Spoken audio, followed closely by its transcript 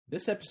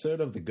This episode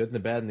of the Good and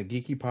the Bad and the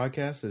Geeky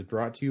podcast is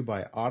brought to you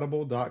by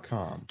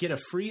Audible.com. Get a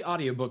free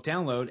audiobook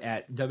download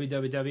at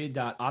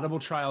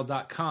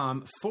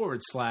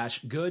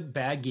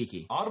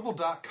www.audibletrial.com/goodbadgeeky.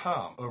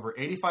 Audible.com. Over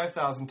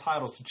 85,000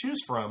 titles to choose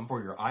from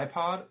for your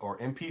iPod or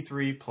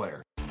MP3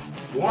 player.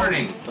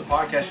 Warning! The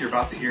podcast you're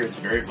about to hear is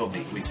very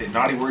filthy. We say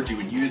naughty words you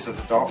would use as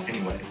an adult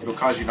anyway. It'll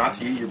cause you not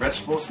to eat your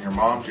vegetables, and your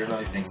mom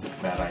generally thinks it's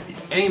a bad idea.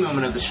 Any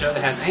moment of the show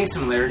that has any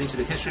similarity to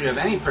the history of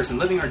any person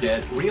living or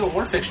dead, real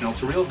or fictional,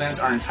 to real events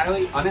are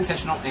entirely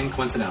unintentional and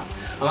coincidental.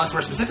 Unless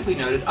we're specifically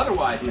noted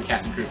otherwise in the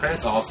cast and crew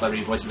credits, all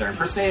celebrity voices are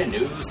impersonated,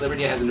 and no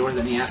celebrity has endorsed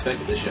any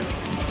aspect of this show.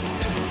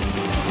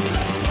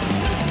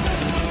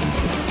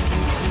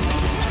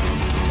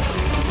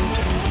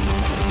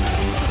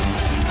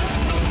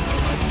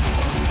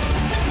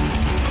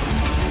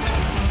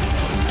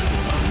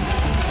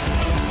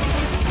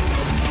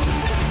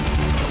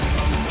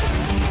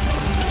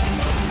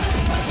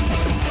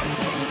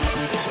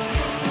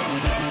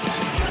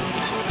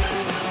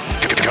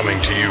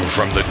 Coming to you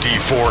from the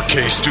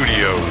D4K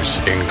Studios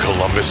in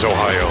Columbus,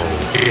 Ohio,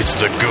 it's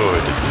the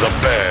good, the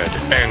bad,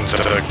 and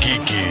the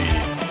geeky.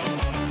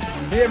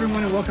 Hey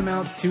everyone, and welcome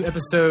out to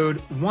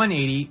episode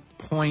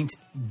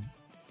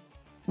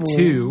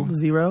 180.2.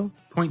 0?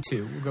 0.2.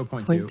 We'll go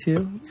 0.2.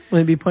 0.2. Will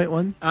it be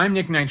 0.1? I'm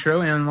Nick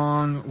Nitro, and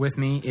along with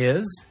me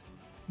is...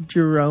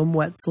 Jerome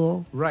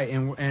Wetzel. Right,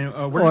 and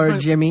we're Or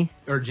just Jimmy.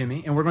 Or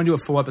Jimmy. And we're going to do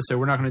a full episode.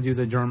 We're not going to do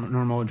the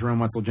normal Jerome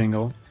Wetzel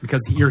jingle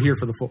because you're here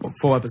for the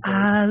full episode.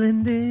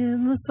 Island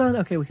in the sun.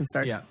 Okay, we can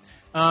start. Yeah.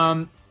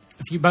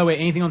 If you, by the way,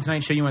 anything on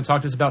tonight's show you want to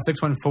talk to us about,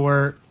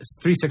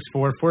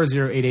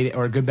 614-364-4088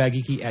 or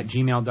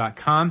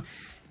goodbadgeeky@gmail.com.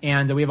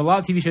 And we have a lot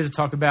of TV shows to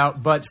talk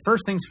about. But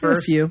first things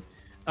first. A few.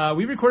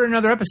 We recorded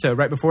another episode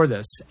right before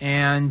this.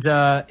 And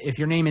if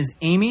your name is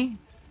Amy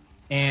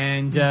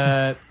and...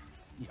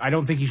 I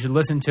don't think you should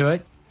listen to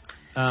it.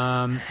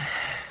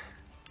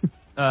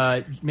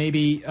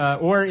 Maybe,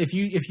 or if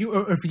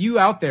you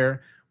out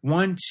there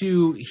want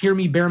to hear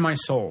me bare my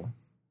soul,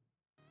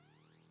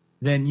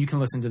 then you can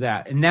listen to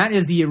that. And that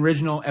is the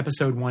original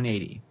episode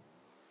 180.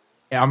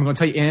 I'm going to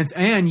tell you,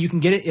 and you can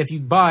get it if you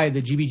buy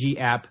the GBG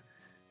app.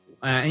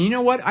 And you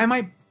know what? I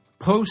might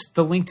post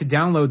the link to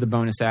download the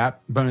bonus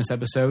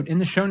episode in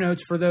the show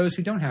notes for those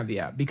who don't have the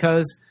app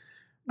because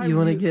you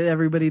want to get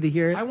everybody to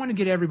hear it. I want to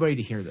get everybody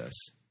to hear this.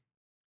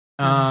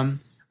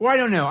 Or I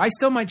don't know. I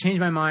still might change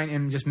my mind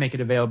and just make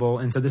it available.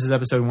 And so this is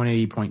episode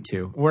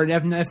 180.2. Or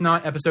if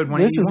not, episode 181.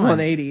 This is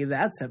 180.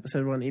 That's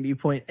episode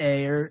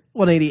 180.A or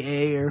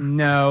 180A or...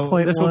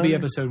 No, this will be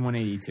episode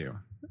 182.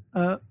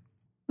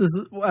 This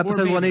is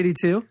episode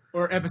 182?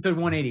 Or episode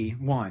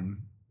 181.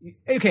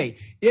 Okay.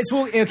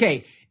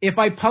 If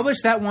I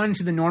publish that one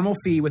to the normal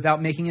fee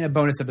without making it a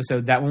bonus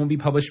episode, that one will be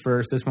published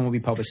first. This one will be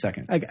published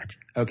second. I got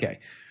you. Okay.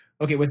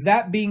 With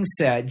that being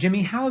said,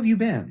 Jimmy, how have you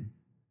been?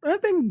 I've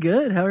been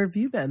good. How have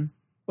you been?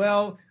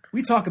 Well,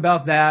 we talk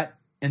about that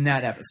in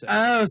that episode.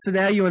 Oh, so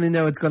now you want to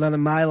know what's going on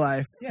in my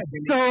life. Yeah,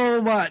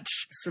 so much.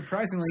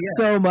 Surprisingly, yes.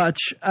 So much.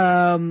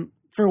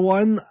 For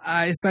one,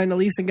 I signed a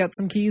lease and got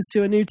some keys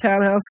to a new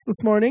townhouse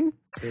this morning.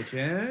 Which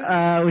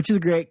is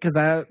great because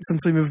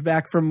since we moved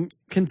back from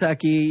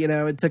Kentucky,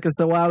 it took us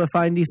a while to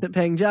find decent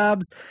paying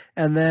jobs.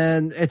 And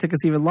then it took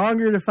us even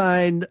longer to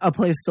find a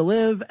place to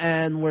live.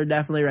 And we're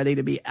definitely ready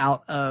to be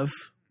out of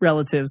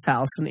relative's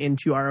house and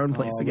into our own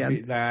place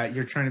again. That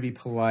you're trying to be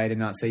polite and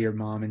not say your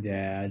mom and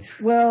dad.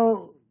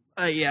 Well,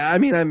 yeah, I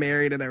mean, I'm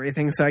married and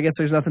everything, so I guess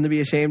there's nothing to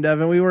be ashamed of.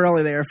 And we were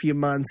only there a few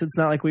months. It's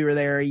not like we were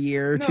there a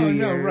year or 2 years.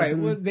 No, right.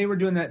 Well, they were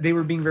doing that. They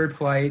were being very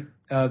polite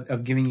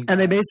of giving you... And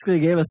they basically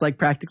gave us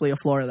practically a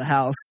floor of the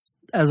house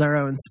as our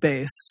own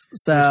space.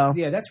 So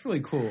yeah, that's really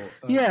cool.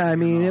 Yeah, I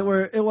mean, it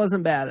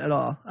wasn't bad at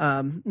all.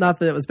 Not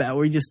that it was bad.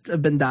 We just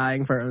have been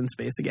dying for our own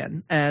space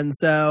again. And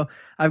so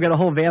I've got a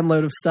whole van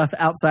load of stuff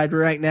outside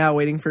right now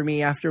waiting for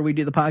me after we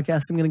do the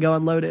podcast. I'm going to go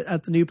unload it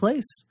at the new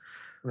place.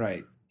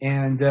 Right.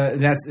 And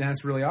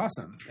that's really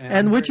awesome.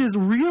 And which is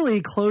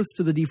really close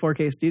to the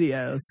D4K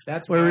Studios.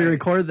 That's where we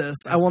record this.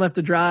 I won't have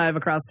to drive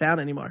across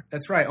town anymore.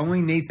 That's right.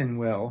 Only Nathan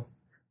will.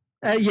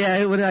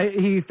 Yeah, when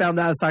he found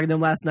out, I was talking to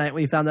him last night when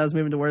he found out I was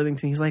moving to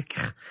Worthington. He's like,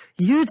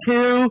 "You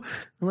too?"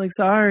 I'm like,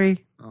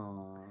 "Sorry."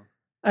 Aww.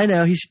 I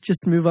know, he should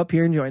just move up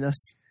here and join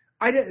us.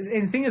 And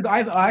the thing is,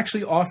 I've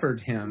actually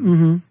offered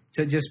him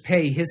to just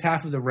pay his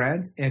half of the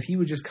rent, and if he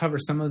would just cover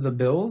some of the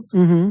bills,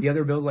 the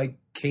other bills like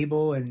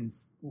cable and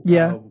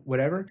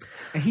whatever.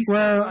 And he's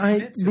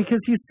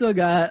because he's still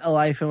got a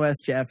life in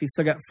West Jeff. He's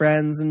still got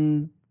friends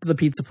and the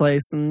pizza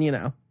place, and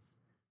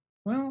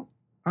Well,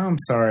 I'm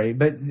sorry,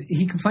 but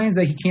he complains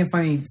that he can't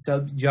find any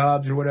sub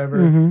jobs or whatever.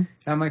 And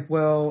I'm like,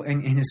 well,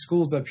 and his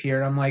school's up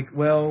here. I'm like,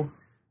 well,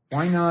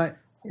 why not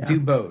do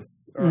both?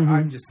 Or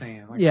I'm just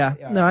saying.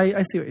 No,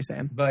 I see what you're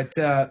saying. But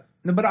I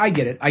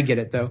get it. I get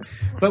it, though.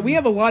 But we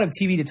have a lot of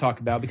TV to talk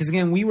about because,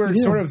 again, we were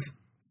sort of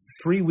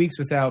 4 weeks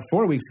without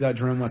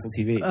Jerome Wetzel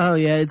TV. Oh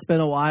yeah, it's been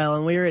a while,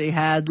 and we already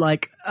had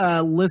like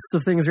a list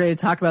of things ready to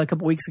talk about a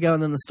couple weeks ago,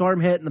 and then the storm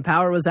hit and the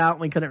power was out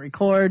and we couldn't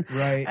record.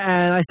 Right.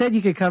 And I said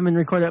you could come and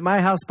record at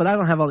my house, but I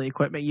don't have all the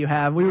equipment you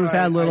have. We've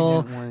had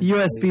little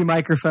USB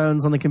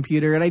microphones on the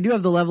computer, and I do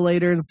have the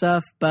levelator and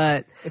stuff,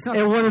 but it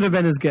wouldn't have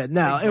been as good.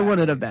 No, it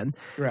wouldn't have been.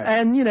 Right.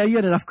 And you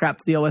had enough crap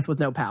to deal with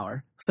no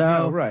power.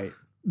 So right.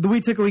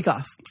 We took a week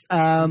off. We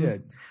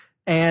did.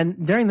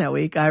 And during that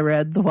week, I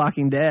read The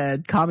Walking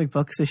Dead comic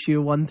books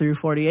issue 1 through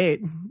 48,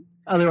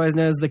 otherwise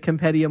known as the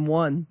Compendium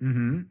 1.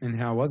 Mm-hmm. And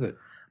how was it?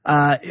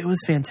 It was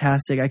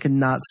fantastic. I could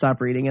not stop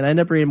reading it. I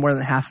ended up reading more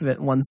than half of it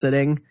in one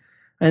sitting.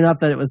 And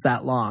not that it was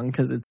that long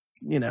because it's,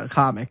 a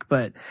comic,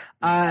 but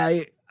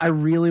I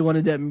really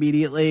wanted to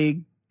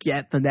immediately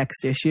get the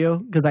next issue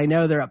because I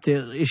know they're up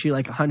to issue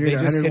like 100 or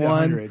 101.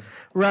 100.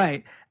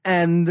 Right.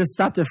 And this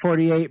stopped at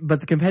 48, but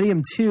the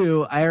Compendium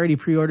 2, I already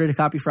pre-ordered a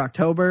copy for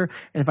October,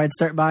 and if I'd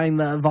start buying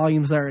the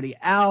volumes already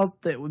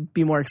out, that would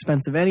be more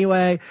expensive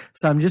anyway,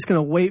 so I'm just going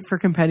to wait for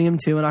Compendium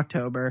 2 in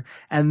October,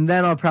 and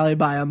then I'll probably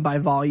buy them by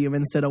volume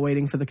instead of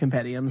waiting for the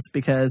Compendiums,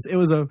 because it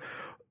was a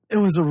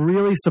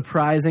really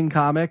surprising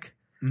comic,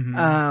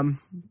 and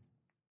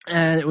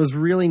it was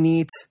really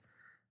neat.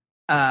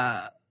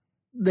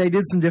 They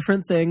did some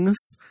different things.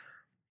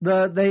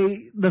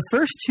 The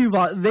first two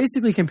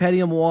basically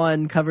Compendium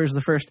 1 covers the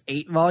first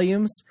 8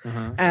 volumes,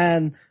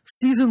 and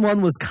season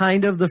 1 was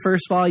kind of the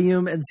first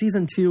volume, and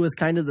season 2 was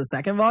kind of the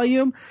second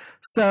volume.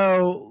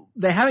 So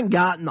they haven't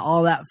gotten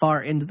all that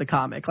far into the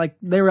comic. Like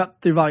they were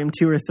up through volume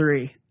 2 or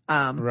 3,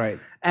 right?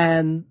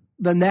 And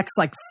the next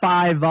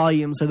 5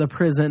 volumes are the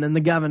prison and the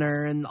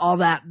governor and all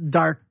that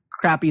dark,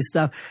 crappy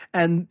stuff.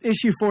 And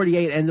issue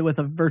 48 ended with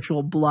a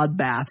virtual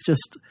bloodbath.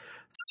 Just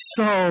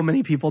so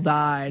many people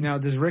died. Now,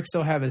 does Rick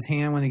still have his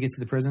hand when they get to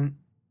the prison?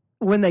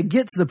 When they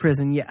get to the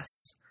prison, yes.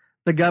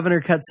 The governor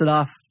cuts it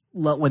off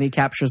when he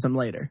captures him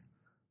later.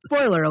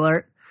 Spoiler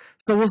alert.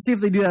 So we'll see if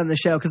they do that in the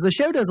show, because the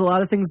show does a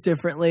lot of things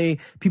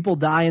differently. People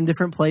die in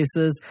different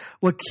places.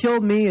 What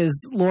killed me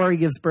is Laurie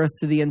gives birth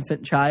to the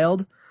infant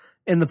child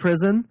in the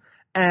prison,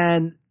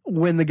 and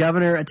when the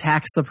governor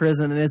attacks the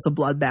prison, and it's a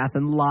bloodbath,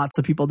 and lots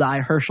of people die.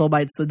 Herschel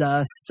bites the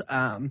dust.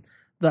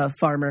 The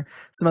farmer,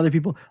 some other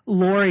people.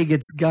 Laurie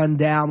gets gunned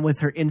down with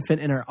her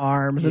infant in her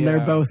arms, and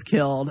they're both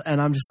killed. And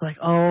I'm just like,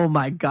 oh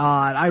my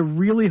God. I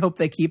really hope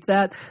they keep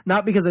that.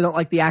 Not because I don't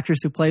like the actress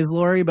who plays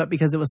Laurie, but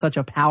because it was such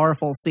a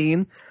powerful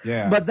scene.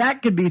 Yeah. But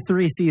that could be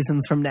 3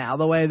 seasons from now,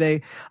 the way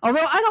they,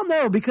 although I don't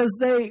know, because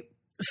they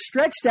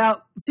stretched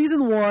out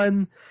season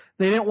 1.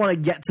 They didn't want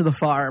to get to the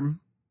farm.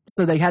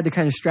 So they had to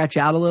kind of stretch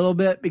out a little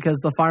bit because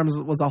the farms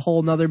was a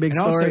whole nother big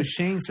story. Also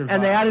Shane survived.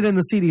 And they added in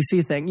the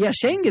CDC thing. Yeah,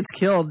 Shane gets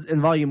killed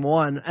in volume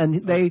 1, and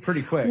they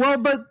pretty quick. Well,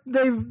 but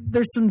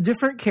there's some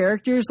different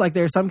characters. Like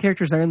there's some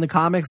characters that are in the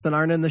comics that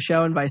aren't in the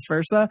show, and vice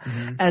versa.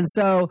 And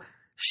so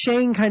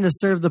Shane kind of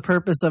served the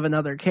purpose of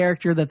another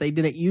character that they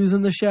didn't use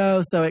in the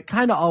show. So it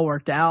kind of all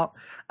worked out.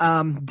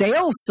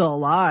 Dale's still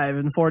alive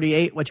in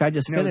 48, which I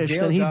just finished,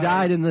 Dale and he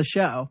died in the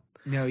show.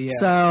 No, yeah.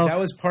 So that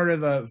was part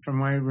of from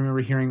what I remember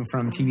hearing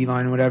from TV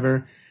Line or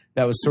whatever.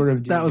 That was sort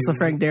of that was the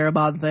Frank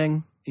Darabont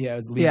thing. Yeah, it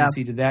was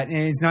legacy to that,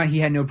 and it's not he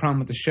had no problem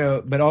with the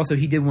show, but also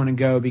he did want to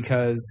go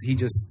because he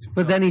just.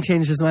 But then he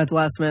changed his mind at the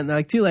last minute. And they're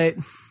like, too late.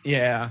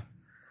 Yeah.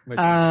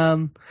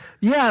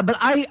 Yeah, but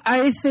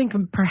I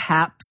think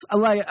perhaps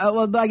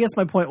well, I guess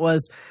my point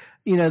was,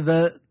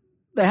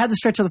 they had to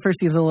stretch out the first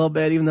season a little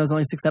bit, even though it was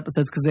only 6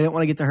 episodes, because they didn't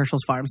want to get to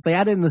Herschel's farm. So they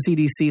added in the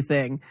CDC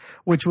thing,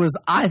 which was,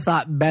 I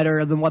thought,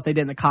 better than what they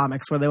did in the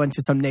comics, where they went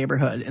to some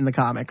neighborhood in the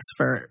comics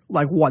for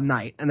one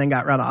night and then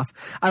got run off.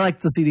 I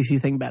liked the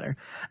CDC thing better.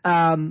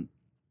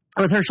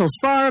 With Herschel's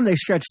farm, they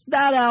stretched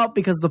that out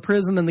because the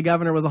prison and the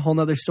governor was a whole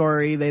nother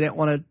story. They didn't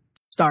want to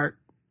start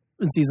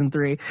in season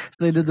 3.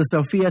 So they did the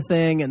Sophia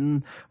thing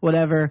and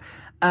whatever.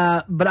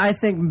 But I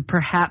think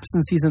perhaps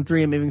in season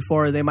 3 and moving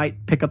forward, they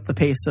might pick up the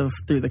pace of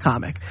through the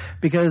comic,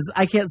 because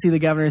I can't see the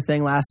governor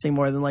thing lasting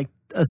more than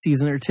a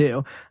season or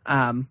 2.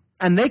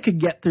 And they could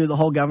get through the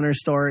whole governor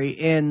story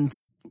in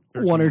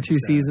 1 or 2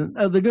 seasons.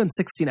 Oh, they're doing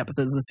 16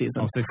 episodes this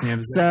season. 16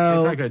 episodes.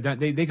 So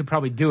they could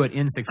probably do it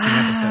in 16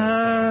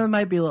 episodes.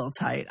 Might be a little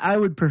tight. I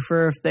would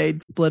prefer if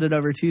they'd split it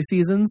over 2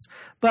 seasons,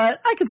 but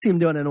I could see them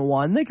doing it in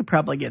 1. They could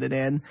probably get it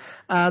in.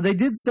 They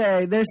did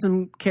say there's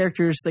some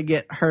characters that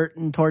get hurt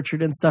and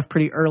tortured and stuff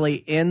pretty early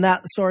in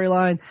that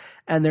storyline,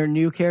 and they're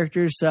new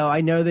characters. So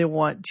I know they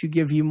want to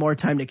give you more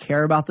time to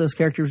care about those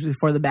characters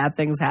before the bad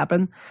things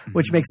happen,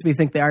 which makes me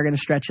think they are going to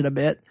stretch it a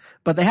bit.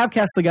 But they have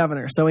cast the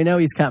governor, so we know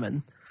he's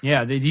coming.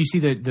 Yeah. Did you see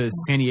the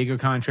San Diego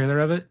Con trailer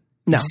of it?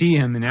 No. You see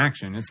him in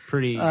action. It's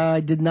pretty.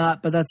 I did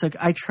not, but that's okay.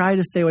 I try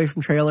to stay away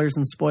from trailers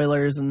and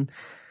spoilers,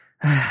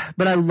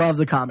 but I love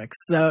the comics,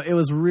 so it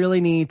was really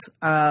neat.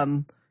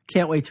 Can't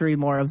wait to read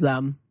more of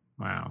them.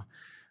 Wow.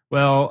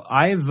 Well,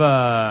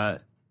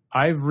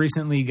 I've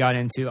recently got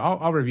into.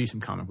 I'll review some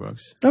comic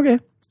books. Okay.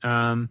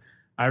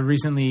 I've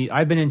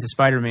been into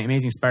Spider-Man,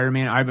 Amazing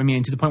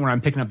Spider-Man. To the point where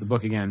I'm picking up the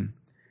book again,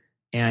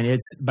 and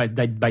it's by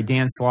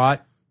Dan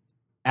Slott.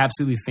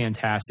 absolutely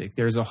fantastic.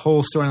 There's a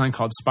whole storyline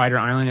called Spider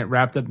Island. It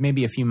wrapped up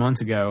maybe a few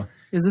months ago.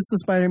 Is this the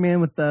Spider-Man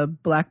with the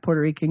black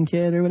Puerto Rican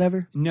kid or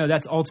whatever? No,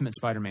 that's Ultimate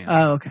Spider-Man.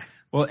 Oh, okay.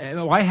 Well,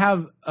 I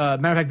have,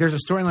 matter of fact, there's a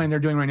storyline they're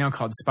doing right now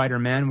called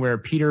Spider-Man where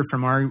Peter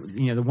from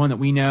the one that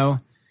we know,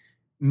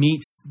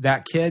 meets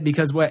that kid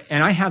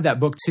and I have that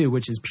book too,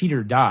 which is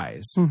Peter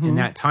dies in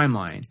that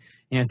timeline.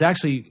 And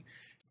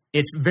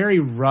it's very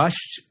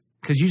rushed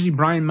because usually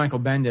Brian Michael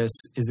Bendis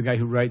is the guy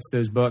who writes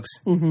those books.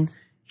 Mm-hmm.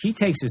 He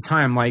takes his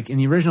time, like in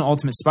the original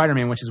Ultimate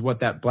Spider-Man, which is what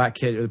that black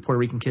kid or the Puerto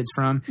Rican kid's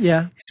from.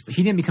 Yeah.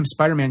 He didn't become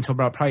Spider-Man until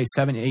about probably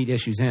 7 to 8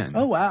 issues in.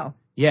 Oh, wow.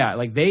 Yeah,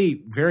 like they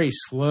very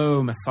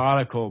slow,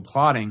 methodical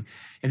plotting.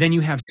 And then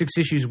you have 6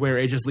 issues where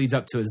it just leads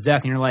up to his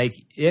death. And you're like,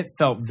 it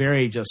felt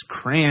very just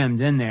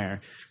crammed in there.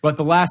 But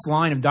the last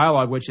line of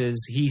dialogue, which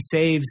is he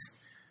saves,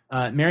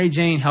 Mary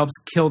Jane helps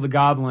kill the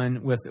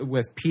goblin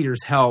with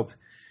Peter's help.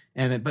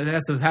 But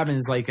that's what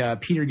happens is like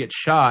Peter gets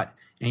shot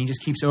and he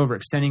just keeps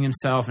overextending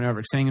himself.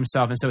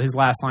 And so his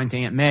last line to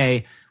Aunt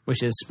May,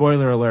 which is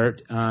spoiler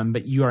alert,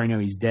 but you already know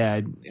he's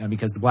dead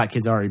because the black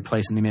kid's already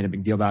replaced and they made a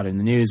big deal about it in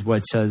the news,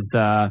 which is,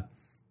 I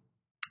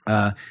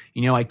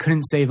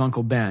couldn't save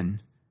Uncle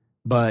Ben,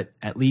 but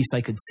at least I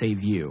could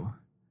save you.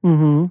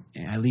 Mm-hmm.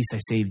 And at least I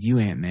saved you,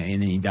 Aunt May.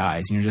 And then he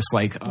dies. And you're just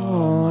like,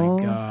 oh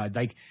my God.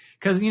 Like,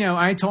 because,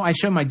 I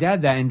showed my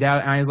dad that and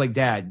I was like,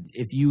 Dad,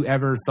 if you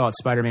ever thought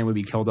Spider-Man would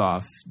be killed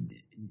off,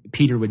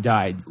 Peter would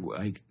die.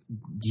 Like,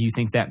 do you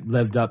think that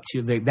lived up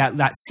to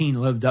that scene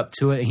lived up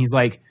to it? And he's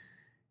like,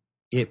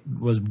 it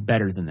was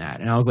better than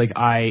that. And I was like,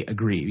 I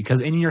agree.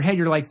 Because in your head,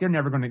 you're like, they're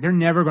never going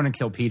to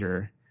kill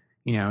Peter.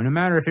 No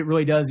matter if it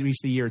really does reach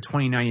the year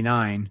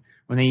 2099,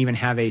 when they even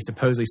have a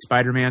supposedly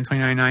Spider-Man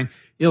 2099,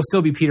 it'll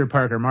still be Peter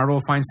Parker. Marvel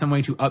will find some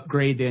way to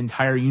upgrade the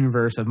entire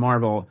universe of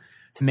Marvel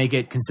to make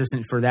it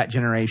consistent for that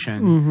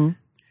generation. Mm-hmm.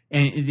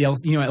 And it'll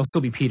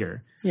still be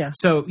Peter. Yeah.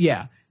 So,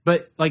 yeah.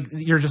 But, like,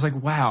 you're just like,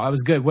 wow, I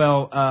was good.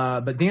 Well,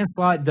 but Dan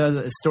Slott does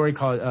a story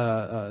called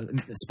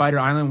Spider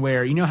Island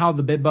where, how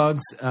the bid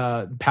bugs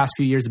past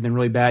few years have been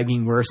really bad,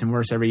 getting worse and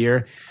worse every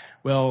year.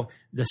 Well,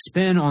 the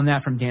spin on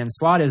that from Dan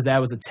Slott is that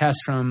was a test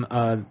from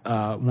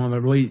one of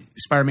the really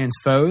Spider-Man's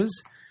foes.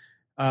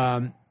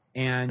 And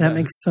that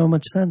makes so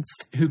much sense.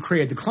 Who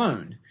created the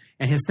clone.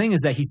 And his thing is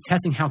that he's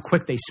testing how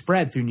quick they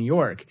spread through New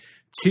York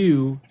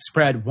to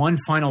spread one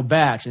final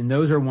batch. And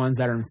those are ones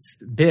that are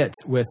bit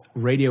with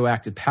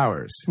radioactive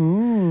powers.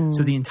 Mm.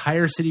 So the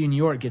entire city of New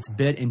York gets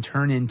bit and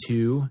turned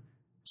into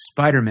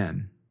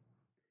Spider-Man.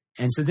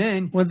 And so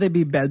then... Would they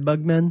be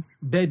bedbug men?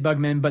 Bedbug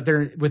men, but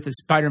they're with the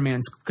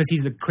Spider-Man's... Because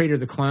he's the creator of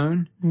the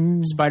clone.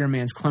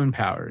 Spider-Man's clone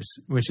powers,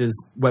 which is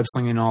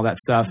web-slinging and all that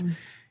stuff.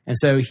 And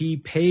so he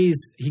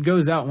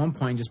goes out at one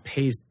point and just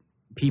pays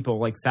people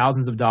like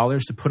thousands of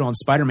dollars to put on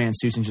Spider-Man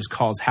suits and just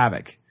cause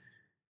havoc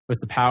with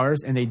the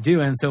powers. And they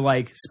do. And so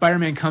like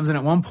Spider-Man comes in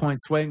at one point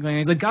sweating. And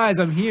he's like, guys,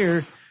 I'm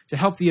here to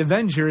help the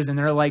Avengers. And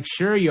they're like,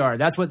 sure you are.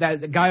 That's what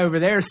that guy over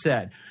there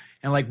said.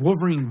 And like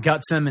Wolverine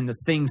guts him and the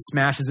thing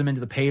smashes him into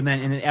the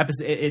pavement. And the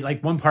episode, it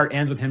like one part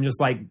ends with him just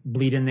like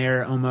bleeding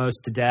there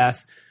almost to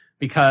death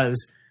because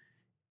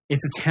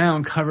it's a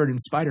town covered in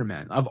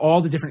Spider-Man of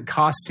all the different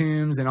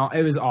costumes and all.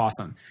 It was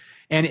awesome.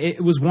 And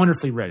it was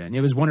wonderfully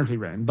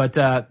written. But,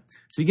 so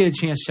you get a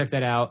chance to check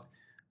that out.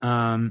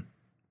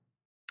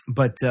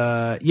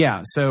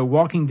 Yeah, so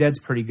Walking Dead's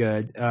pretty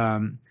good.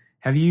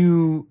 Have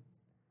you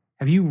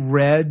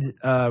read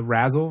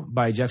Razzle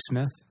by Jeff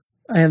Smith?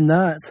 I have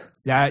not.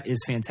 That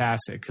is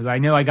fantastic because I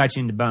know I got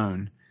you into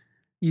Bone.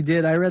 You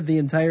did. I read the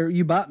entire.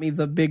 You bought me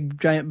the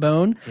big giant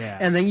Bone, yeah,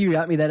 and then you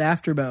got me that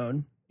After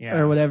Bone, yeah,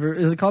 or whatever.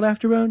 Is it called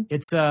After Bone?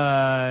 It's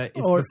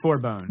Before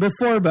Bone.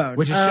 Before Bone,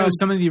 which shows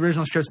some of the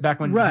original strips back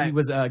when he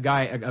was a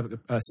guy,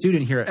 a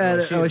student here at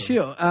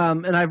OSU.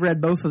 And I've read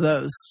both of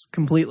those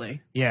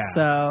completely. Yeah,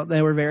 so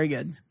they were very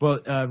good. Well,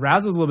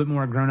 Razzle's a little bit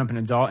more grown up and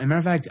adult. As a matter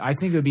of fact, I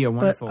think it would be a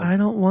wonderful. But I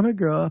don't want to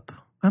grow up.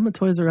 I'm a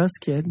Toys R Us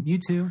kid. You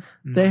too.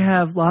 Mm-hmm. They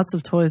have lots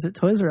of toys at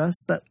Toys R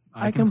Us that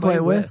I can play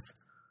with.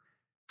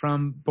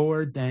 From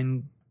boards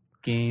and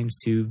games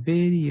to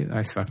video.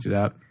 I fucked it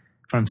up.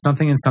 From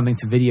something and something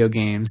to video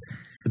games.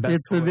 It's the best.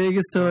 It's the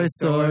biggest toy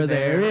store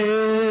there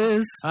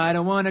is. I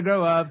don't want to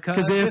grow up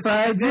because if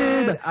I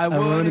did, I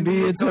want to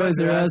be a Toys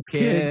R Us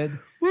kid.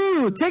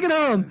 Woo! Take it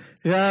home.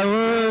 I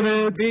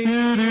want to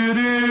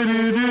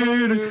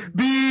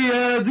be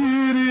a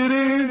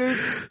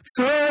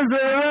Toys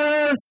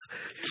R Us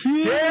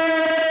kid.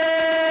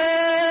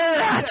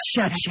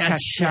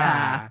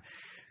 Cha-cha-cha.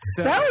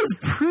 So, that was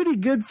pretty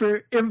good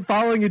for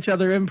following each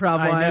other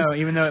improv-wise. I know,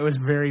 even though it was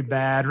very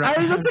bad. Right?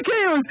 That's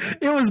okay.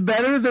 It was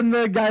better than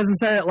the guys in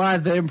Saturday Night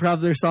Live that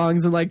improv their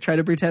songs and like try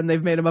to pretend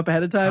they've made them up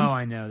ahead of time. Oh,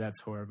 I know. That's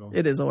horrible.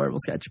 It is a horrible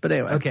sketch. But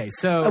anyway. Okay,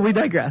 so... we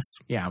digress.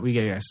 Yeah, we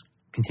digress.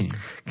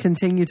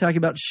 Continue talking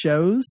about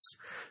shows.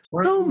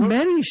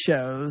 Many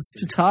shows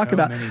to talk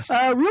about.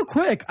 Real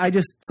quick, I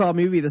just saw a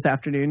movie this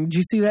afternoon. Did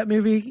you see that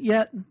movie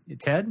yet?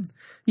 Ted?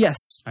 Yes.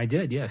 I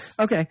did, yes.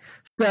 Okay.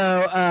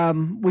 So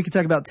we could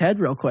talk about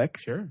Ted real quick.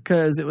 Sure.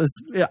 Because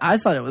I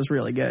thought it was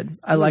really good.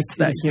 I liked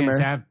that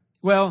humor.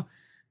 Well,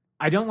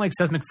 I don't like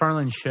Seth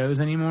MacFarlane's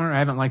shows anymore. I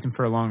haven't liked him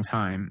for a long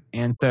time,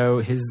 and so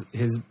his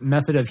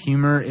method of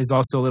humor is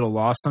also a little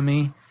lost on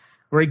me.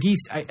 Where I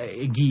geese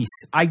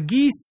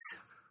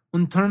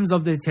in terms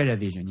of the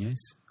television. Yes,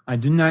 I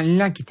do not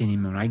like it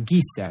anymore. I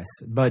geese this,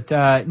 but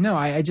no,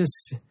 I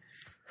just.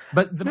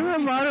 But there are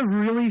a lot of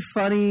really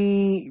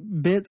funny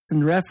bits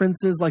and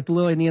references, like the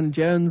little Indiana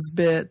Jones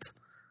bit.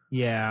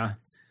 Yeah.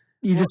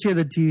 You just hear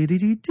the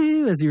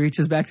do-do-do-do as he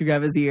reaches back to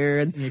grab his ear.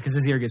 And, yeah, because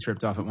his ear gets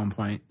ripped off at one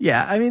point.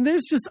 Yeah, I mean,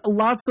 there's just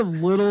lots of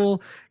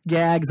little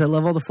gags. I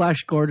love all the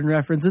Flash Gordon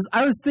references.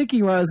 I was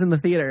thinking while I was in the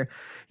theater,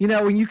 you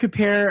know, when you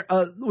compare,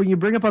 when you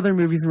bring up other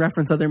movies and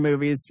reference other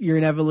movies, you're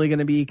inevitably going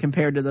to be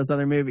compared to those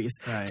other movies.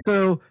 Right.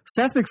 So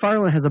Seth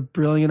MacFarlane has a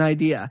brilliant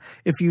idea.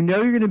 If you know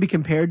you're going to be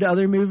compared to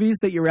other movies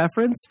that you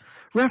reference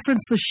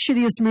the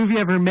shittiest movie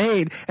ever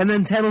made, and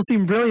then Ted will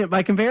seem brilliant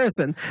by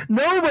comparison.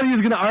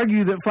 Nobody's going to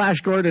argue that Flash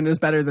Gordon is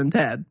better than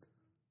Ted.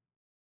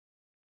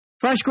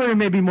 Flash Gordon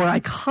may be more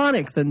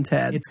iconic than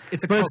Ted,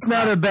 but it's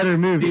not a better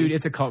movie. Dude,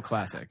 it's a cult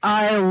classic.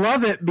 I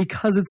love it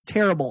because it's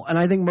terrible, and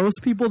I think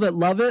most people that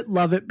love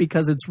it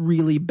because it's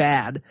really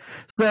bad.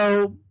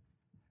 So,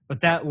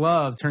 but that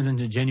love turns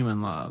into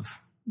genuine love.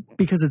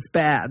 Because it's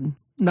bad,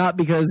 not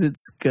because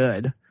it's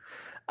good.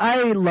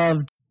 I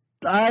liked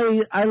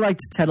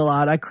Ted a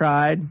lot. I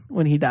cried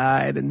when he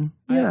died, and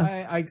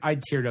yeah, I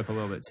teared up a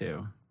little bit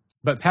too.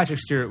 But Patrick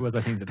Stewart was, I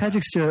think,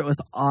 Patrick Stewart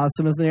was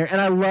awesome as the narrator, and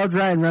I loved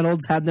Ryan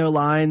Reynolds. Had no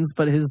lines,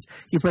 but he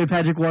played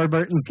Patrick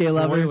Warburton's gay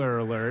lover. Spoiler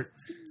alert.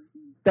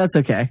 That's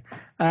okay.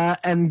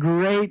 And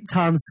great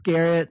Tom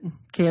Skerritt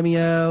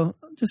cameo.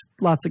 Just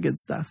lots of good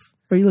stuff.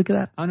 What are you looking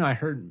at? Oh no, I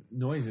heard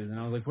noises, and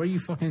I was like, "What are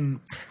you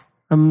fucking?"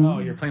 Oh,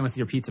 you're playing with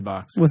your pizza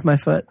box with my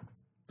foot.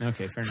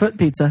 Okay, fair enough. Foot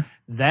pizza.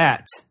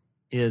 That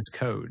is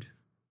code.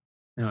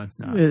 No, it's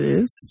not. It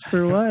is?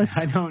 For what?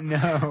 I don't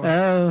know.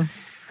 Oh.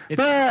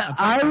 But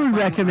I would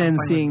recommend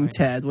seeing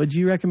Ted. Would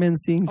you recommend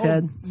seeing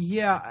Ted?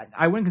 Yeah,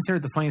 I wouldn't consider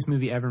it the funniest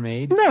movie ever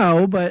made.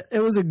 No, but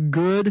it was a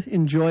good,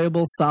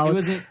 enjoyable,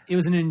 solid. It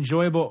was an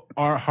enjoyable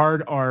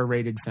hard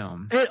R-rated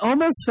film. It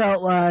almost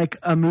felt like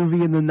a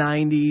movie in the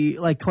 90s,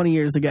 like 20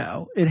 years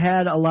ago. It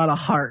had a lot of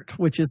heart,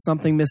 which is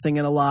something missing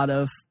in a lot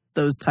of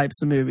those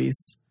types of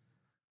movies.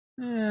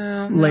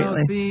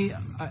 Lately. See,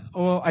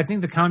 I think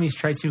the commies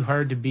try too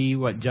hard to be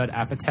what Judd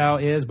Apatow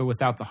is, but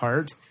without the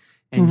heart.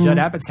 And Judd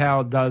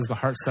Apatow does the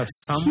heart stuff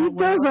somewhat He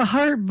does a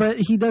heart, but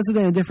he does it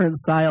in a different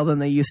style than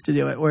they used to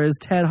do it, whereas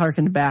Ted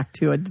harkened back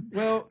to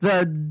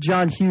the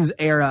John Hughes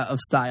era of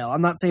style.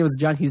 I'm not saying it was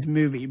a John Hughes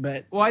movie,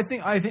 but... Well, I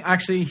think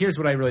actually, here's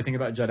what I really think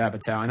about Judd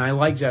Apatow, and I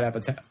like Judd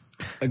Apatow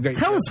a great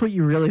deal. Tell us what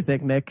you really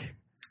think, Nick.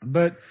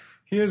 But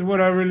here's what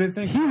I really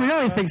think. He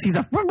really thinks he's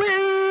a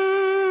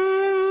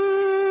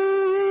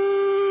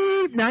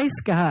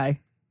nice guy.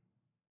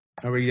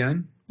 Are we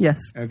done? Yes.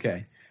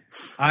 Okay.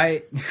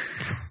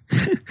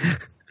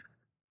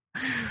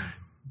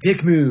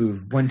 Dick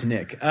move, one to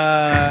Nick.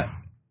 No,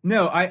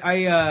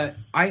 I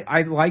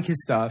like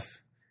his stuff,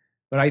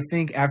 but I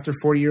think after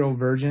 40-Year-Old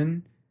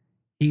Virgin,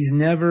 he's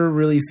never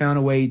really found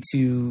a way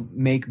to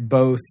make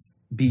both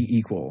be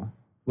equal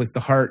with the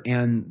heart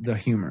and the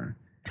humor.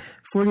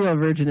 40-Year-Old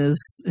Virgin is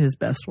his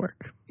best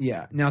work.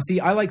 Yeah. Now, see,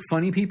 I like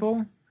funny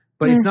people,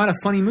 but it's not a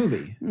funny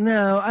movie.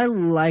 No, I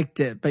liked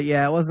it, but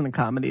yeah, it wasn't a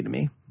comedy to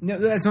me. No,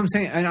 that's what I'm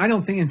saying. And I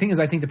don't think, and the thing is,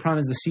 I think the problem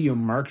is the studio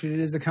marketed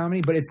it as a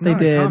comedy, but it's not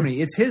a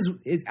comedy.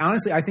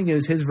 Honestly, I think it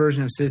was his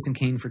version of Citizen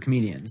Kane for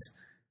comedians.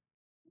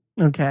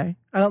 Okay.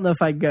 I don't know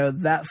if I'd go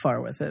that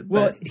far with it.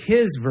 Well,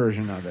 his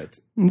version of it,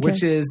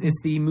 which is, it's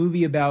the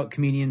movie about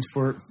comedians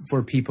for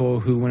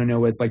people who want to know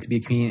what it's like to be a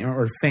comedian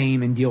or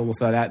fame and deal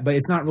with all that, but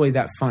it's not really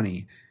that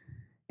funny.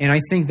 And I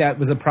think that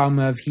was a problem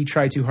of he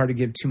tried too hard to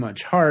give too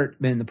much heart,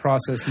 but in the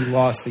process he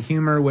lost the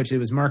humor, which it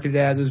was marketed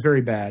as. It was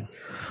very bad.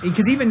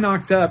 Because even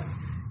Knocked Up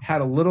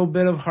had a little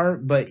bit of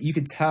heart, but you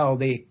could tell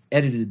they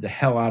edited the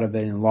hell out of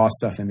it and lost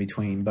stuff in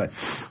between. But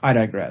I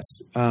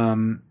digress.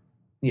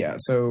 Yeah,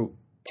 so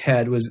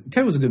Ted was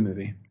a good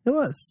movie. It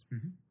was.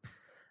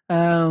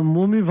 Mm-hmm.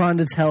 We'll move on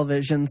to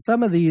television.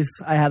 Some of these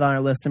I had on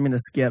our list I'm going to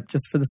skip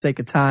just for the sake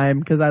of time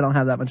because I don't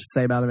have that much to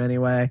say about them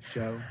anyway.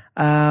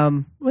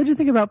 What did you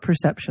think about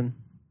Perception?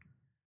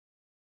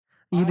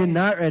 You did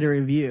not write a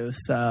review,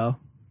 so...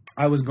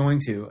 I was going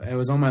to. It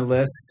was on my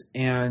list,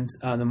 and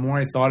the more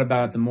I thought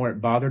about it, the more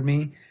it bothered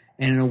me,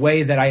 and in a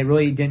way that I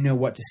really didn't know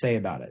what to say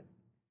about it.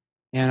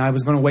 And I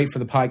was going to wait for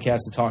the podcast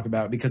to talk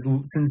about it, because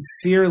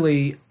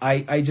sincerely,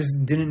 I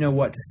just didn't know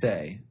what to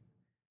say.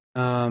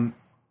 And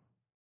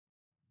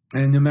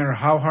no matter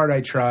how hard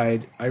I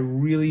tried, I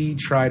really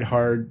tried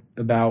hard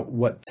about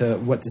what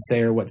to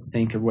say or what to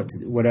think or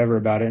whatever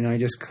about it, and I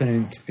just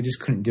couldn't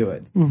do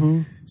it.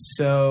 Mm-hmm.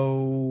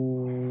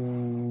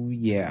 So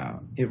yeah,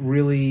 it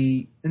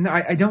really, and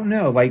I don't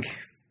know, like,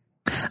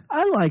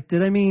 I liked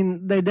it. I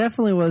mean, there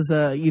definitely was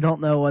you don't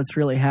know what's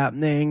really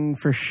happening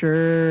for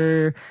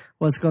sure,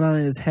 what's going on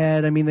in his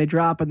head. I mean, they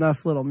drop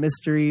enough little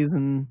mysteries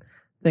and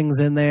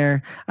things in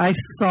there. I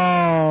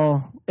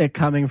saw it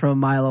coming from a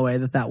mile away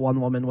that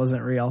one woman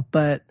wasn't real,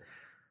 but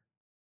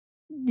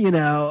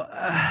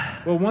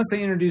Well, once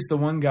they introduced the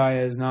one guy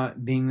as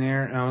not being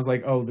there, and I was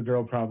like, oh, the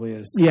girl probably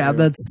is. Yeah,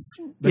 But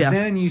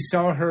then you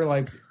saw her,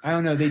 like, I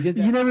don't know, they did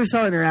that. You never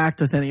saw her interact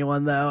with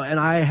anyone, though, and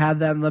I had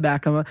that in the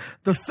back of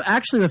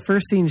actually, the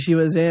first scene she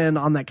was in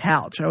on that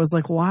couch, I was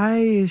like, why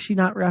is she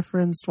not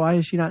referenced? Why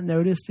is she not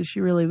noticed? Is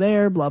she really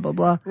there? Blah, blah,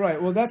 blah.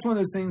 Right, well, that's one of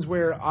those things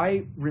where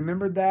I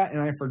remembered that,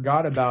 and I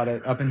forgot about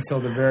it up until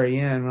the very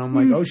end, when I'm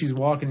like, oh, she's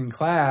walking in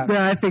class.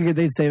 Yeah, I figured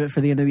they'd save it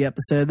for the end of the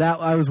episode.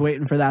 I was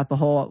waiting for that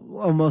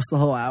almost the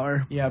whole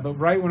hour. Yeah, but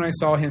right when I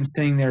saw him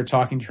sitting there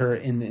talking to her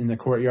in the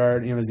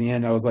courtyard, and it was the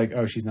end, I was like,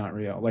 oh, she's not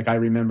real. Like, I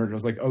remembered. I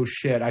was like, oh,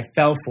 shit, I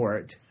fell for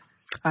it.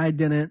 I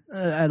didn't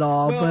at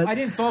all. Well, but I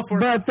didn't fall for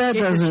it. But that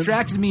it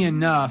distracted me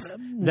enough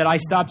that I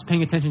stopped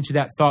paying attention to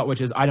that thought, which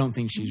is I don't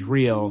think she's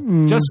real,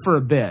 just for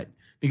a bit.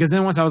 Because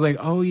then once I was like,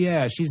 oh,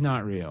 yeah, she's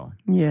not real.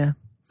 Yeah.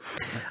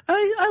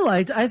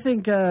 I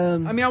think... I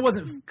mean, I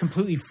wasn't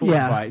completely fooled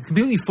by it.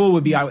 Completely fooled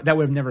would be... that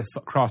would have never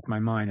crossed my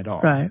mind at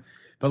all. Right.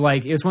 But,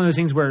 like, it was one of those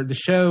things where the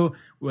show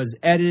was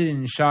edited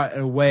and shot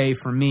away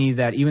for me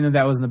that even though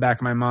that was in the back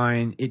of my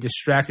mind, it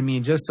distracted me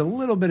just a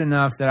little bit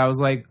enough that I was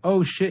like,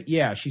 oh, shit,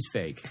 yeah, she's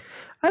fake.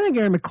 I think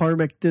Eric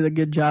McCormick did a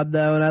good job,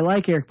 though, and I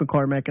like Eric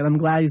McCormick, and I'm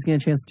glad he's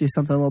getting a chance to do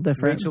something a little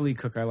different. Rachel Lee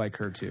Cook, I like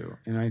her, too.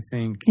 And I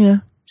think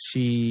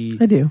she...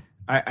 I do.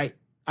 I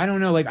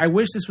don't know. Like, I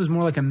wish this was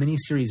more like a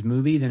miniseries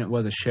movie than it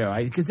was a show.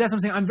 Because that's what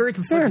I'm saying. I'm very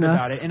conflicted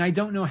about it, and I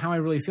don't know how I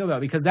really feel about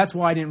it. Because that's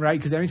why I didn't write.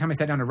 Because every time I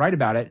sat down to write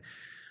about it,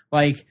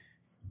 like,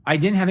 I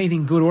didn't have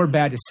anything good or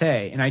bad to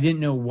say, and I didn't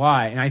know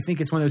why. And I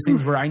think it's one of those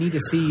things where I need to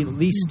see at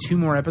least 2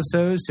 more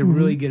episodes to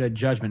really get a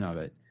judgment of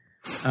it.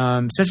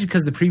 Especially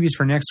because the previews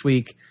for next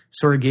week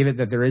sort of gave it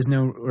that there is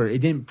no, or it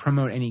didn't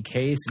promote any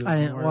case. It was I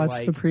didn't watch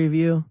like the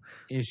preview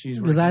issues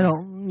because I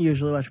don't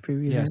usually watch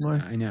previews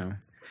anymore. I know,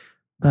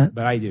 but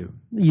I do.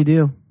 You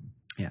do.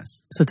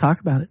 Yes. So talk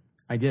about it.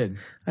 I did.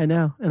 I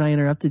know. And I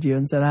interrupted you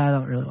and said, I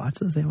don't really watch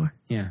those anymore.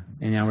 Yeah.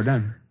 And now we're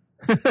done.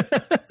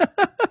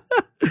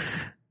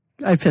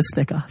 I pissed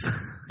Nick off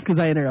because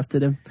I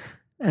interrupted him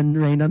and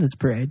rained on his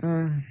parade.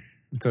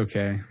 It's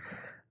okay.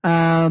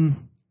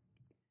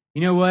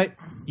 You know what?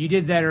 You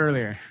did that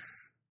earlier.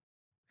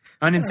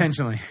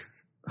 Unintentionally.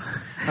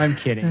 I'm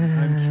kidding.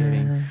 I'm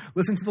kidding.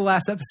 Listen to the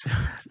last episode.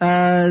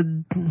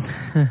 I'm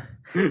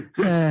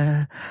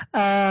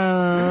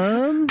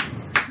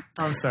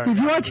sorry. Did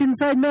you watch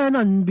Inside Man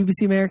on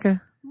BBC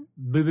America?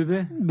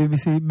 BBC?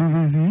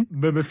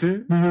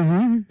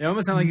 It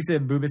almost sounded like you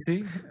said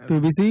BBC.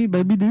 BBC,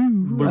 baby do.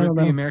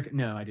 BBC America.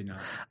 No, I did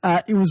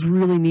not. It was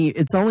really neat.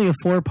 It's only a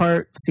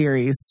 4-part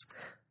series.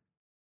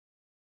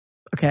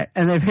 Okay,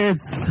 and they've aired...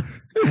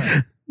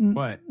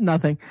 What?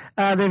 Nothing.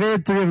 They've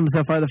aired 3 of them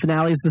so far. The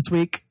finale's this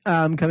week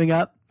coming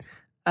up.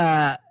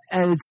 And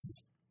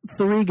it's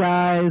 3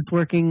 guys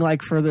working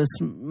like for this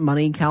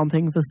money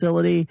counting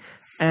facility.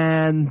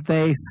 And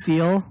they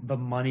steal. The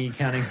money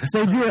counting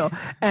facility. They do.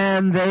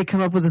 And they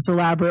come up with this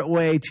elaborate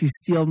way to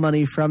steal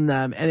money from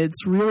them. And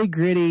it's really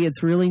gritty.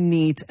 It's really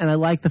neat. And I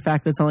like the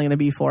fact that it's only going to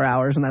be 4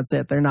 hours and that's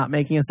it. They're not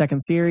making a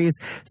second series.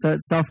 So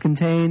it's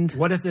self-contained.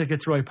 What if it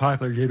gets really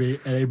popular, Jimmy?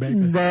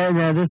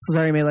 No, this was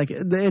already made. Like,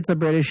 it's a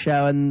British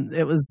show and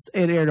it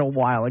aired a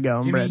while ago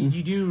in Jimmy, Britain.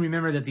 You do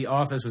remember that The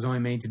Office was only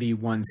made to be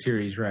 1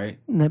 series, right?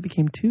 And that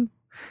became 2.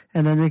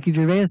 And then Ricky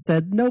Gervais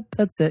said, nope,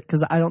 that's it.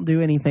 Because I don't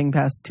do anything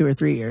past 2 or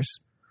 3 years.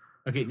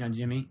 Okay, now,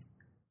 Jimmy,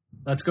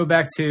 let's go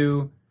back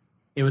to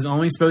it was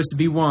only supposed to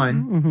be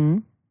 1. Mm-hmm.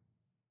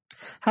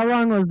 How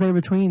long was there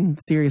between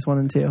series 1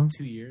 and 2?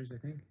 2 years, I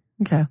think.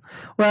 Okay.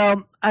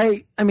 Well,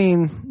 I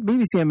mean,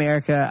 BBC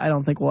America, I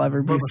don't think will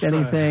ever boost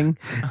anything.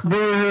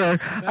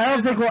 I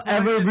don't think we'll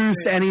ever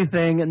boost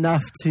anything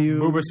enough to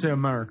BBC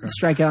America.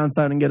 Strike out on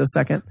someone and get a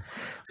second.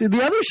 So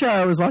the other show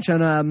I was watching,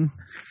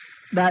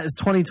 that is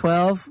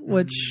 2012,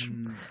 which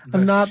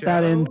I'm not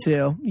that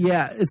into.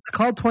 Yeah, it's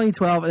called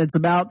 2012, and it's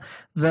about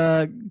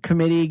the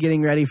committee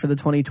getting ready for the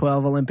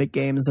 2012 Olympic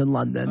Games in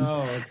London.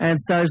 Oh, okay. And it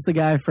stars the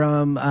guy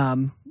from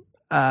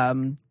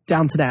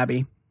Downton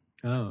Abbey.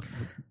 Oh.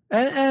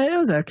 And it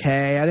was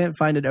okay. I didn't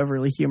find it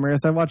overly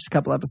humorous. I watched a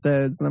couple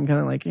episodes, and I'm kind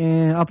of like,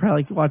 I'll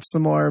probably watch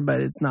some more,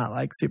 but it's not,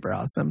 like, super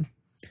awesome.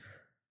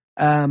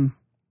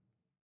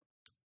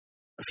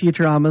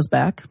 Futurama's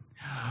back.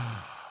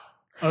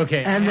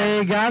 Okay. And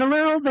they got into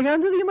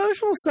the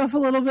emotional stuff a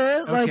little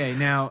bit. Okay, like,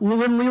 now.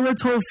 When Leela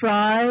told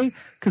Fry,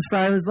 because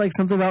Fry was like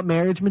something about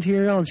marriage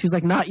material, and she's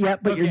like, not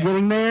yet, but you're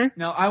getting there.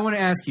 Now, I want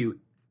to ask you,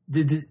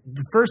 the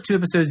first 2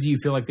 episodes, do you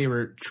feel like they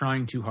were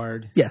trying too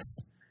hard? Yes.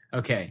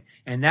 Okay.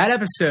 And that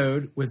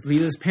episode with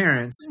Leela's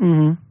parents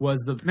was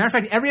the. Matter of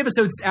fact, every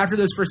episode after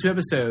those first 2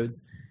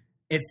 episodes,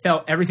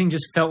 everything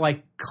just felt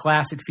like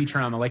classic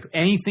Futurama. Like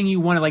anything you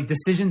wanted, like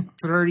Decision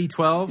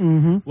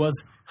 3012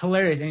 was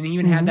hilarious, and it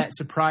even had that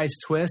surprise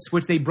twist,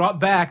 which they brought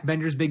back.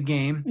 Bender's Big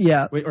Game,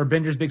 or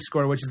Bender's Big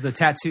Score, which is the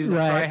tattoo.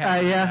 Right?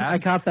 I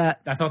caught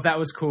that. I thought that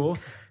was cool.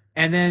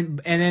 And then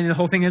the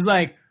whole thing is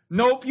like,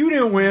 nope, you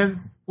didn't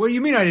win. What do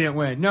you mean I didn't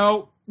win?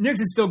 No,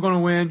 Nixon's still going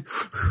to win.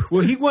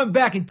 Well, he went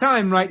back in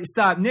time, right, to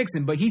stop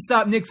Nixon, but he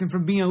stopped Nixon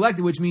from being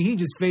elected, which means he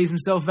just phased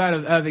himself out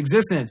of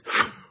existence.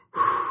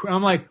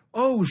 I'm like,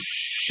 oh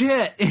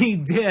shit, and he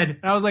did.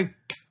 And I was like,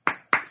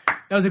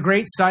 that was a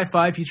great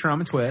sci-fi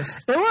Futurama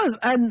twist. It was,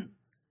 and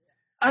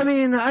I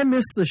mean, I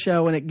miss the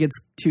show when it gets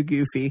too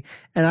goofy,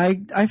 and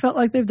I felt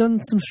like they've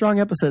done some strong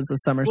episodes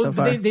this summer so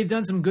far. They've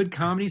done some good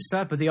comedy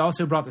stuff, but they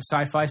also brought the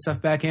sci-fi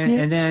stuff back in,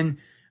 and then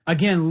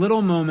again,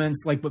 little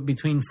moments like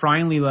between Fry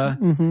and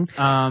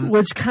Leela,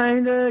 which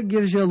kind of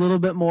gives you a little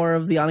bit more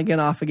of the on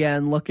again, off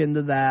again look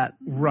into that,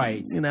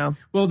 right? You know,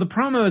 well, the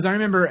promos I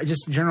remember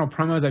just general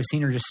promos I've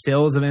seen are just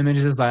stills of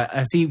images that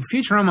I see.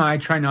 Futurama I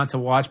try not to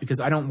watch because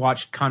I don't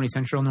watch Comedy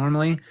Central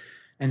normally,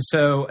 and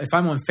so if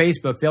I'm on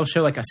Facebook, they'll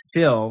show like a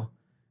still.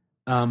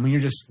 When you're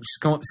just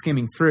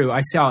skimming through,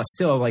 I saw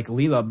still like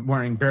Leela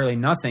wearing barely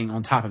nothing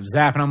on top of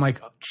Zap, and I'm like,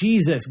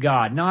 Jesus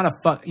God, not a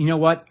fuck. You know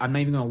what? I'm not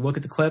even going to look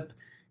at the clip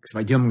because if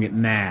I do, I'm going to get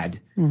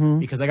mad.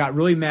 Because I got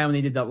really mad when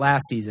they did that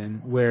last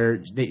season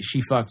where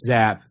she fucked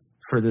Zap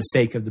for the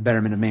sake of the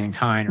betterment of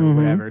mankind or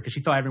whatever, because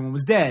she thought everyone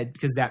was dead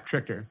because Zap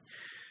tricked her.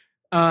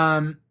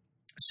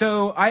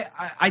 So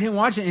I didn't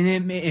watch it,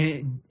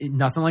 and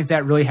nothing like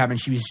that really happened.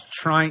 She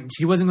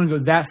wasn't going to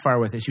go that far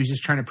with it. She was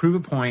just trying to prove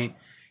a point.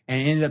 And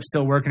it ended up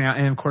still working out.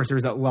 And of course, there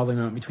was that lovely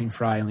moment between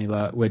Fry and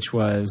Leela, which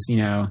was, you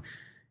know,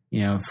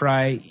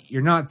 Fry,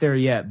 you're not there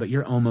yet, but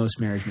you're almost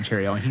marriage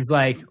material. And he's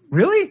like,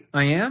 really?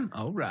 I am?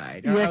 All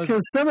right. Yeah,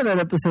 because some of that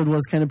episode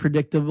was kind of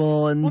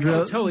predictable. And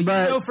totally.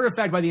 But, you know for a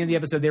fact by the end of the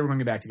episode, they were going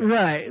to get back together.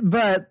 Right.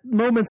 But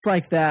moments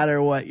like that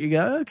are what you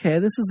go, okay,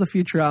 this is the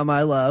Futurama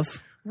I love.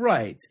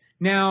 Right.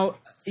 Now,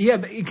 yeah,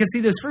 because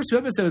see, those first two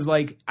episodes,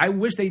 like, I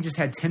wish they just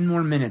had 10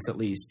 more minutes at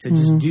least to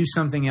just do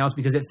something else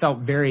because it felt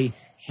very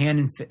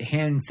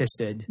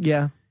hand-fisted.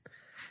 Yeah.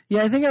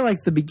 Yeah, I think I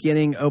like the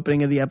beginning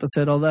opening of the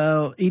episode,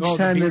 although each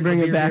time they bring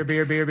it back.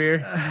 Beer.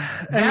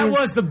 That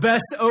was the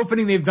best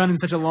opening they've done in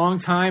such a long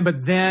time,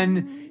 but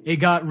then it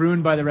got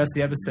ruined by the rest of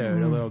the episode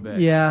a little bit.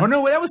 Yeah. Oh,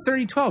 no, that was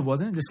 3012,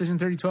 wasn't it? Decision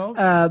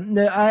 3012?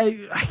 No,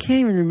 I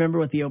can't even remember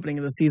what the opening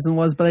of the season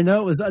was, but I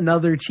know it was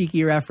another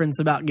cheeky reference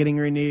about getting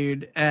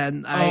renewed,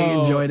 and I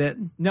enjoyed it.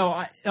 No,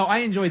 I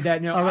enjoyed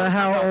that. No, I was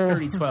talking about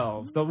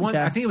 3012. The one,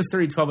 I think it was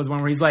 3012 was one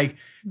where he's like,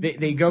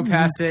 they go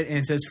past it, and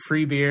it says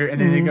free beer, and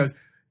then it goes...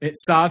 It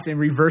stops and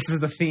reverses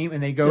the theme,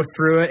 and they go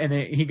through it, and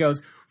he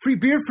goes, free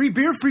beer, beer,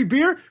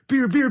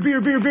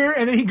 beer,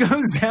 and then he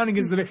goes down and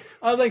gets the beer.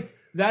 I was like,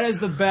 that is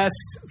the best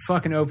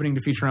fucking opening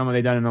to Futurama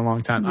they've done in a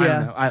long time. I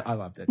don't know. I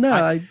loved it. No,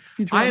 I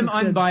am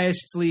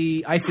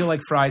unbiasedly, I feel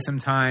like Fry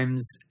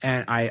sometimes,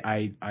 and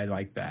I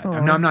like that.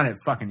 I mean, I'm not a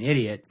fucking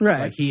idiot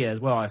like he is.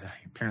 Well,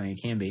 apparently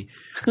he can be.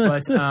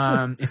 But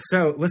if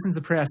so, listen to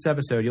the past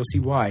episode. You'll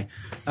see why.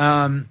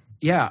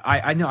 Yeah,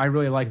 I know. I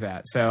really like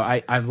that. So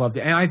I've loved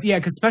it. And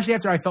because especially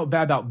after I felt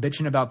bad about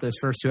bitching about those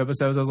first two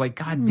episodes, I was like,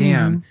 God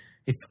damn,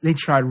 if they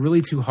tried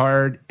really too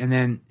hard and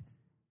then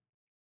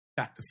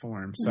back to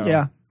form.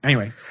 So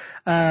anyway.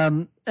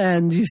 And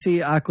you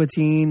see Aqua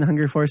Teen,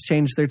 Hunger Force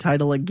changed their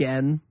title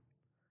again.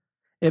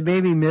 It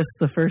made me miss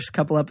the first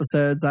couple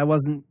episodes. I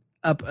wasn't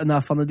up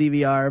enough on the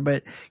DVR,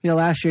 but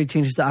last year it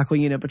changed to Aqua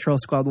Unit Patrol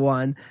Squad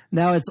 1.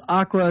 Now it's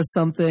Aqua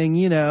something,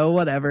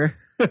 whatever.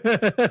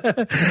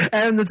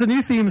 And it's a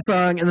new theme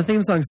song, and the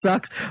theme song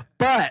sucks.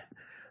 But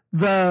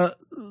there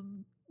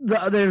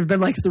have been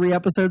like 3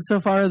 episodes so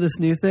far of this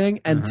new thing,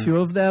 and 2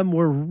 of them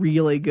were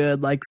really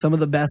good. Like some of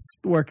the best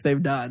work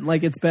they've done.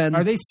 Like it's been.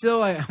 Are they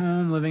still at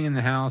home, living in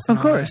the house? Of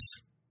course.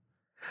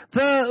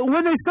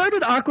 When they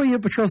started Aqua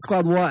Unit Patrol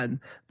Squad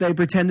 1, they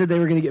pretended they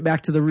were going to get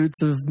back to the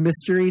roots of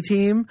Mystery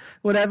Team,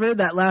 whatever.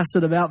 That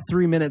lasted about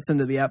 3 minutes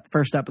into the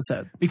first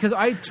episode. Because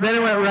then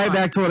it went right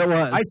back to what it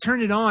was. I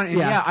turned it on,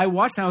 and I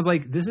watched it. I was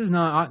like, this is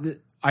not...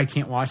 I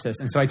can't watch this.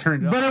 And so I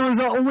turned it on. But it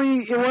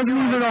wasn't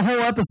even a whole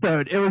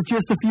episode. It was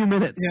just a few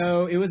minutes.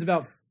 No, it was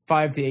about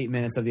 5 to 8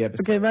 minutes of the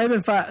episode. Okay, it might have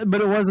been 5, but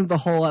it wasn't the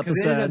whole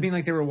episode. It ended up being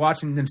like they were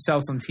watching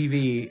themselves on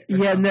TV.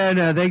 Yeah,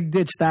 no, they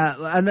ditched that.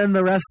 And then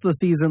the rest of the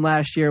season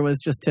last year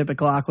was just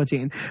typical Aqua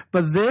Teen.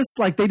 But this,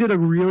 like, they did a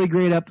really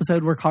great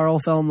episode where Carl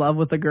fell in love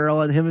with the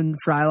girl, and him and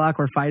Frylock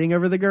were fighting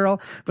over the girl,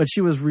 but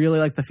she was really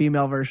like the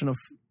female version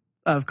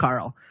of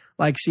Carl.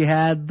 Like, she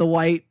had the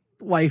white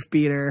wife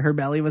beater, her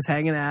belly was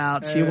hanging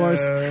out, she wore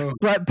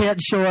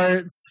sweatpants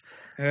shorts.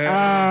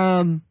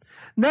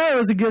 No, it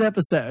was a good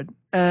episode.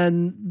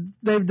 And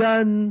they've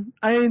done...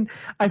 I mean,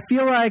 I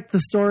feel like the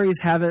stories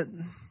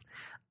haven't...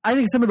 I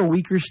think some of the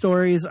weaker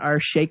stories are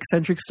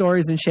Shake-centric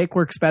stories, and Shake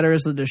works better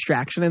as the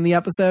distraction in the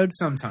episode.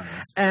 Sometimes.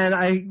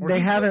 And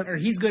they haven't... Or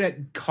he's good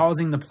at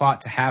causing the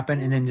plot to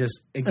happen and then just...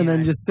 Again, and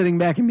then just sitting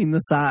back and being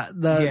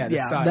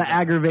the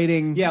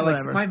aggravating... Yeah,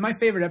 whatever. Like my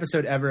favorite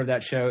episode ever of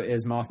that show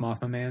is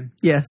Mothma Man.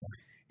 Yes.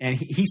 And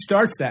he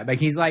starts that. Like,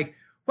 he's like...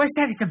 What's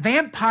that? It's a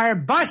vampire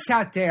bus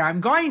out there.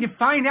 I'm going to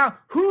find out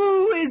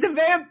who is the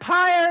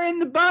vampire in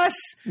the bus.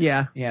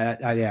 Yeah.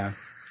 Yeah.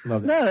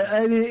 Love it. No,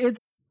 I mean,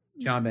 it's...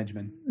 John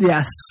Benjamin.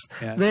 Yes.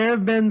 Yeah. There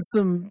have been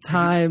some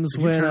times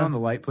Can when... you turn on the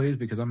light, please?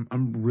 Because I'm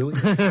really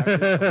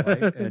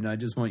light, and I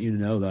just want you to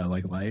know that I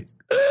like light.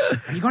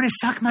 Are you going to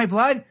suck my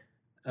blood?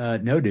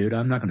 No, dude.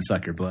 I'm not going to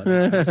suck your blood.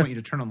 I just want you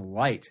to turn on the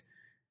light.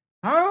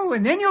 Oh,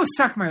 and then you'll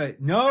suck my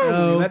light.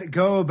 No, let it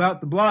go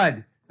about the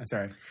blood.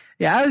 Sorry.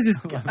 Yeah, I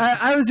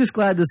was just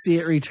glad to see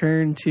it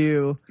return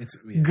to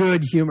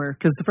good humor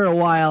because for a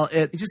while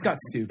it just got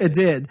stupid. It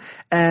did,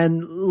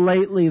 and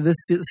lately this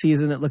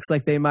season it looks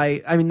like they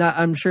might. I mean,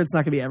 I'm sure it's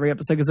not going to be every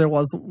episode because there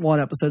was one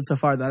episode so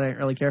far that I didn't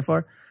really care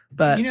for.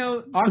 But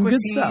some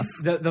good stuff.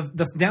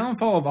 The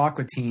downfall of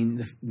Aqua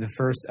Teen, the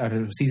first out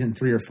of season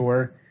 3 or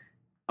 4,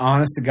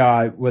 honest to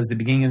God, was the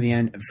beginning of the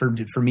end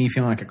for me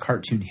feeling like a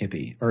cartoon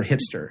hippie or a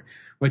hipster,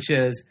 which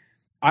is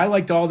I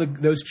liked all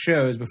those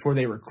shows before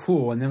they were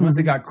cool, and then once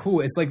they got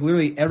cool, it's like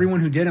literally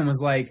everyone who did them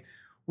was like,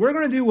 "We're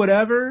gonna do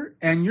whatever,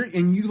 and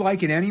you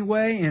like it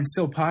anyway, and it's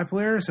still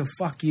popular, so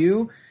fuck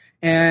you."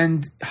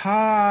 And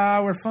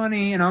we're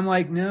funny, and I'm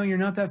like, no, you're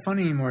not that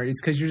funny anymore.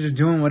 It's because you're just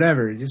doing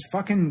whatever. Just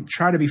fucking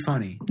try to be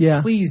funny.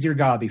 Yeah, please, dear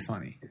God, be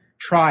funny.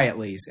 Try at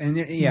least, and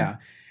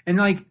and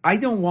like I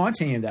don't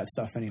watch any of that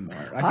stuff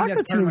anymore. I think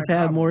Aqua Teen's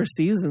had more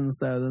seasons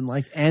though than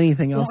like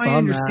anything else. I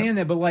understand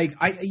that, but like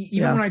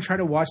when I try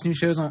to watch new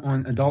shows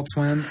on Adult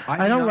Swim,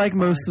 I don't like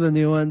most of the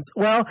new ones.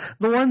 Well,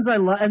 the ones I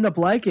end up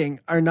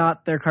liking are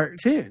not their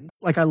cartoons.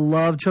 Like I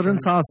love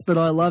Children's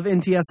Hospital. I love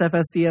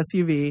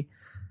NTSFSDSUV.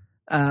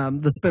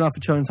 The spinoff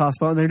of Children's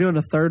Hospital, and they're doing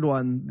a third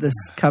one this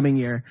coming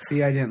year.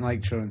 See, I didn't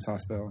like Children's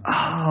Hospital. Oh,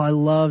 I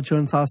love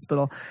Children's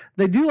Hospital.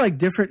 They do like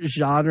different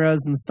genres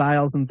and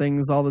styles and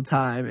things all the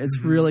time. It's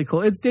really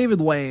cool. It's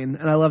David Wayne,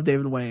 and I love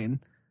David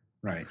Wayne.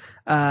 Right.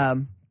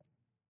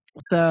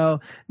 So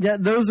yeah,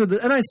 those are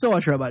and I still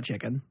watch Robot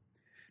Chicken.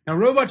 Now,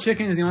 Robot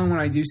Chicken is the only one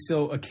I do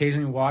still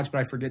occasionally watch,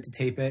 but I forget to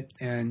tape it,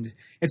 and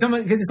it's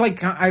almost because it's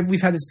like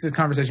we've had this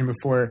conversation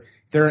before.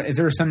 If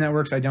there are some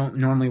networks I don't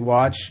normally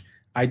watch.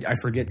 I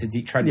forget to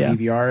try to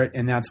DVR it,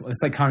 and it's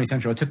like Comedy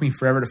Central. It took me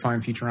forever to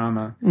find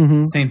Futurama.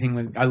 Same thing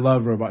with I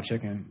love Robot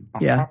Chicken.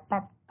 Yeah.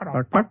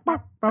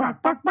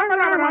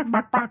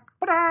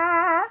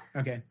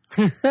 Okay.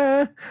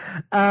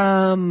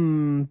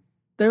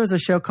 There was a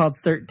show called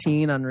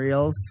 13 on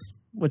Reels,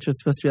 which was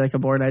supposed to be like a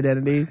Born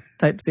Identity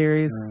type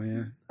series. Oh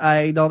yeah.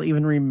 I don't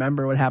even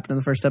remember what happened in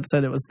the first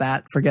episode. It was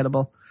that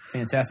forgettable.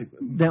 Fantastic.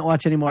 Didn't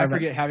watch any more. I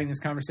forget having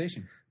this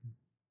conversation.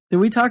 Did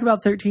we talk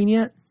about 13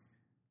 yet?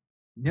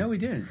 No, we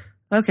didn't.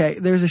 Okay,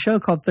 there's a show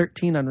called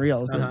 13 on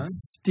Reels.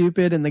 It's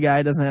stupid, and the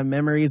guy doesn't have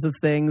memories of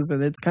things,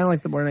 and it's kind of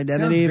like the Born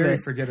Identity. Sounds very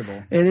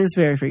forgettable. It is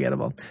very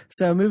forgettable.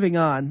 So moving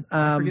on.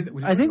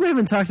 I think we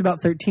haven't talked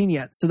about 13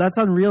 yet, so that's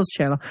on Reels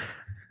channel.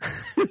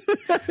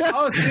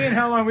 Seeing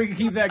how long we can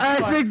keep that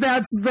going. I think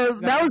that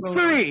was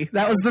 3.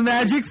 That was the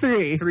magic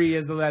 3. 3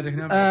 is the magic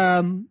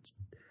number.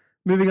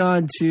 Moving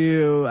on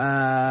to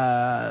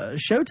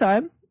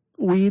Showtime.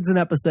 Weeds and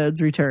Episodes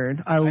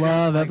return. I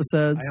love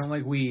Episodes. I don't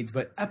like Weeds,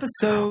 but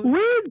Episodes...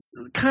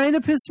 Weeds kind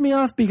of pissed me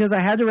off because I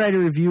had to write a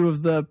review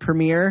of the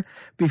premiere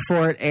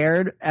before it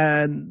aired,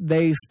 and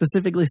they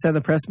specifically said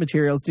the press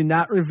materials do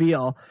not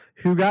reveal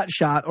who got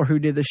shot or who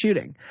did the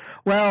shooting.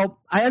 Well,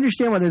 I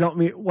understand why they don't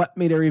want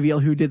me to reveal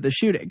who did the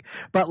shooting,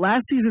 but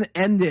last season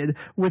ended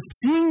with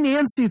seeing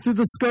Nancy through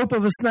the scope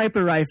of a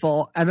sniper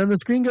rifle, and then the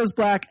screen goes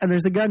black and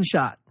there's a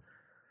gunshot.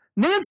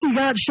 Nancy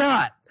got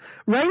shot.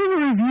 Writing a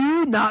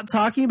review, not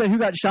talking about who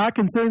got shot,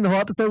 considering the whole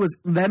episode was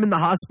them in the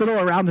hospital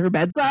around her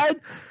bedside,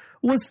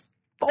 was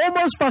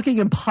almost fucking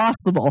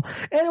impossible.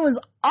 And it was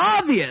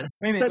obvious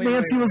that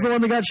Nancy was the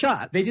one that got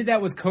shot. They did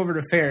that with Covert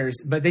Affairs,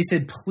 but they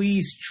said,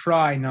 please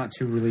try not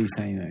to release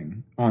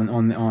anything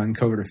on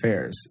Covert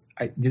Affairs.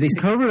 Did they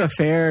say Covert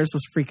Affairs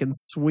was freaking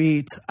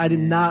sweet. I did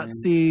not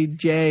see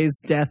Jay's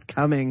death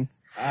coming.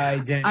 I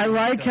didn't. I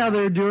like how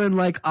they're doing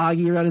like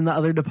Augie running the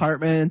other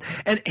department,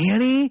 and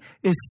Annie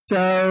is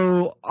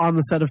so on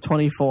the set of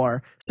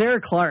 24.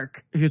 Sarah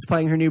Clark, who's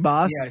playing her new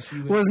boss,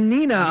 was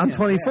Nina on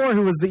 24,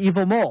 who was the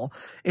evil mole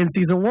in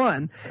season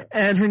 1,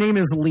 and her name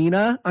is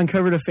Lena on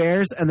Covert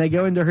Affairs. And they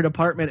go into her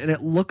department, and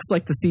it looks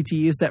like the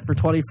CTU set for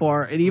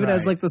 24. It even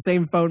has like the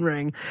same phone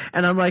ring,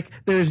 and I'm like,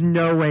 there's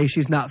no way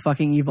she's not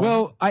fucking evil.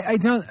 Well, I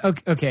don't.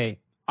 Okay,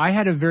 I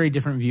had a very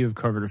different view of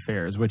Covert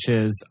Affairs, which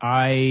is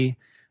I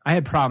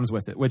had problems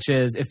with it, which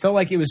is it felt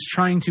like it was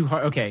trying too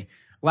hard. Okay,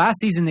 last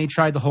season they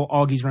tried the whole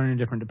Augie's running a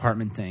different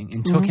department thing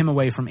and took him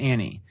away from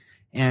Annie.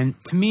 And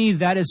to me,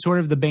 that is sort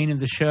of the bane of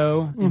the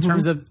show in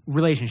terms of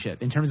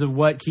relationship, in terms of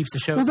what keeps the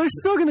show. Well, they're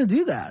still going to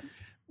do that.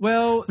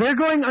 Well, they're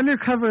going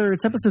undercover.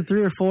 It's episode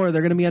 3 or 4.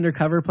 They're going to be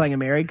undercover playing a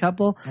married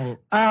couple. Did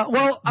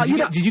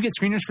you get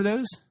screeners for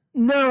those?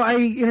 No, I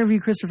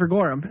interviewed Christopher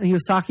Gorham, and he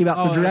was talking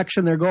about the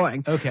direction they're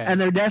going. Okay. And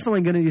they're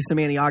definitely going to do some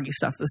Annie Augie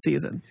stuff this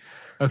season.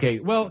 Okay,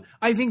 well,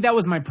 I think that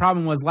was my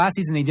problem was last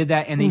season they did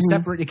that and they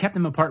kept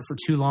them apart for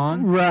too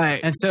long. Right.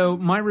 And so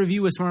my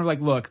review was sort of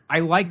like, look, I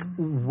like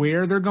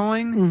where they're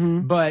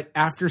going, but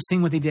after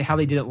seeing what they did, how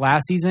they did it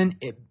last season,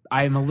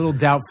 I'm a little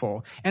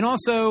doubtful. And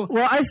also...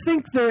 Well, I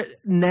think that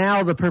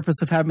now the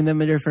purpose of having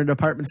them in different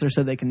departments are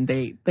so they can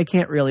date. They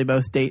can't really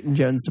both date in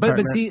Joan's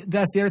department. But see,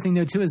 that's the other thing,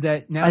 though, too, is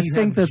that now I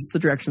think that's the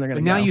direction they're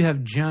going to go. Now you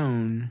have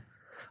Joan...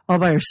 all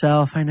by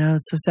herself. I know,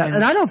 it's so sad.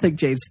 And I don't think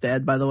Jade's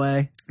dead, by the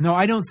way. No,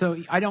 I don't. So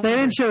I don't. They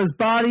didn't show his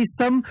body.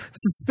 Some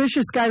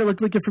suspicious guy that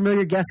looked like a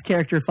familiar guest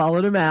character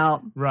followed him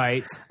out.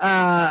 Right.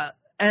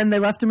 And they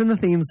left him in the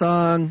theme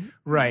song.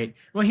 Right.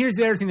 Well, here's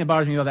the other thing that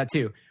bothers me about that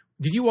too.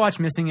 Did you watch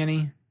Missing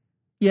Any?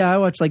 Yeah, I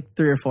watched like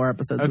 3 or 4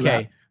 episodes of that.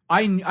 Okay.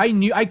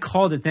 I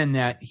called it then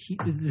that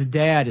the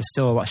dad is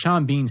still alive.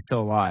 Sean Bean's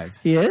still alive.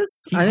 He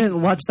is? I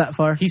didn't watch that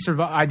far. He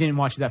survived. I didn't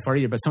watch it that far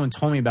either, but someone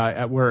told me about it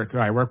at work, or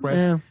I work with.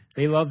 Yeah.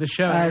 They love the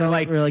show. I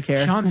don't really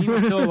care. Sean Bean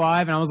was still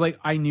alive, and I was like,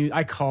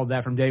 I called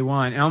that from day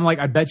one. And I'm like,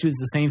 I bet you it's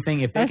the same thing.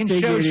 If they can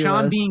show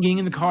Sean Bean getting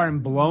in the car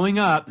and blowing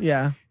up,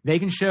 they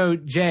can show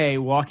Jay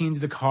walking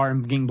into the car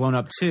and getting blown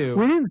up too.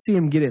 We didn't see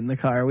him get in the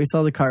car. We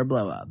saw the car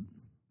blow up.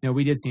 No,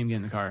 we did see him get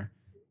in the car.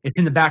 It's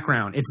in the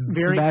background. It's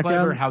very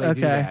clever how they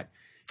do that.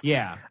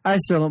 Yeah. I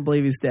still don't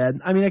believe he's dead.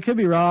 I mean, I could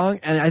be wrong,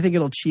 and I think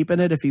it'll cheapen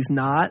it if he's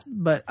not,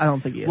 but I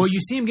don't think he is. Well, you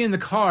see him get in the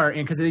car,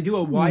 and because they do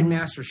a wide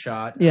master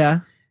shot.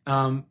 Yeah.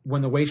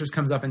 When the waitress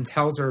comes up and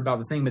tells her about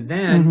the thing, but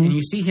then, and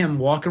you see him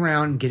walk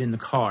around and get in the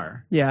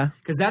car. Yeah.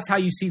 Because that's how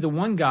you see the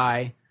one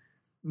guy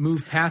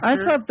move past her.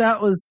 I thought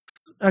that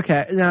was...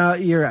 Okay, no,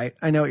 you're right.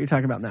 I know what you're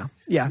talking about now.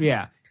 Yeah.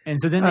 Yeah. And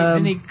so then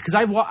they because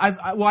that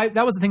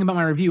was the thing about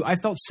my review. I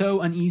felt so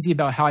uneasy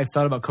about how I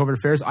felt about Covert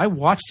Affairs. I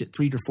watched it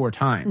 3 to 4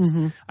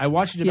 times. I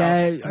watched it about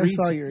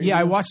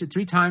I watched it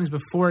 3 times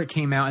before it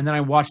came out, and then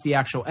I watched the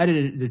actual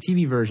edited, the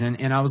TV version,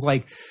 and I was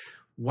like,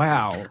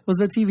 wow. Was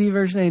the TV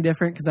version any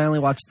different? Because I only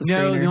watched the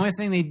screener. No, the only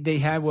thing they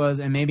had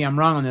was, and maybe I'm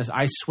wrong on this,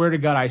 I swear to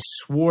God, I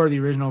swore the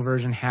original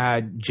version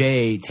had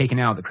Jay taken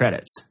out of the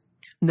credits.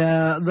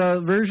 No,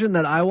 the version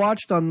that I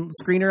watched on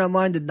Screener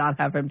Online did not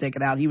have him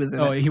taken out. He was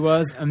in it. Oh, he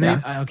was?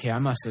 Okay, I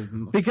must have.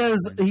 Because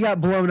he got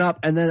blown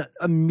up, and then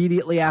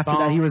immediately after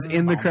that, he was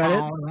in the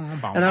credits.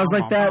 And I was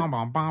like,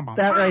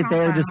 that right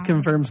there just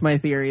confirms my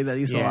theory that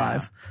he's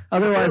alive.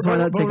 Otherwise, why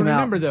not take him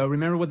out?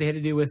 Remember what they had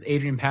to do with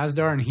Adrian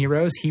Pasdar and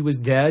Heroes? He was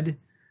dead,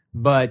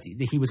 but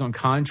he was on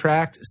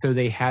contract, so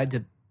they had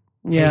to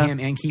pay him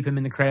and keep him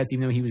in the credits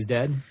even though he was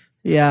dead.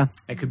 Yeah.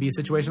 It could be a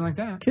situation like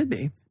that. Could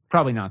be.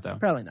 Probably not, though.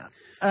 Probably not.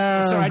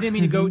 Sorry, I didn't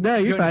mean to go. No,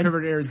 you're fine.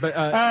 Covert Affairs, but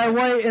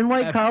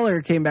White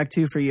Collar came back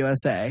too for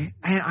USA.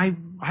 And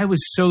I was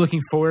so looking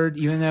forward,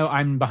 even though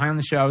I'm behind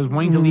the show. I was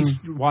wanting to at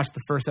least watch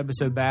the first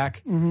episode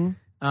back. And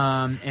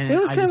it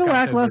was kind of a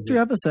lackluster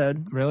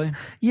episode. Really?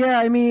 Yeah,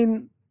 I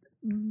mean,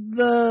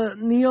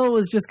 Neil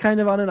was just kind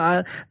of on an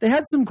island. They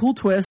had some cool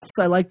twists.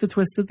 I like the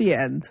twist at the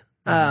end.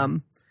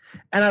 And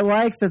I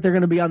like that they're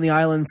going to be on the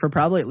island for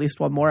probably at least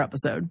one more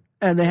episode.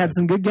 And they had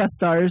some good guest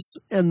stars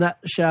in that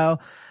show.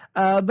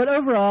 But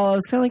overall, I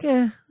was kind of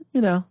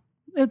like,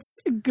 it's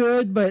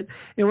good, but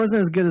it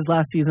wasn't as good as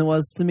last season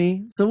was to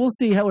me. So we'll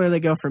see where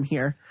they go from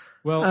here.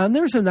 Well,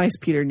 there were some nice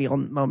Peter Neal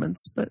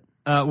moments, but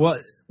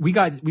we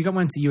got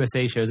one to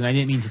USA shows, and I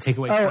didn't mean to take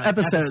away.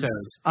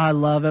 Episodes. I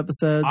love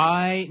episodes.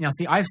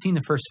 I've seen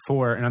the first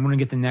 4, and I'm going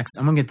to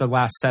get the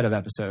last set of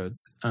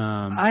episodes.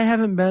 I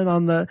haven't been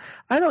on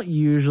I don't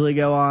usually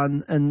go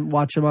on and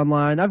watch them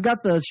online. I've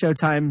got the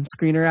Showtime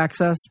screener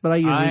access, but I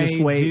usually just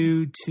wait. I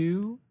do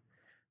too.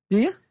 Do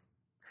you?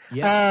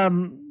 Yeah.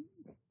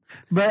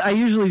 But I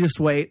usually just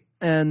wait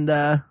and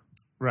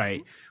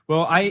right.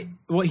 Well,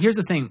 here's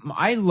the thing.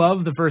 I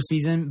love the first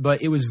season,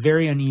 but it was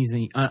very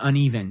uneven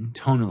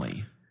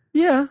tonally.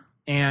 Yeah.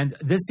 And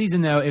this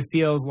season, though, it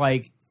feels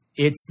like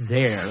it's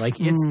there.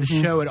 Like it's the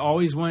show it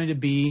always wanted to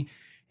be,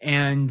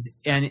 and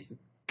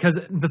because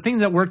the thing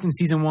that worked in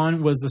season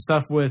 1 was the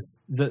stuff with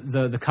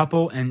the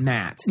couple and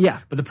Matt. Yeah.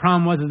 But the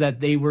problem was that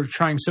they were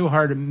trying so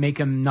hard to make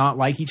them not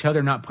like each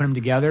other, not put them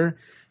together,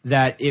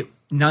 that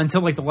not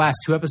until like the last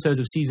 2 episodes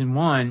of season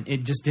 1,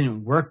 it just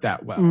didn't work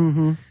that well.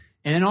 And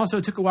then also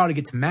it took a while to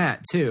get to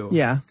Matt too.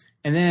 Yeah.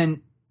 And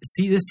then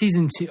this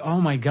season 2, oh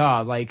my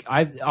God. Like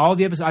all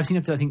the episodes I've seen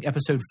up to, I think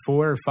episode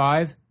 4 or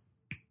 5.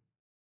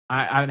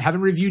 I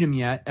haven't reviewed them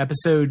yet.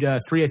 Episode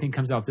 3, I think,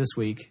 comes out this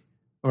week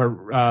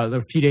or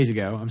a few days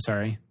ago. I'm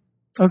sorry.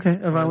 Okay.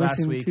 Have I only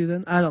seen 2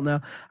 then? I don't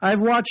know.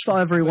 I've watched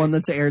every one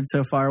that's aired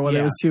so far, whether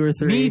it was 2 or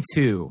 3. Me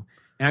too.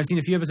 And I've seen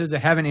a few episodes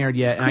that haven't aired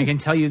yet. And I can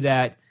tell you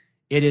that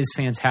it is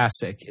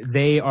fantastic.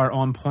 They are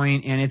on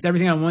point, and it's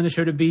everything I wanted the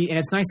show to be. And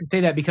it's nice to say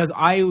that because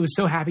I was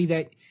so happy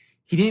that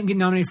he didn't get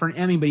nominated for an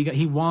Emmy, but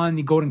he won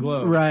the Golden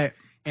Globe. Right.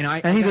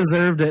 And he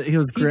deserved it. He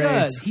was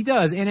great. He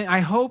does. And I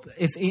hope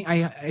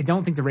I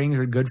don't think the ratings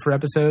are good for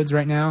episodes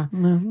right now.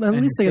 No, at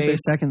least they get their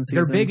second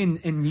season. They're big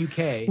in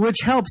UK. Which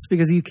helps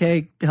because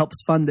UK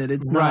helps fund it.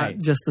 It's not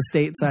just a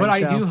stateside show. But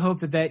I do hope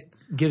that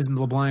gives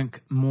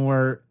LeBlanc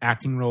more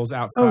acting roles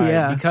outside. Oh,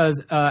 yeah.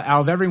 Because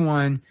out of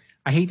everyone,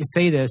 I hate to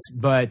say this,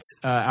 but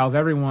out of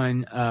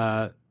everyone,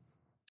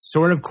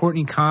 sort of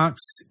Courtney Cox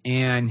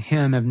and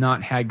him have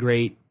not had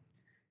great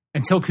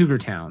until Cougar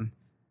Town.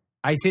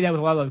 I say that with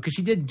a lot of love because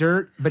she did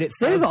Dirt, but it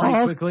failed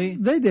pretty quickly.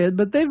 They did,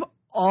 but they've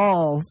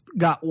all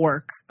got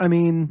work. I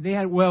mean, they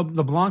had. Well,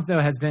 LeBlanc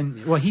though has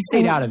been. Well, he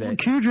stayed out of it.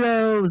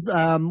 Kudrow's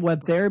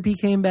Web Therapy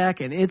came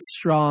back, and it's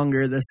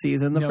stronger this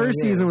season. The first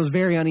season was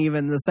very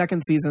uneven. The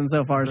second season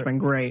so far has been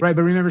great. Right,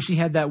 but remember she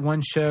had that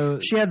one show.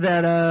 She had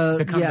that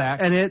the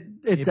comeback, and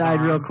it died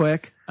real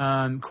quick.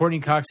 Courtney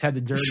Cox had the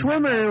Dirt.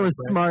 Schwimmer was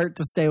smart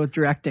to stay with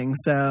directing,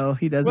 so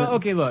he doesn't. Well,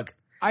 okay, look.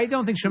 I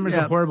don't think Schumer's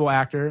a horrible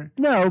actor.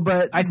 No,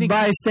 but I think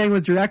by staying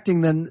with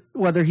directing, then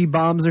whether he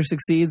bombs or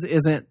succeeds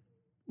isn't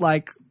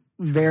like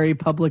very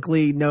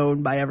publicly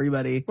known by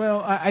everybody.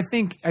 Well, I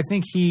think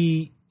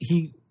he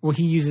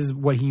uses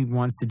what he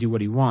wants to do what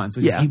he wants,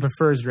 which is he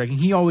prefers directing.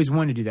 He always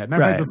wanted to do that.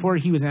 Matter of fact, before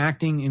he was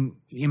acting, and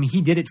I mean,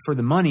 he did it for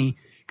the money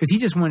because he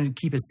just wanted to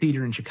keep his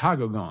theater in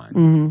Chicago going.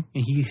 Mm-hmm.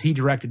 And he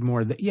directed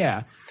more.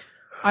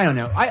 I don't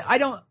know. I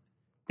don't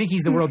think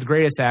he's the world's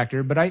greatest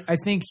actor, but I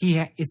think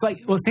it's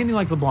like, well, same thing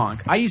like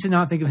LeBlanc. I used to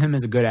not think of him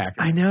as a good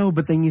actor. I know,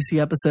 but then you see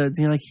episodes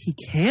and you're like, he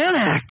can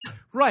act.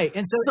 Right.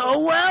 And so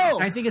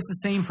well. I think it's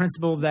the same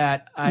principle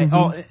that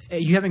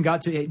you haven't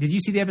got to. Did you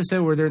see the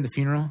episode where they're in the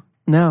funeral?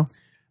 No.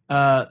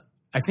 I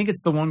think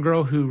it's the one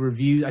girl who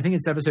reviews. I think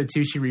it's episode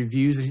 2. She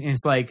reviews, and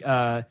it's like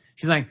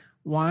she's like,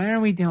 "Why are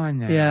we doing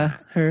that?" Yeah,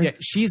 her. Yeah,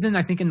 she's in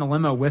the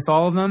limo with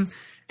all of them,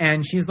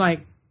 and she's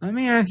like, "Let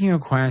me ask you a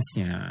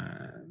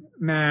question,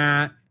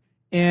 Matt.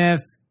 If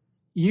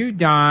you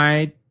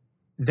died,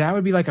 that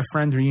would be like a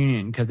friends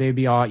reunion because they'd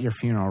be all at your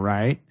funeral,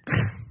 right?"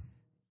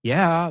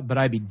 Yeah, but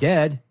I'd be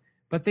dead.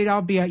 But they'd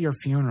all be at your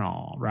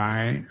funeral,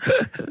 right?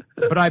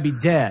 But I'd be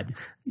dead.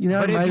 You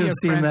know, I might have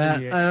seen that.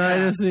 I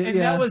might have seen, and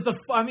that was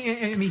I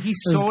mean, he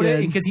sold it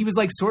because he was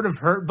like sort of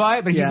hurt by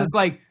it, but he's just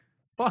like,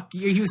 "Fuck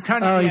you." He was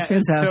kind of. Oh, he's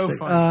fantastic. So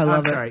funny. I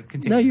love it. Sorry,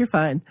 continue. No, you're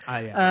fine.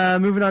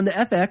 Moving on to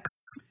FX,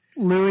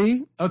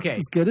 Louis. Okay,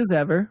 as good as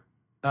ever.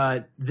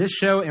 This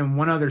show and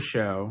one other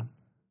show.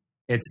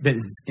 It's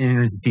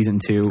in season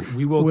 2.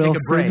 We will take a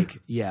break.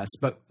 Yes,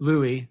 but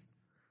Louis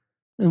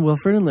and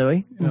Wilfred and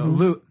Louis. No,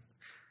 Lou.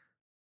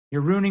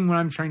 You're ruining what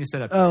I'm trying to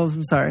set up. Oh,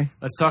 I'm sorry.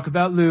 Let's talk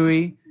about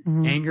Louis,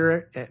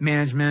 anger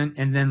management,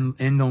 and then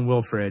end on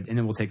Wilfred, and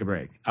then we'll take a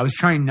break. I was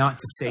trying not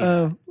to say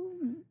that.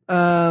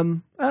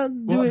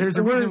 There's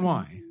a reason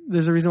why.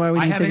 There's a reason why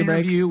we need to take a break. I have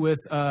an interview with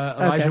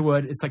Elijah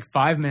Wood. It's like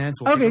 5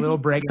 minutes. We'll take a little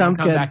break, and we'll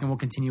come back, and we'll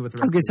continue with the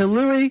rest. Okay, so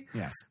Louis,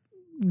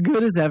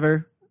 good as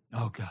ever.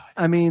 Oh, God.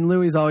 I mean,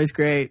 Louis is always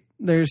great.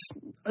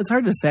 It's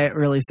hard to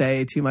really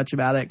say too much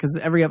about it because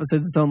every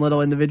episode's its own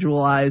little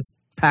individualized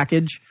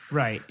package.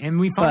 Right. And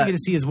we finally get to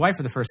see his wife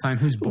for the first time,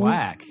 who's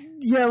black.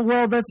 Yeah,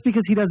 well, that's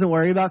because he doesn't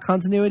worry about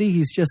continuity.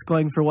 He's just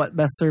going for what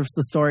best serves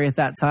the story at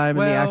that time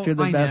and the actor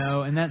the best. I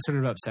know, and that sort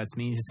of upsets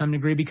me to some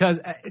degree because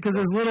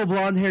his little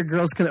blonde-haired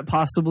girls couldn't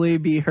possibly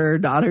be her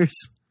daughters.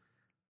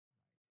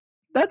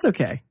 That's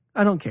okay.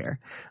 I don't care.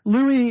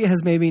 Louis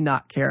has made me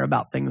not care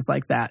about things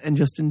like that and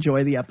just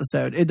enjoy the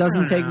episode. It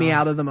doesn't take me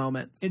out of the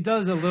moment. It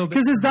does a little bit.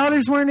 Because his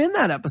daughters weren't in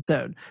that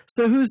episode.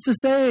 So who's to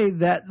say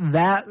that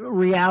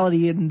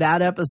reality in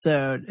that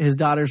episode, his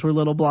daughters were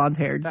little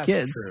blonde-haired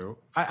kids? That's true.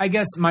 I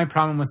guess my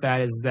problem with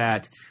that is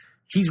that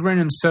he's written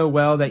them so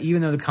well that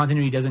even though the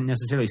continuity doesn't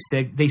necessarily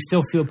stick, they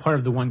still feel part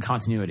of the one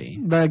continuity.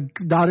 The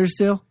daughters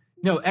do?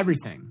 No,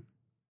 everything.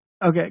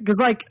 Okay, because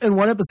like in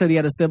one episode he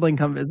had a sibling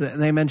come visit,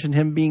 and they mentioned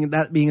him being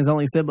his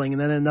only sibling,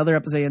 and then in another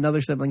episode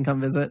another sibling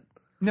come visit.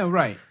 No,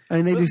 right. I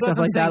mean they do stuff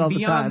like that all the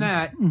time.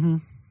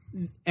 Beyond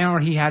that, or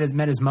he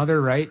met his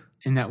mother, right?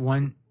 In that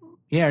one,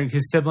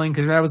 his sibling,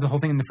 because that was the whole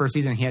thing in the first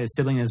season. He had his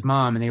sibling and his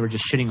mom, and they were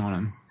just shitting on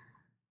him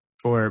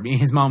for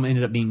his mom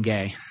ended up being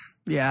gay.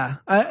 Yeah,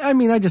 I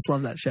mean I just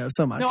love that show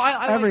so much. No,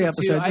 I every like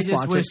episode. I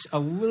just wish a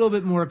little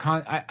bit more.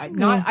 I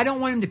don't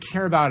want him to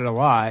care about it a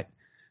lot.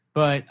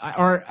 But,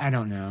 I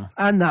don't know.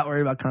 I'm not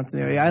worried about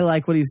continuity. I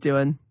like what he's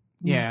doing.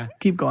 Yeah.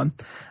 Keep going.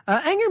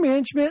 Anger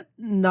management,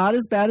 not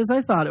as bad as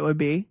I thought it would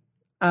be.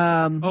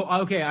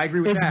 Okay, I agree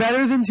with that. It's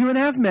better than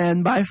 2.5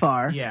 Men by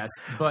far. Yes.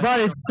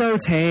 But it's so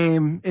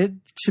tame. It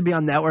should be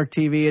on network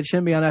TV. It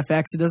shouldn't be on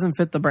FX. It doesn't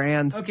fit the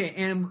brand. Okay,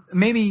 and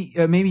maybe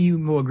you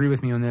will agree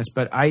with me on this,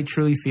 but I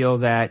truly feel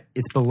that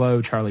it's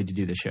below Charlie to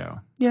do the show.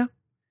 Yeah.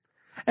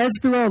 And it's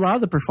below a lot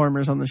of the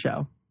performers on the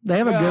show. They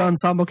have a good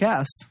ensemble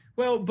cast.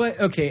 Well, but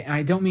okay,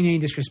 I don't mean any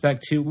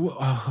disrespect to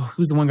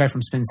who's the one guy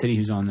from Spin City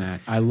who's on that?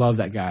 I love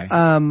that guy.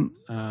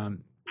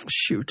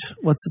 Shoot,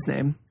 what's his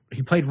name?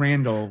 He played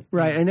Randall.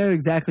 Right, I know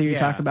exactly what you're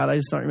talking about. I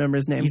just don't remember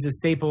his name. He's a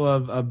staple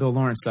of Bill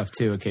Lawrence stuff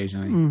too,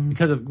 occasionally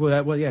because of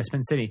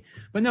Spin City.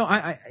 But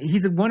no,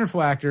 he's a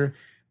wonderful actor,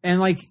 and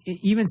like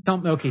even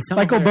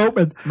Michael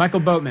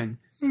Boatman.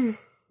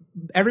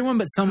 Everyone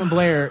but Selma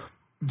Blair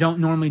don't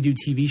normally do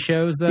TV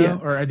shows though,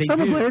 or they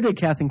Selma Blair did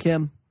Kath and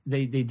Kim.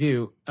 They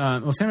do.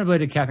 Selma Blair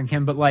did Kath and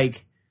Kim, but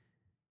like,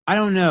 I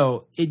don't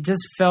know. It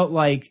just felt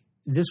like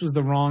this was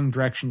the wrong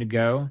direction to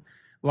go.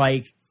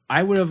 Like,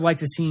 I would have liked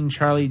to seen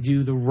Charlie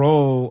do the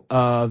role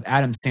of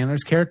Adam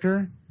Sandler's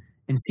character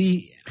and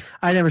see.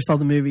 I never saw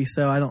the movie,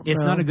 so I don't.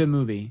 It's not a good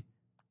movie.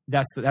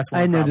 That's what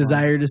I had no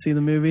desire to see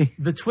the movie.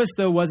 The twist,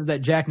 though, was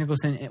that Jack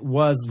Nicholson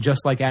was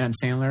just like Adam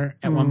Sandler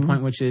at one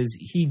point, which is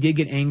he did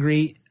get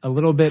angry a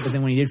little bit, but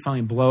then when he did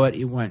finally blow it,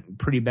 it went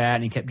pretty bad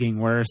and it kept getting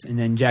worse. And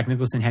then Jack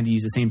Nicholson had to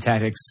use the same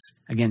tactics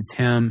against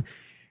him.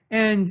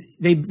 And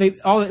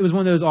it was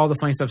one of those all the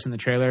funny stuff's in the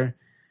trailer.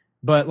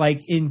 But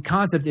like in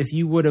concept, if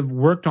you would have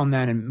worked on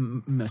that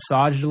and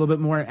massaged it a little bit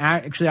more,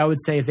 actually, I would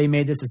say if they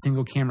made this a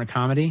single camera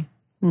comedy,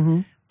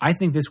 I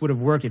think this would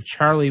have worked if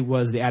Charlie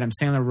was the Adam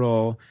Sandler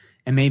role.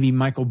 And maybe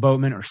Michael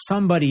Boatman or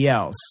somebody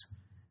else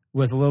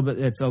with a little bit,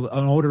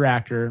 an older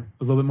actor,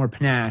 a little bit more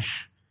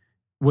panache,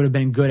 would have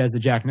been good as the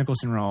Jack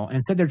Nicholson role. And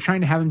instead, they're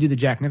trying to have him do the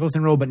Jack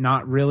Nicholson role, but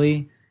not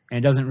really, and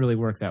it doesn't really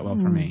work that well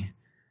for me.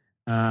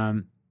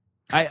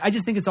 I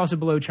just think it's also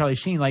below Charlie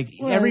Sheen. Like,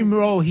 every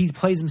role he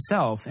plays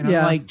himself, and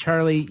I'm like,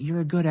 Charlie, you're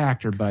a good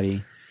actor,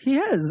 buddy. He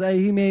has.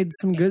 He made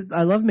some good.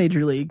 I love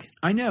Major League.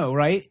 I know,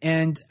 right?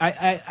 And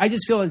I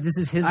just feel like this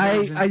is his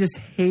version. I just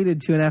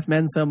hated 2.5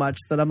 Men so much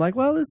that I'm like,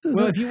 well, this is.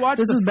 Well, if you watch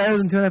this is better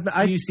than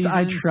 2.5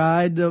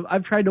 Men.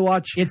 I've tried to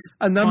watch. It's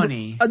a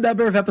funny.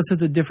 number of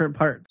episodes of different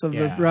parts of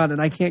this run,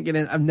 and I can't get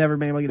in. I've never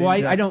been able to get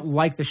into it. I don't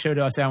like the show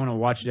to say I want to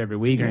watch it every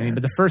week or anything,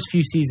 but the first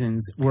few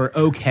seasons were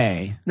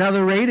okay. Now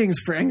the ratings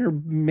for Anger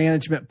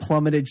Management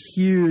plummeted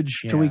huge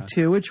to week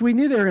 2, which we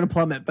knew they were going to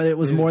plummet, but it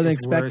was more than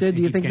expected.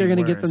 Do you think they're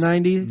going to get the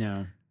 90?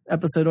 No.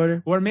 Episode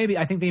order, or maybe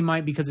I think they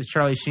might because it's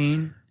Charlie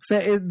Sheen.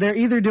 So they're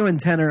either doing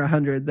 10 or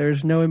 100.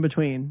 There's no in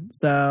between.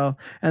 So,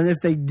 and if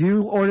they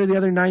do order the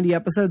other 90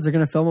 episodes, they're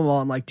going to film them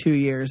all in like 2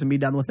 years and be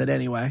done with it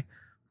anyway.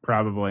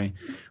 Probably.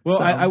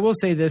 Well, I will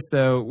say this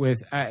though. With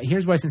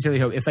here's what I sincerely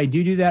hope: if I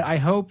do that, I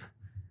hope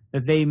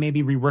that they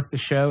maybe rework the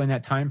show in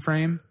that time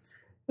frame.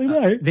 They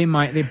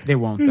might. They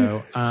won't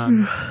though.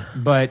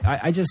 But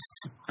I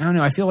don't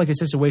know. I feel like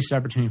it's just a wasted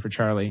opportunity for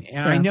Charlie,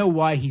 and I know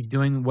why he's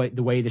doing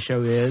the way the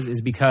show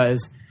is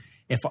because.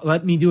 If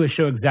let me do a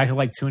show exactly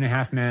like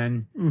 2.5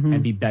 Men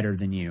and be better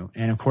than you.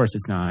 And of course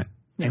it's not.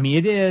 Yeah. I mean,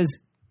 it is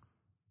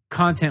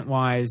content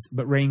wise,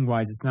 but rating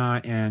wise, it's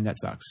not. And that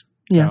sucks.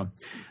 So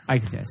I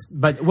contest.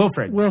 But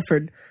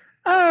Wilfred.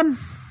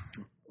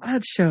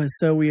 That show is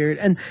so weird.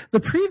 And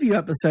the preview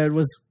episode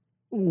was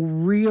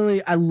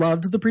really, I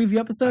loved the preview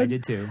episode. I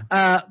did too.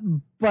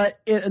 But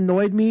it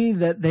annoyed me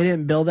that they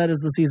didn't build that as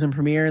the season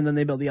premiere and then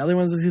they built the other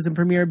ones as the season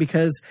premiere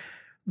because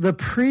the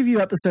preview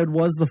episode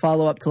was the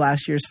follow-up to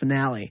last year's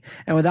finale.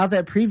 And without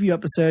that preview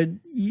episode,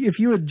 if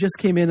you had just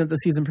came in at the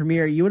season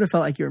premiere, you would have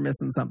felt like you were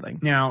missing something.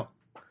 Now,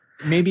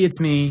 maybe it's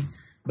me,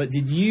 but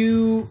did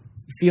you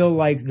feel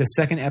like the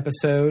second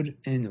episode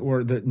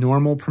or the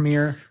normal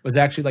premiere was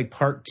actually like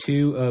part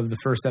 2 of the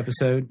first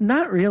episode?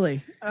 Not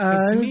really. I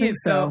don't think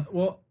so.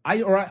 Well,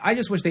 I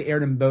just wish they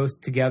aired them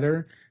both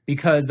together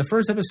because the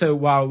first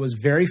episode, while it was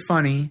very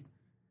funny,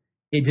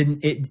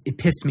 it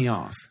pissed me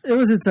off. It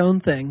was its own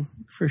thing.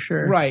 For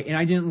sure. Right. And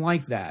I didn't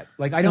like that.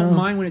 Like, I don't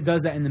mind when it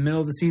does that in the middle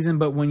of the season,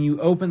 but when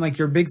you open, like,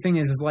 your big thing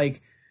is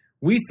like,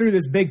 we threw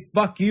this big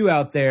fuck you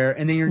out there,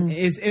 and then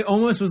it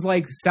almost was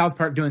like South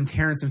Park doing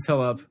Terrence and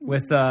Phillip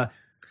with...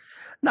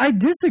 I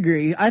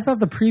disagree. I thought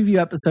the preview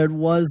episode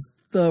was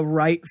the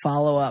right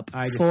follow-up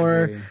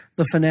for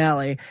the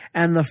finale.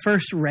 And the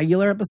first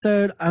regular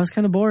episode, I was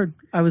kind of bored.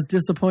 I was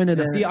disappointed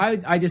in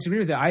it. I disagree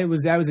with that.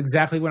 That was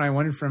exactly what I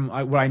wanted from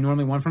what I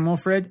normally want from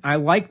Wilfred. I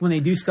like when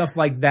they do stuff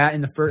like that in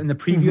the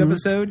preview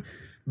episode,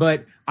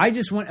 but I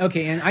just want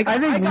and I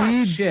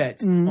got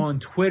shit on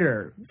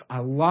Twitter.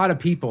 A lot of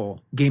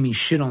people gave me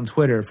shit on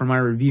Twitter for my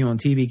review on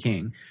TV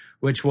King,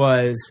 which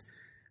was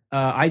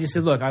I just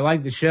said, look, I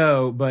like the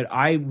show, but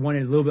I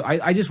wanted a little bit.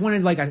 I just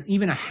wanted like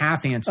even a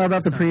half answer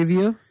about the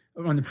preview.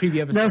 On the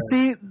preview episode. Now,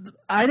 see,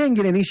 I didn't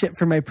get any shit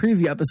for my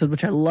preview episode,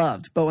 which I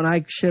loved. But when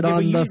I shit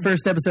on the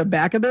first episode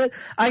back a bit,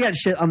 I got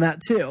shit on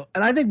that too.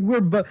 And I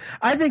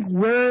think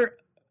we're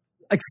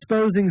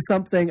exposing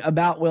something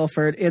about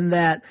Wilfred in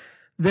that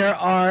there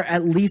are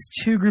at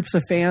least 2 groups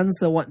of fans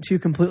that want 2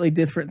 completely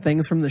different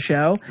things from the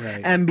show.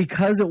 Right. And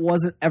because it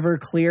wasn't ever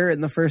clear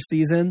in the first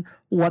season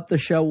what the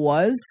show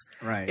was,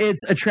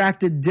 it's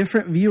attracted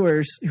different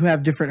viewers who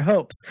have different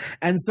hopes.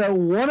 And so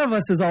one of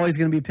us is always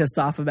going to be pissed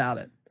off about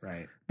it.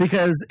 Right.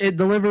 Because it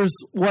delivers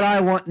what I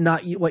want,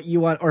 not what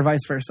you want, or vice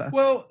versa.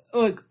 Well,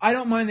 look, I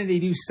don't mind that they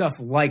do stuff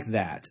like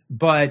that,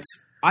 but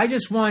I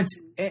just want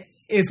it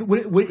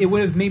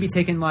would have maybe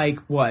taken like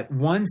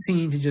one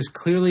scene to just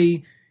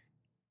clearly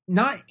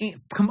not.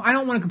 I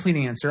don't want a complete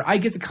answer. I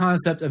get the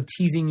concept of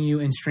teasing you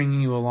and stringing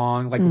you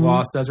along, like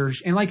Lost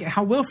does, and like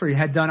how Wilfred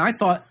had done. I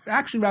thought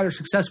actually rather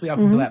successfully up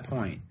until that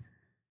point,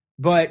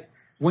 but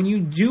when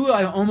you do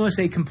almost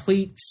a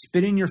complete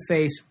spit in your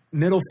face,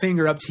 middle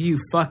finger up to you,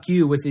 fuck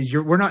you,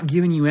 we're not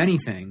giving you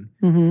anything,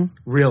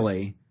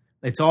 really.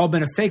 It's all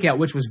been a fake out,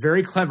 which was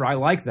very clever. I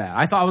like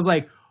that. I was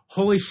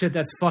holy shit,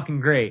 that's fucking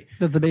great.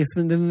 That the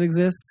basement didn't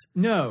exist?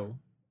 No,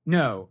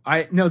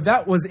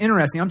 that was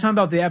interesting. I'm talking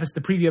about the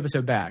preview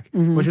episode back,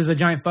 which was a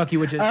giant fuck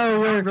you, which is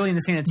not really in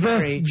the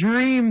sanitary. The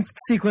dream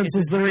sequence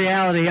was the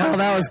reality. Oh,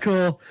 that was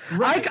cool.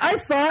 Right. I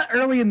thought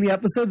early in the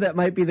episode that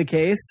might be the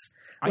case.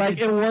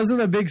 It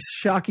wasn't a big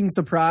shocking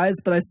surprise,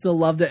 but I still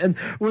loved it. And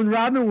when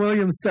Robin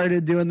Williams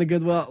started doing the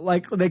Goodwill,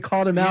 they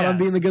called him out on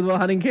being the Goodwill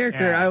Hunting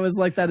character, I was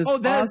like, that is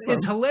awesome.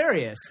 It's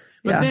hilarious.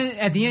 But then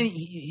at the end,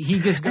 he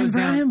just goes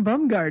down. And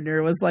Brian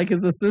Bumgardner was like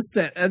his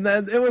assistant. And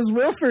then it was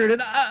Wilfred,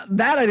 and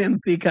that I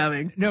didn't see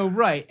coming. No,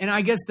 right. And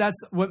I guess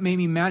that's what made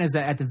me mad is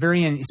that at the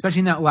very end, especially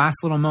in that last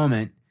little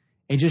moment,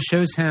 it just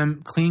shows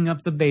him cleaning up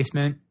the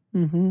basement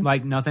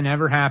like nothing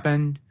ever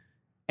happened.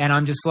 And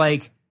I'm just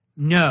like,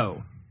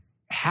 no.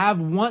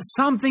 Have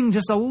something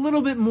just a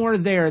little bit more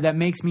there that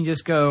makes me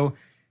just go,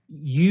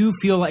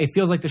 it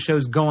feels like the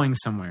show's going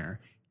somewhere.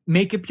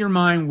 make up your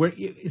mind where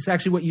it's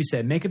actually what you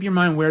said. Make up your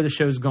mind where the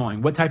show's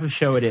going, what type of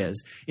show it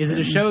is. Is it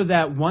a show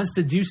that wants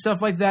to do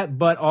stuff like that,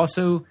 but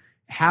also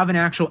have an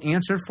actual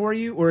answer for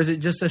you? Or is it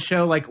just a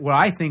show like what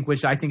I think,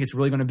 which I think it's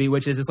really going to be,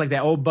 which is it's like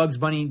that old Bugs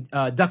Bunny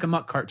Duck 'em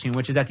Up cartoon,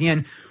 which is at the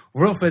end,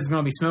 Wilfred's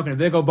going to be smoking a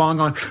big old bong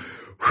going,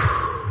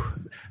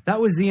 that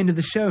was the end of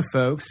the show,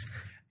 folks.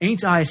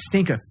 Ain't I a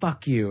stinker?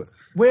 Fuck you.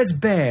 Where's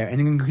Bear? And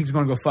then he's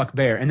going to go fuck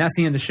Bear. And that's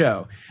the end of the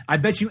show. I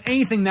bet you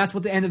anything that's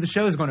what the end of the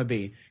show is going to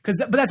be.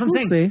 But that's what I'm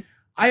saying. See.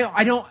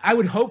 I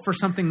would hope for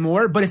something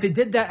more, but if it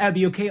did that, I'd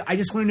be okay. I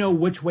just want to know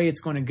which way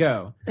it's going to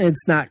go.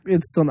 It's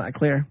still not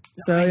clear.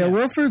 So yeah,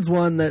 Wilfred's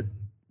one that,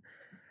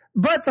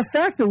 but the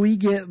fact that we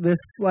get this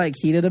like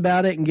heated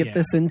about it and get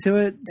this into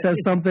it says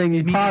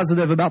something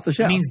positive about the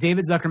show. It means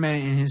David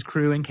Zuckerman and his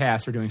crew and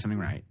cast are doing something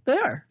right. They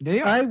are.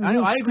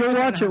 I still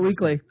watch it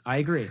weekly. I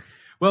agree.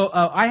 Well,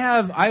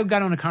 I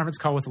got on a conference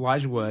call with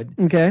Elijah Wood.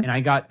 Okay. And I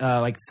got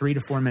like 3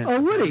 to 4 minutes.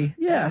 Oh, Woody.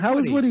 Yeah. How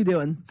is Woody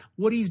doing?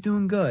 Woody's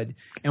doing good.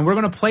 And we're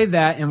going to play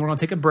that, and we're going to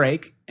take a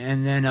break,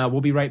 and then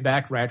we'll be right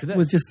back right after this.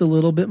 With just a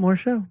little bit more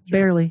show. Sure.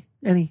 Barely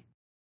any.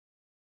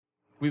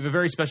 We have a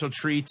very special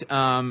treat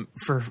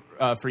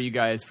for you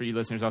guys, for you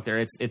listeners out there.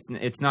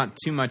 It's not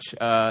too much,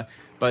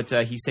 but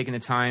he's taking the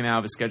time out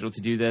of his schedule to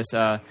do this.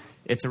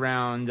 It's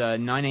around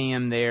 9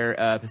 a.m.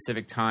 there,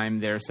 Pacific time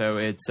there, so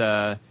it's...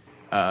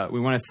 we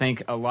want to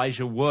thank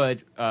Elijah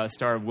Wood,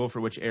 star of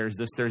Wilfred, which airs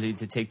this Thursday,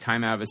 to take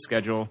time out of his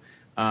schedule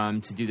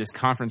to do this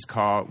conference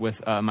call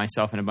with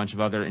myself and a bunch of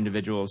other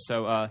individuals.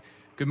 So,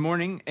 good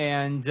morning,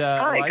 and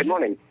hi, Elijah. Good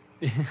morning.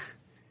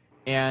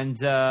 and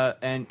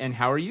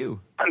how are you?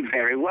 I'm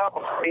very well.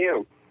 How are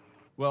you?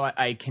 Well,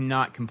 I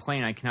cannot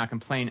complain.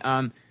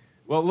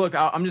 Well, look,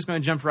 I'm just going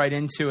to jump right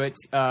into it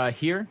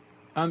here.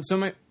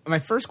 So my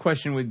first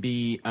question would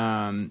be.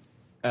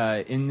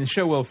 In the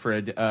show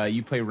Wilfred,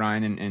 you play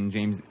Ryan and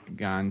James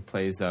Gunn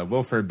plays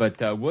Wilfred,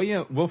 but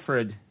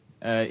Wilfred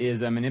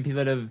is a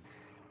manipulative,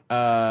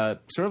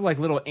 sort of like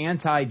little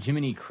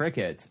anti-Jiminy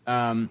Cricket.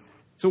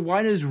 So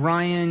why does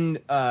Ryan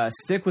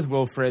stick with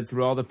Wilfred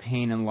through all the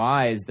pain and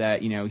lies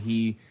that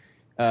he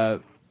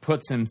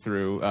puts him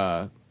through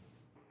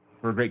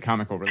for great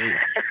comical relief?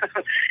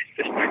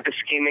 The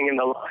scheming and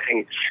the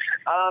lying.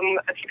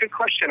 That's a good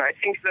question. I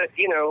think that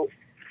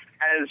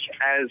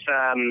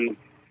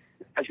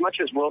as much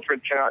as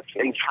Wilfred cannot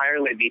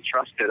entirely be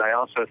trusted, I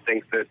also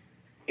think that,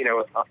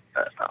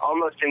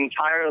 almost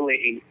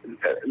entirely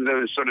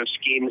those sort of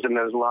schemes and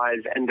those lies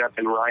end up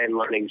in Ryan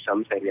learning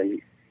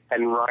something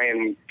and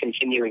Ryan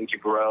continuing to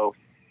grow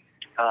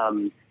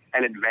and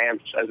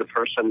advance as a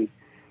person,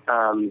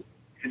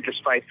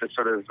 despite the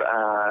sort of,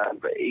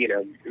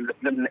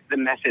 the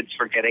methods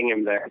for getting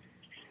him there.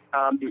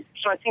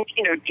 So I think,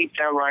 deep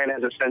down Ryan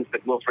has a sense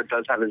that Wilfred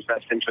does have his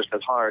best interest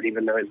at heart,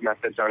 even though his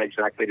methods aren't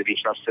exactly to be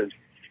trusted.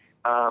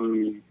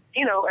 And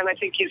I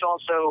think he's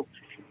also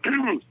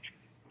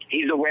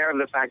he's aware of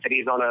the fact that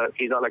he's on a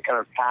kind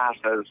of path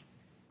of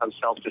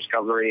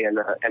self-discovery and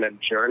a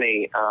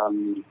journey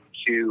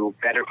to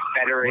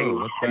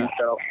bettering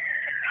himself.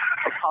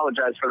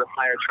 Apologize for the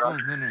fire truck.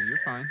 Oh, no, you're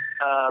fine.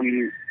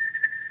 And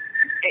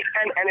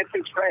it's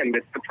his friend.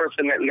 It's the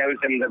person that knows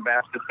him the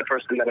best. It's the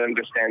person that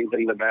understands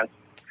him the best.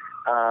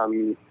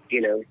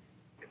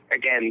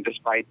 Again,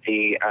 despite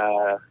the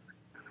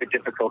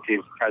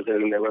difficulties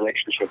present in their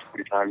relationship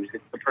sometimes,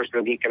 it's the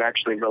person he can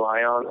actually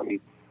rely on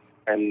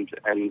and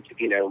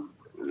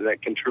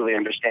that can truly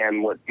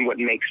understand what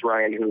makes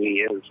Ryan who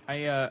he is.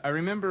 I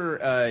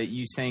remember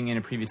you saying in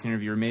a previous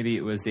interview, or maybe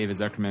it was David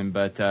Zuckerman,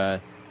 but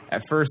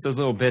at first those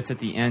little bits at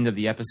the end of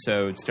the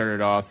episode started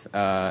off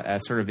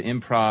as sort of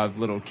improv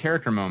little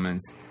character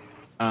moments.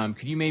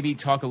 Could you maybe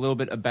talk a little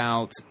bit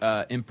about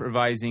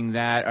improvising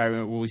that?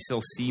 Or will we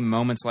still see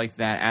moments like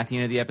that at the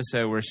end of the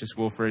episode where it's just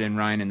Wilfred and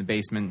Ryan in the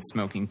basement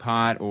smoking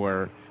pot,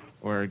 or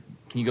can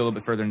you go a little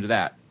bit further into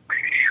that?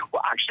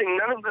 Well, actually,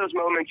 none of those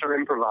moments are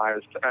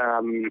improvised.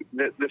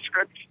 The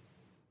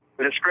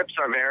scripts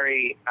are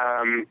very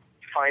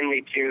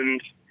finely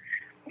tuned.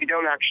 We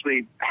don't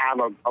actually have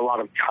a lot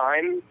of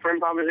time for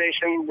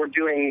improvisation. We're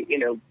doing,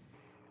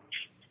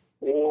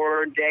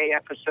 4-day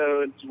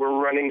episodes.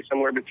 We're running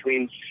somewhere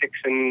between 6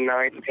 and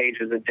 9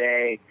 pages a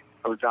day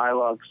of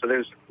dialogue. So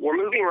we're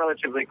moving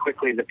relatively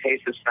quickly. The pace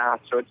is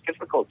fast, so it's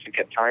difficult to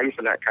get time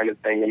for that kind of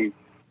thing. And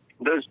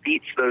those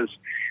beats, those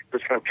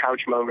kind of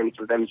couch moments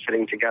of them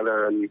sitting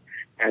together and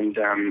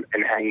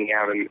hanging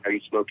out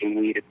and smoking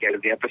weed at the end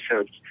of the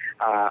episodes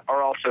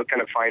are also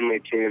kind of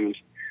finely tuned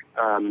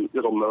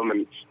little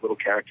moments, little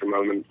character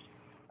moments.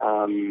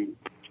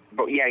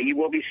 But yeah, you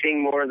will be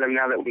seeing more of them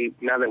now that we've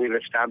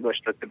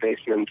established that the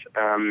basement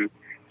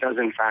does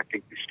in fact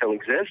still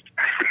exist,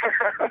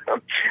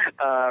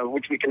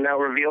 which we can now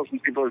reveal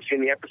since people have seen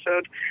the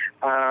episode.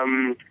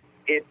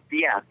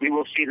 We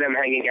will see them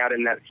hanging out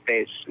in that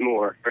space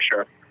more for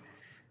sure.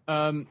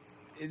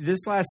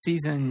 This last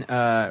season,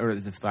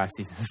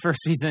 the first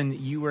season,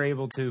 you were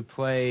able to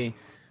play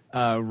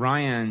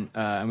Ryan,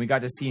 and we got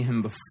to see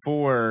him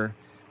before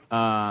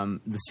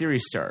the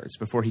series starts,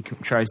 before he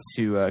tries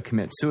to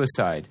commit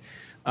suicide.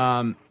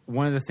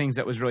 one of the things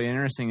that was really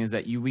interesting is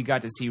that we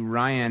got to see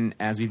Ryan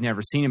as we've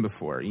never seen him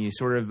before. You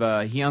sort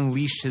of he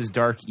unleashed his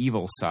dark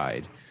evil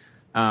side.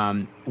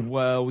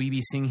 Will we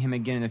be seeing him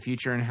again in the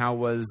future? And how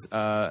was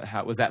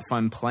that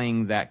fun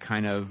playing that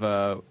kind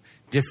of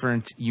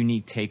different,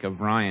 unique take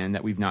of Ryan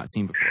that we've not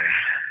seen before?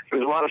 It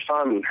was a lot of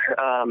fun.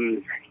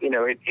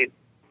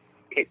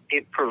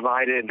 It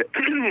provided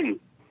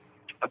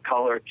a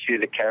color to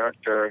the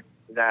character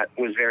that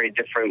was very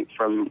different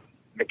from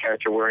the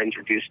character we're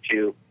introduced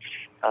to,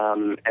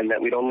 and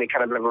that we'd only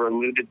kind of ever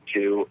alluded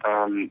to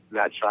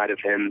that side of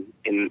him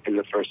in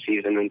the first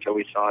season until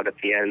we saw it at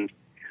the end.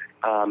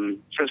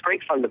 So it's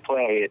great fun to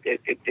play.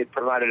 It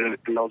provided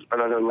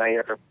another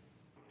layer.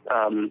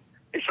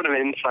 It's sort of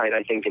an insight,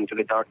 I think, into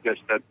the darkness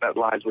that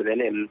lies within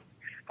him,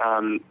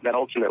 that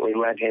ultimately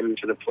led him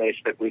to the place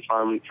that we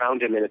found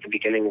him in at the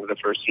beginning of the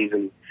first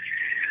season.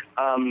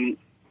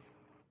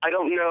 I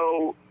don't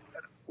know.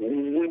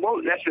 We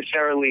won't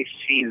necessarily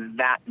see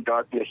that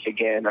darkness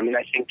again. I mean,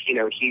 I think, he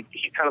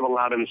kind of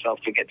allowed himself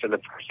to get to the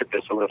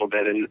precipice a little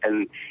bit,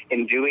 and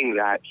in doing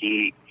that,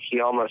 he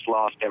almost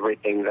lost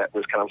everything that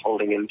was kind of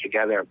holding him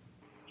together,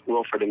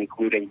 Wilfred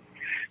including.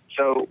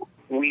 So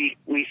we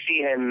see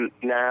him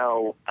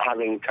now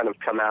having kind of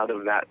come out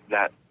of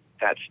that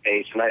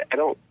space, and I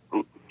don't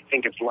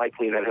think it's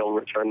likely that he'll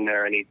return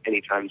there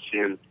anytime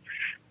soon.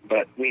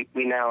 But we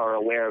now are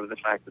aware of the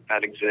fact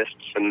that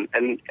exists, and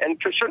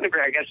to a certain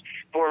degree, I guess,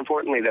 more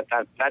importantly, that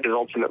is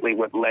ultimately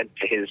what led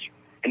to his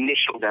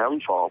initial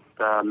downfall.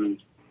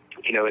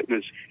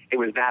 It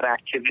was that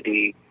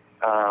activity,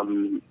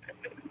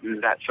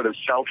 that sort of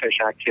selfish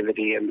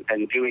activity,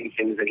 and doing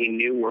things that he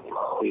knew were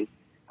wrong,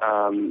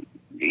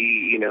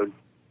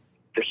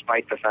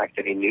 despite the fact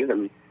that he knew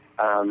them,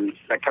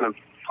 that kind of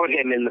put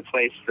him in the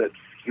place that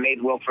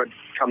made Wilfred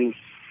come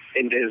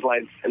into his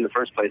life in the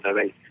first place, I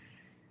think.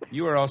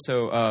 You are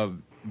also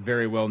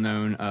very well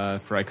known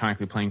for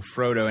iconically playing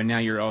Frodo, and now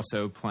you're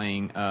also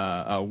playing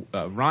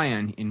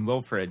Ryan in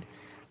Wilfred.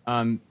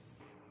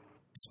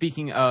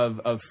 Speaking of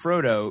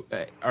Frodo,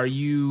 are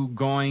you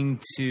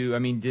going to? I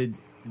mean, did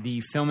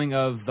the filming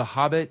of The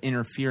Hobbit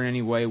interfere in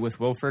any way with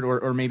Wilfred,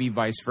 or maybe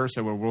vice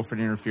versa, where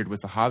Wilfred interfered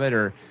with The Hobbit,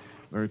 or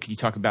could you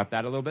talk about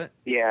that a little bit?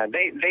 Yeah,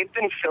 they've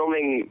been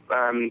filming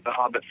The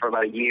Hobbit for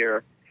about a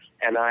year.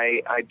 And I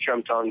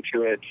jumped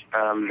onto it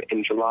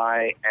in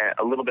July,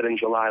 a little bit in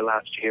July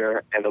last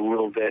year, and a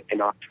little bit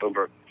in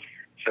October.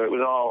 So it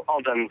was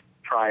all done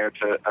prior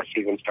to us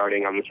even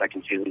starting on the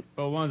second season.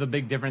 Well, one of the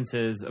big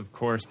differences, of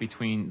course,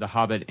 between The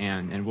Hobbit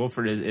and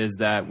Wilfred is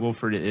that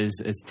Wilfred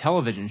is a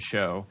television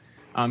show.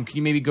 Could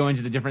you maybe go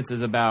into the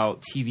differences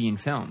about TV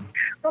and film?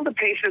 Well, the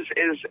pace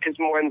is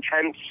more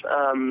intense.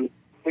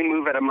 We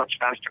move at a much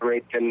faster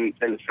rate than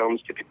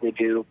films typically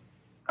do.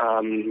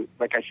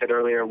 Like I said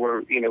earlier,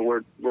 we're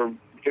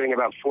doing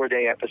about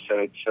 4-day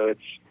episodes, so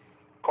it's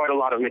quite a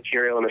lot of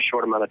material in a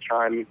short amount of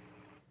time.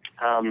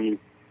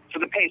 So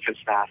the pace is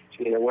fast.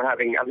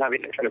 I'm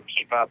having to kind of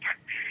keep up.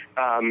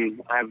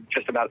 I have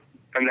just about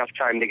enough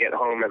time to get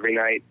home every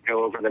night,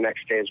 go over the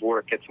next day's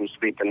work, get some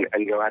sleep,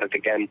 and go at it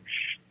again.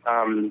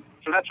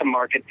 So that's a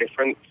marked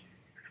difference.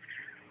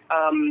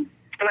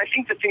 And I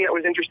think the thing that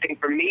was interesting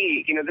for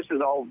me, this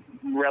is all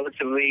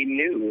relatively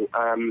new,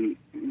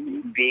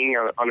 being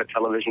on a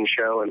television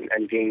show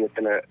and being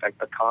within a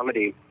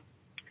comedy.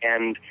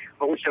 And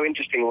what was so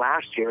interesting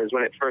last year is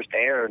when it first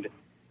aired,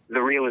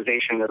 the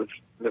realization of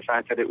the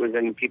fact that it was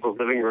in people's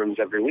living rooms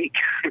every week.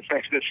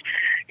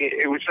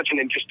 It was such an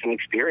interesting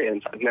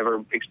experience. I've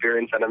never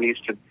experienced that. I'm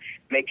used to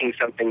making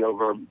something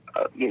over,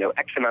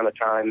 X amount of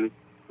time,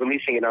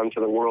 releasing it onto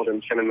the world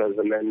in cinemas,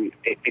 and then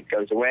it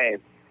goes away.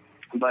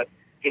 But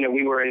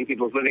we were in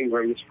people's living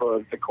rooms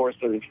for the course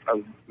of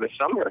the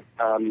summer,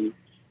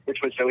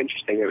 which was so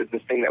interesting. It was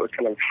this thing that was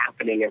kind of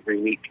happening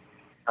every week,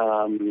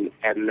 and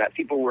that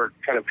people were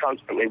kind of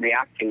constantly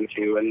reacting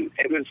to. And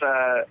it was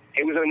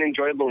an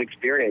enjoyable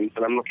experience,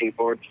 and I'm looking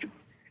forward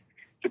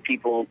to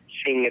people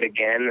seeing it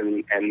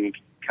again and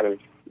kind of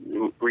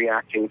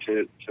reacting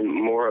to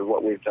more of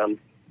what we've done.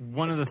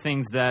 One of the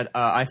things that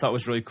I thought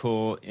was really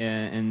cool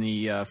in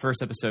the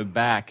first episode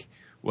back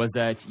was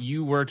that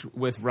you worked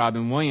with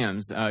Robin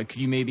Williams. Could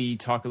you maybe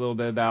talk a little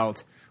bit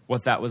about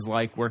what that was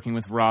like working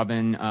with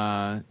Robin?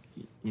 It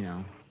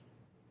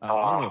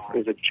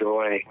was a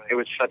joy. It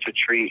was such a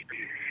treat.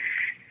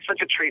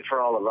 Such a treat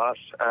for all of us.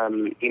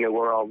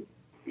 We're all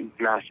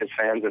massive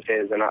fans of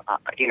his, and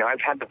I've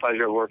had the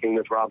pleasure of working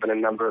with Robin a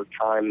number of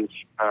times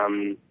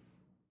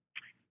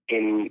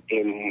in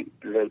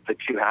the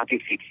two Happy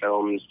Feet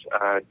films,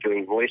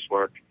 doing voice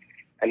work,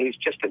 and he's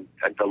just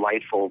a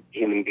delightful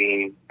human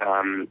being.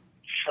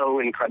 So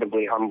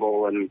incredibly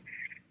humble and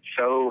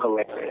so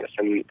hilarious,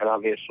 and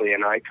obviously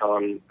an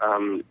icon.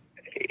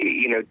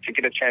 To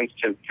get a chance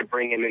to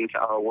bring him into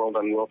our world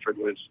on Wilfred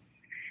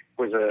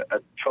was a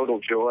total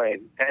joy.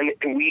 And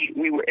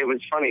it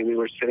was funny. We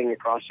were sitting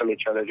across from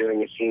each other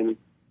doing a scene,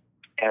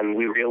 and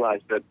we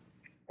realized that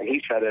And he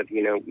said it,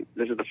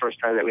 this is the first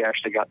time that we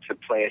actually got to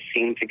play a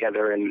scene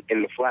together in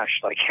the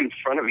flesh, like in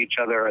front of each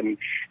other and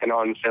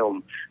on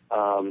film.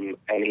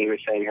 And he was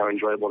saying how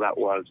enjoyable that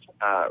was,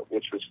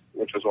 which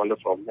was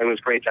wonderful. And it was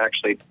great to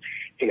actually,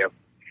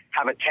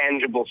 have a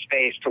tangible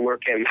space to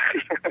work in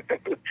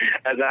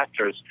as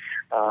actors.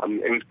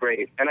 It was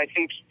great. And I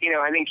think he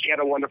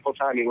had a wonderful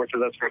time. He worked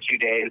with us for 2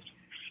 days.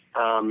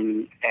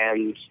 And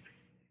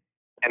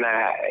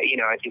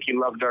I think he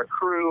loved our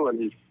crew,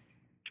 and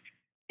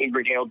he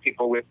regaled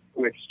people with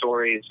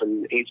stories,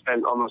 and he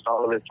spent almost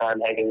all of his time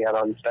hanging out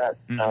on set.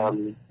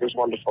 Mm-hmm. It was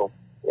wonderful.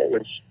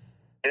 It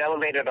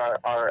elevated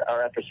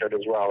our episode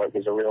as well. It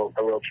was a real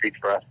treat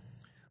for us.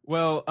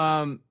 Well,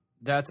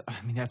 that's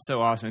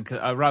so awesome.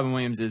 Robin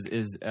Williams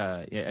is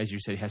as you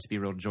said, has to be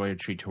a real joy, a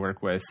treat to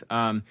work with.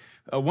 One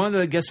of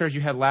the guest stars you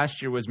had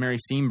last year was Mary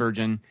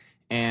Steenburgen,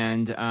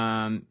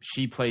 and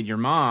she played your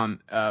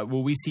mom.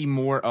 Will we see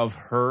more of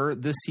her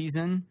this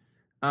season,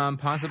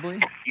 possibly?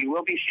 You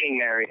will be seeing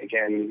Mary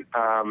again,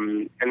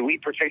 and we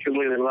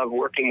particularly love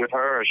working with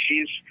her.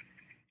 She's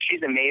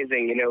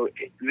amazing.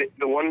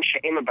 The one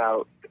shame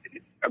about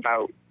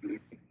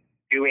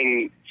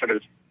doing sort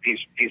of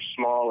these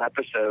small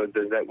episodes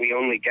is that we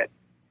only get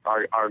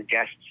our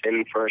guests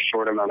in for a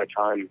short amount of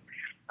time.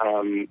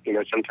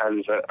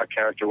 Sometimes a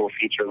character will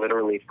feature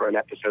literally for an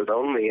episode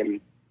only, and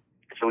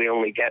so we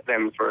only get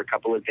them for a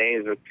couple of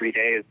days or 3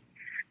 days.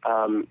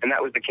 And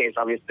that was the case,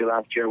 obviously,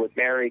 last year with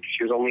Mary, because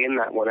she was only in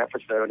that one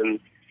episode.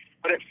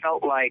 But it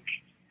felt like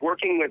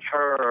working with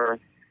her,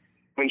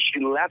 when she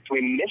left,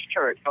 we missed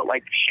her. It felt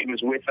like she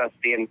was with us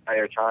the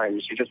entire time.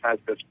 She just has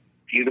this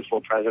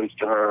beautiful presence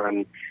to her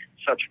and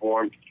such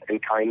warmth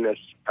and kindness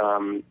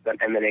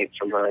that emanates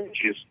from her. And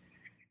she's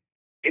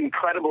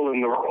incredible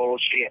in the role.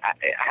 She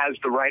has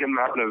the right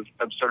amount of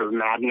sort of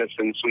madness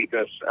and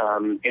sweetness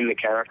in the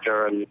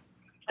character, and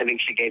I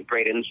think she gave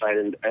great insight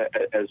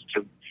as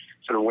to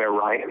sort of where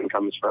Ryan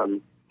comes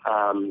from.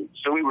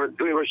 So we were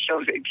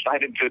so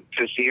excited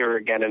to see her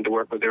again and to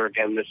work with her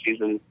again this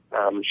season.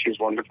 She's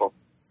wonderful.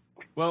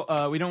 Well,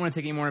 we don't want to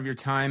take any more of your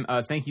time.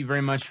 Thank you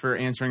very much for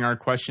answering our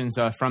questions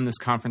from this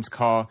conference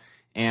call.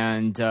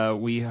 And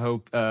we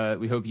hope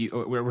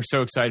you. We're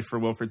so excited for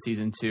Wilfred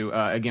season 2.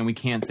 Again, we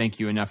can't thank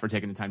you enough for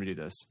taking the time to do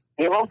this.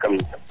 You're welcome.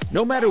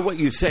 No matter what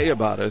you say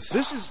about us,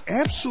 this is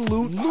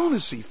absolute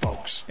lunacy,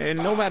 folks. And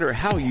no matter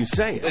how you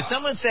say it. If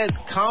someone says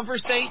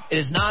conversate, it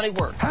is not a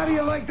word. How do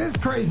you like this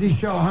crazy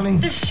show, honey?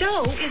 The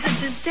show is a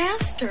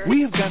disaster. We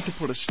have got to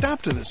put a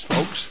stop to this,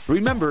 folks.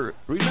 Remember,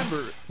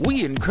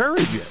 we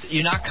encourage it.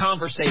 You're not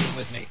conversating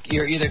with me.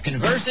 You're either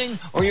conversing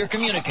or you're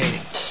communicating.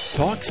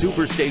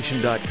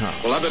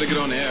 TalkSuperstation.com. Well, I better get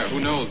on the air.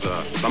 Who knows?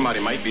 Somebody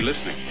might be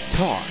listening.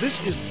 Talk.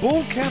 This is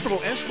bull capital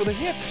S with a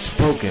hit.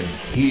 Spoken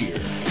here.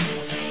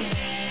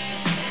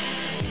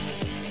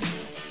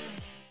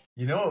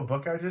 You know what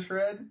book I just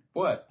read?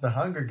 What? The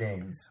Hunger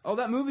Games. Oh,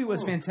 that movie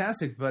was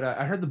fantastic, but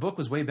I heard the book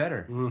was way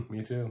better.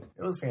 Me too.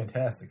 It was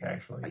fantastic,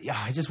 actually.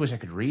 Yeah, I just wish I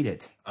could read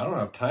it. I don't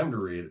have time to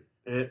read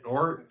it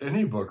or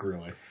any book,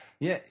 really.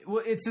 Yeah,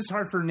 well, it's just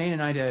hard for Nate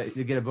and I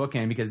to get a book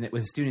in because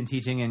with student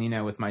teaching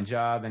and, with my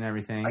job and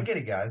everything. I get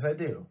it, guys. I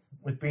do.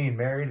 With being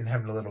married and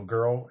having a little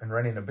girl and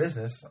running a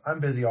business, I'm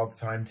busy all the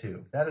time,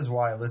 too. That is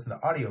why I listen to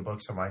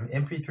audiobooks on my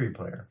MP3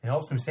 player. It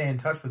helps me stay in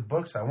touch with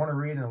books I want to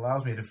read and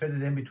allows me to fit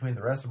it in between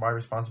the rest of my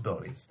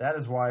responsibilities. That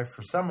is why,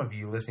 for some of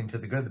you listening to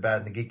the Good, the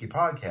Bad, and the Geeky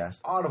podcast,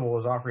 Audible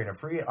is offering a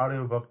free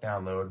audiobook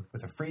download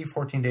with a free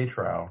 14-day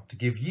trial to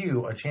give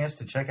you a chance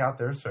to check out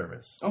their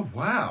service. Oh,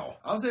 wow.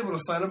 I was able to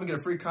sign up and get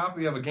a free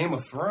copy of A Game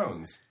of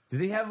Thrones. Do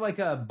they have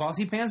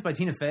Bossy Pants by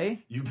Tina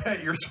Fey? You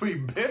bet your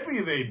sweet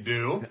Bippy they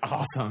do.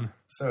 Awesome.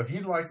 So if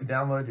you'd like to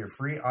download your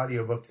free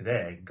audiobook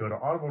today, go to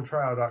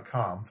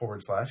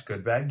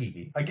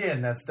audibletrial.com/goodbadgeeky.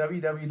 Again, that's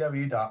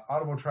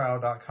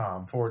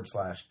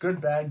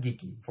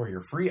www.audibletrial.com/goodbadgeeky for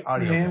your free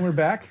audiobook. And we're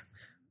back.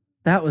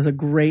 That was a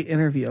great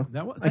interview.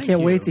 I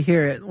can't wait to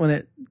hear it when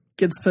it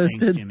gets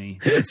posted. Thanks, Jimmy.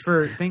 Thanks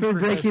for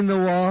breaking the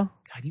wall.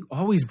 God, you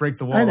always break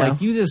the wall. I know.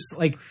 Like you just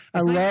I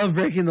love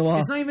breaking the wall.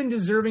 It's not even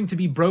deserving to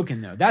be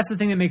broken though. That's the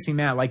thing that makes me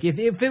mad. Like if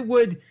it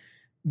would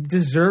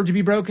deserve to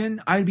be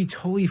broken, I'd be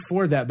totally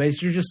for that.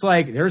 But you're just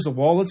like, there's a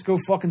wall, let's go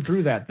fucking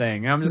through that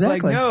thing. And I'm just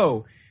like,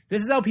 no.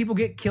 This is how people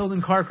get killed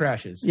in car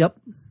crashes. Yep.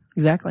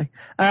 Exactly.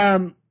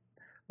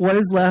 What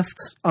is left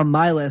on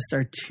my list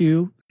are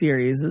 2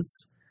 series.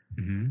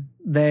 Mm-hmm.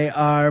 They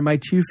are my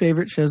 2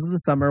 favorite shows of the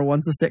summer.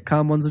 One's a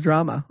sitcom, one's a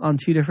drama on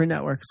 2 different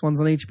networks.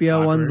 One's on HBO,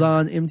 awkward. One's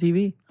on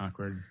MTV.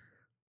 Awkward.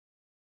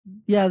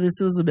 Yeah,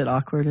 this is a bit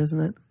awkward, isn't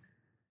it?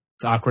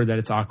 It's awkward that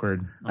it's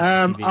awkward.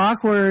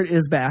 Awkward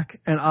is back,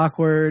 and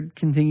Awkward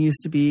continues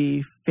to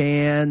be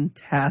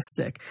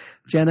fantastic.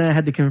 Jenna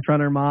had to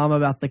confront her mom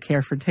about the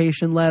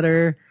Carefrontation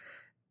letter,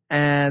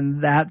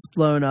 and that's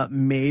blown up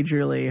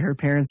majorly. Her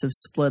parents have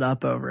split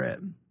up over it.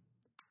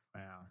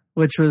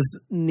 Which was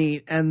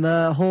neat. And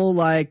the whole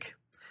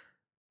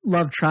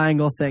love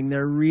triangle thing,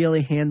 they're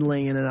really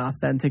handling in an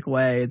authentic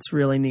way. It's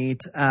really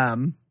neat.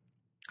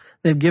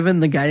 They've given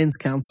the guidance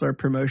counselor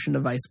promotion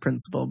to vice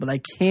principal, but I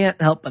can't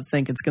help but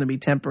think it's going to be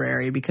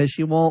temporary because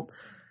she won't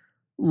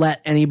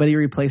let anybody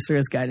replace her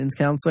as guidance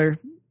counselor.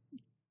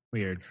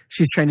 Weird.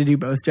 She's trying to do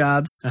both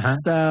jobs. Uh-huh.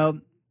 So,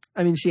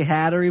 I mean, she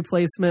had a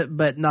replacement,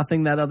 but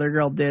nothing that other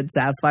girl did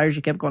satisfy her.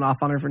 She kept going off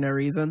on her for no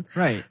reason.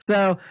 Right.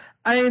 So,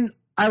 I mean,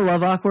 I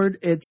love Awkward.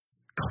 It's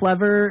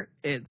clever.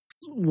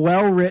 It's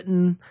well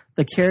written.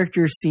 The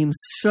characters seem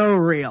so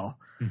real.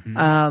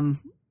 Mm-hmm.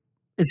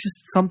 It's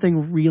just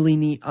something really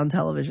neat on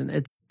television.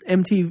 It's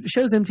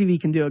shows MTV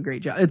can do a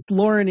great job. It's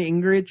Lauren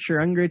Ingrich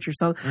or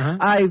something. Uh-huh.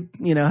 I,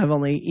 have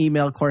only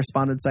email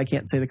correspondence. I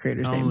can't say the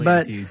creator's name, Only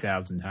but a few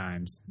thousand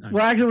times.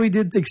 well, actually, we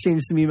did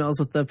exchange some emails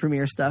with the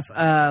premiere stuff.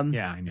 Yeah,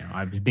 I know.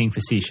 I was being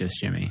facetious,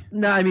 Jimmy.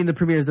 No, I mean the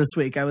premiere this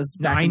week. I was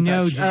back I in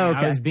know, touch. Jimmy. Oh, okay.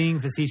 I was being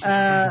facetious.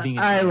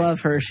 I love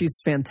her. She's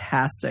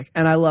fantastic,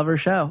 and I love her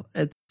show.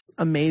 It's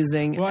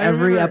amazing. Well,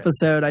 Every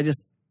episode, I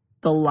just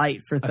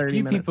delight for 30 a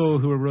few minutes. people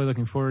who were really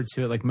looking forward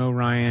to it, like Mo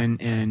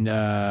Ryan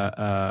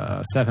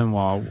and Seven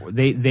Wall,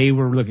 they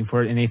were looking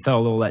for it and they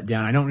felt a little let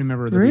down. I don't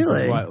remember the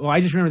reasons why. Well,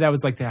 I just remember that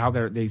was like how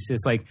they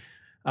just like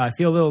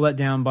feel a little let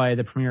down by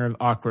the premiere of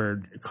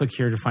Awkward. Click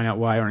here to find out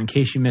why. Or in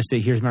case you missed it,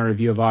 here's my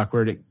review of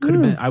Awkward. It could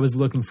have been. I was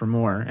looking for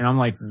more, and I'm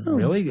like,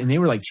 really? And they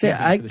were like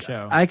champions for the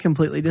show. I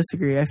completely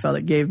disagree. I felt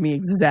it gave me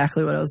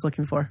exactly what I was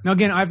looking for. Now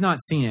again, I've not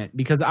seen it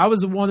because I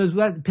was one of those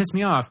that pissed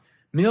me off.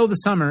 Middle of the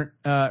summer,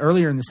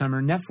 earlier in the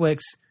summer, Netflix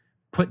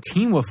put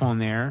Teen Wolf on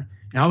there,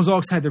 and I was all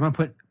excited. They're going to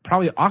put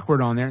probably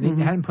Awkward on there, and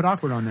they hadn't put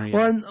Awkward on there yet.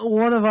 Well, and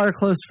one of our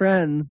close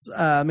friends,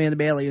 Amanda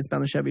Bailey, who's been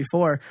on the show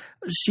before,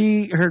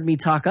 she heard me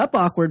talk up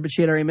Awkward, but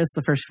she had already missed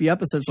the first few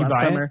episodes last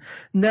summer.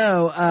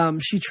 No,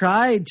 she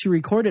tried to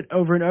record it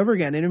over and over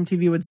again. And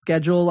MTV would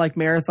schedule like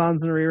marathons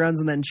and reruns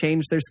and then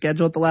change their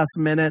schedule at the last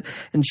minute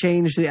and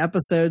change the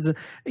episodes.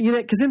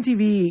 Because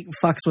MTV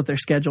fucks with their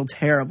schedule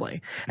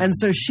terribly. And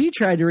so she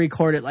tried to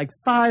record it like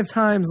 5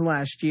 times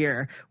last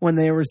year when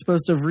they were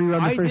supposed to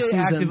rerun the first season.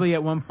 I did actively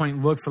at one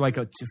point look for like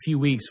a few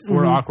weeks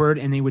for Awkward,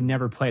 and they would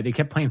never play it. They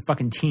kept playing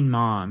fucking Teen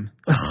Mom.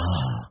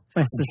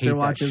 My sister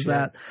watches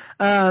that.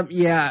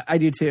 Yeah, I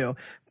do too.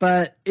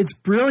 But it's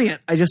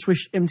brilliant. I just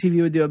wish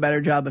MTV would do a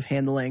better job of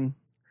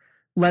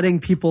letting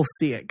people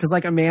see it. Because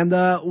like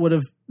Amanda would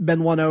have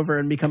been won over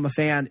and become a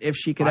fan if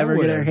she could ever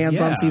get her hands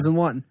on season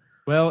 1.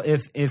 Well,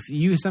 if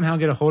you somehow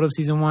get a hold of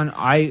season 1,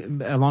 I,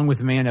 along with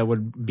Amanda,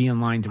 would be in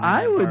line to.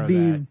 I would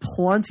be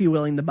plenty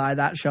willing to buy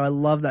that show. I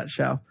love that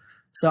show.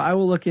 So I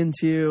will look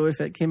into if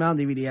it came out on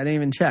DVD. I didn't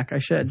even check. I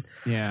should.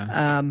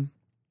 Yeah.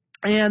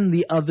 And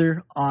the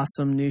other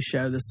awesome new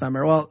show this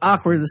summer. Well,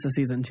 Awkward, this is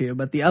season 2,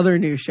 but the other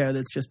new show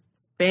that's just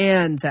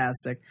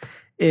fantastic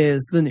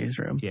is The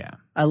Newsroom. Yeah.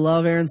 I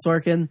love Aaron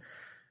Sorkin.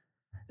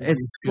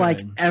 It's like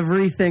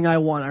everything I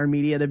want our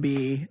media to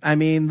be. I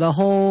mean, the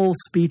whole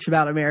speech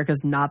about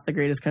America's not the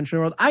greatest country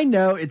in the world. I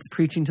know it's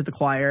preaching to the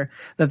choir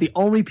that the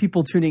only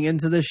people tuning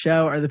into this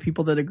show are the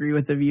people that agree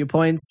with the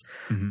viewpoints.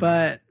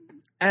 But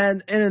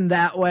And in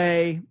that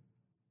way,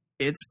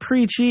 it's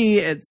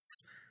preachy.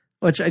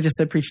 Which I just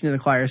said preaching to the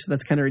choir, so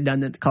that's kind of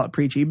redundant to call it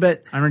preachy.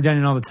 But I'm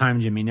redundant all the time,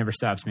 Jimmy. Never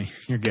stops me.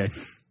 You're good.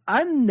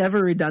 I'm never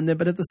redundant,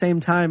 but at the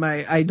same time,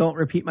 I don't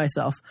repeat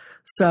myself.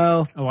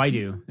 So I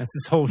do. That's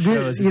this whole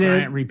show is a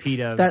giant repeat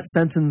of that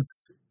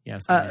sentence.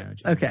 Yes. I know,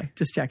 Jimmy. Okay,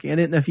 just checking. I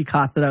didn't know if you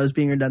caught that I was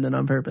being redundant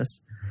on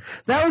purpose.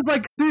 That was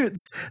like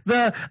Suits,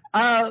 the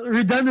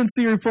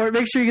redundancy report.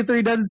 Make sure you get the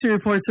redundancy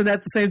reports, and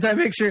at the same time,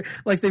 make sure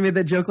like they made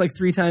that joke like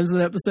 3 times in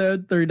an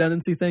episode. The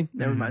redundancy thing.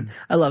 Never mind.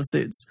 I love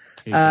Suits.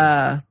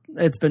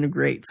 It's been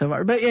great so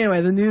far. But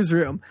anyway, The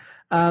Newsroom.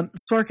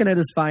 Sorkin at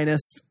his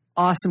finest.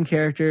 Awesome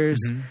characters.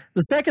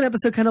 The second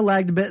episode kind of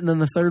lagged a bit, and then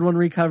the third one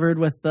recovered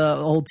with the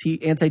whole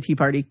anti-Tea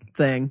Party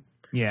thing.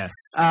 Yes.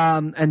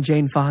 And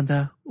Jane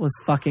Fonda was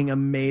fucking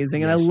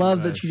amazing. And I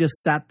love that she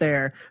just sat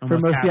there for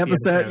most of the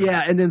episode.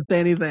 Yeah, and didn't say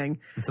anything.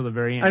 Until the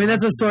very end. I mean,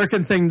 that's a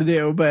Sorkin thing to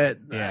do, but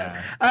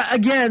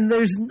again,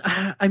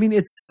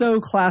 it's so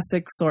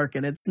classic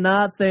Sorkin. It's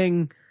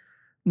nothing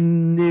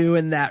new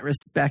in that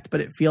respect, but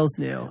it feels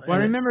new. Well,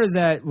 I remember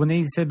that when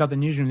they said about The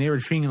Newsroom, they were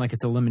treating it like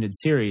it's a limited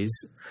series.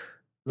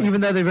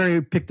 Even though they've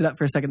already picked it up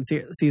for a second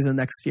season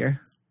next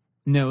year.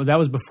 No, that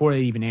was before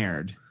they even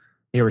aired.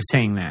 They were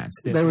saying that.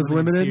 That was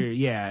limited?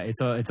 Yeah,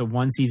 it's a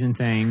 1-season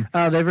thing.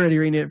 Oh, they've already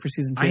renewed it for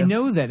season 2. I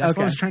know that. That's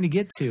what I was trying to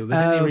get to. But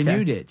then they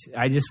renewed it.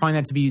 I just find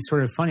that to be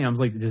sort of funny. I was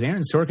like, does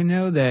Aaron Sorkin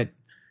know that,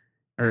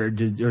 or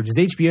does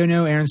HBO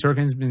know Aaron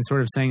Sorkin's been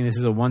sort of saying this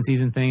is a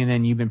 1-season thing, and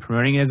then you've been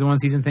promoting it as a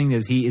 1-season thing?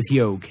 Is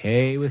he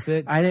okay with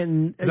it? I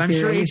didn't. I'm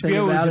sure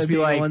HBO would just be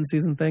like a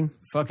 1-season thing.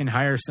 Fucking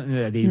hire some.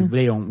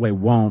 They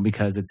won't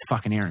because it's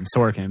fucking Aaron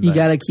Sorkin. You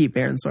got to keep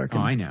Aaron Sorkin. Oh,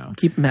 I know.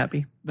 Keep him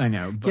happy. I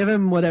know. Give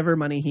him whatever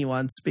money he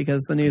wants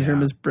because The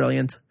Newsroom is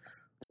brilliant.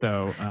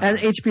 So and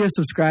HBO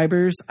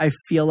subscribers, I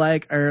feel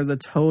like, are the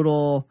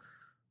total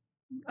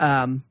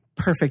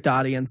perfect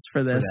audience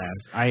for this.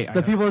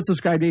 The people that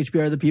subscribe to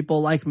HBO are the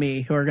people like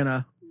me who are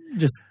gonna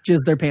just jizz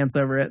their pants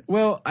over it.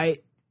 Well, I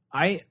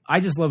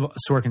just love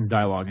Sorkin's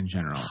dialogue in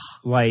general.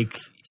 Like,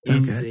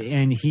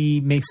 and he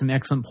makes some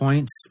excellent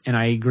points, and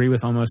I agree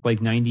with almost like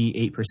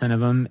 98% of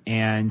them.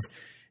 And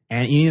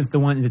And even if the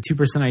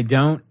 2% I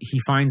don't, he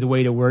finds a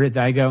way to word it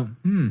that I go,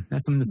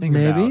 that's something to think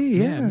about.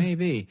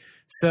 Maybe.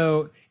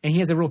 So, and he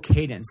has a real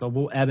cadence, a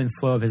real ebb and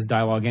flow of his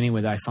dialogue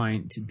anyway that I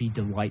find to be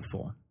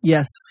delightful.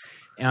 Yes.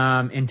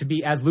 And to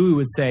be, as Louis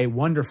would say,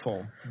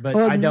 wonderful. But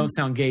I don't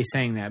sound gay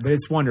saying that, but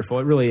it's wonderful.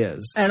 It really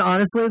is. And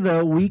honestly,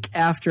 the week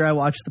after I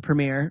watched the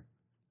premiere,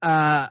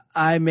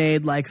 I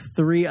made like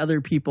 3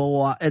 other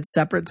people at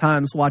separate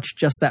times watch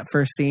just that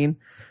first scene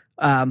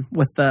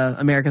with the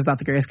America's Not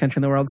the Greatest Country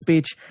in the World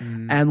speech,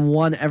 and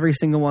won every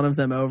single one of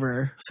them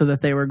over so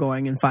that they were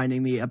going and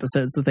finding the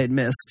episodes that they'd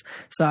missed.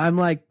 So I'm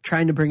like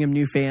trying to bring him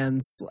new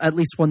fans, at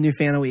least one new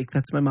fan a week.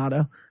 That's my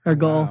motto or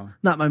goal. Wow.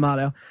 Not my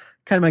motto.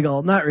 Kind of my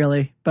goal. Not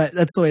really, but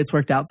that's the way it's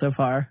worked out so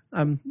far.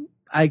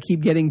 I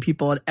keep getting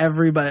people at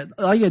everybody.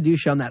 All you gotta do is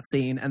show them that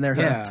scene and they're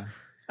hooked. Yeah.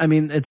 I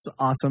mean, it's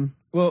awesome.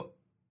 Well,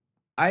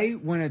 I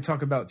want to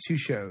talk about 2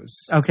 shows.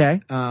 Okay.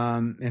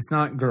 It's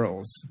not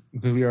girls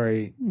because we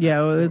already.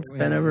 Yeah, well, it's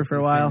been over for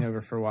a while. It's been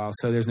over for a while,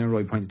 so there's no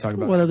really point to talk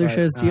about. What other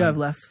shows do you have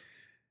left?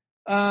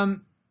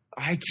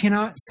 I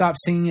cannot stop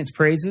singing its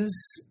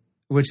praises,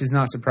 which is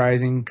not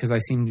surprising because I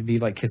seem to be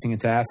like kissing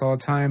its ass all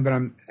the time. But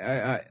I'm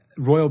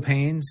Royal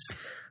Pains.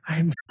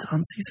 I'm still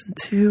on season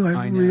 2.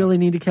 I really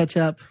need to catch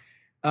up.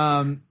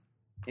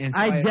 And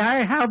so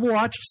I have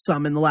watched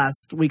some in the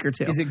last week or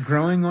 2. Is it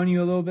growing on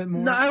you a little bit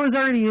more? No, I was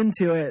already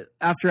into it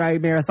after I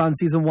marathoned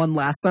season 1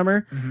 last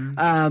summer.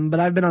 But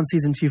I've been on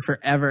season 2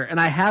 forever.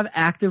 And I have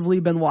actively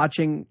been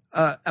watching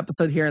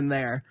episode here and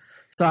there.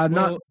 So I'm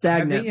not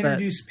stagnant. Have they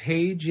introduced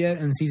Paige yet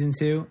in season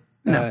 2?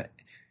 No.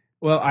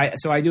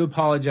 I do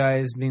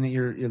apologize being that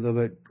you're a little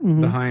bit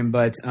behind,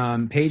 but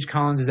Paige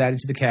Collins is added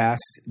to the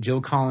cast.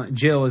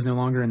 Jill is no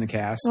longer in the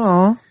cast.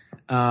 Aww.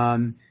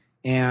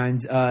 And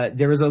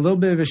there was a little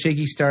bit of a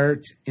shaky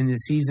start in the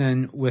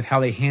season with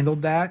how they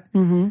handled that.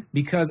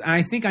 Because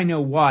I think I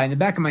know why. In the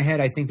back of my head,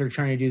 I think they're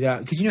trying to do that.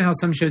 Because you know how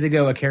some shows they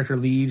go, a character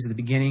leaves at the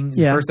beginning,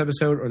 the first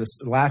episode or the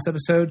last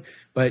episode.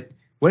 But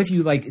what if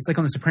you it's like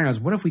on The Sopranos,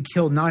 what if we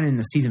killed not in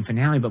the season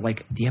finale, but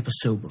like the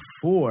episode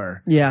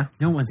before? Yeah.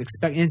 No one's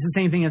expecting. It's the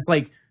same thing. It's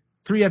like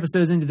 3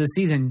 episodes into the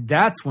season,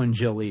 that's when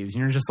Jill leaves.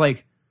 And you're just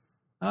like,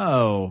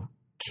 oh,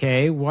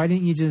 okay, why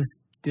didn't you just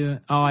do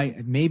it?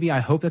 I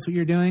hope that's what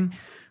you're doing.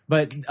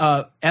 But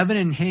Evan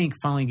and Hank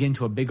finally get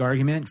into a big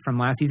argument from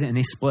last season, and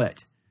they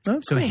split. Okay.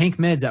 So Hank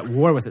Med's at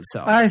war with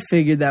itself. I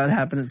figured that would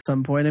happen at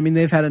some point. I mean,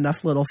 they've had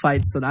enough little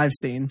fights that I've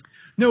seen.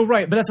 No,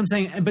 right. But that's what I'm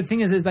saying. But the thing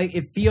is like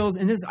it feels,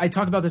 and I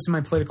talk about this in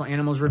my Political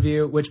Animals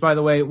review, which, by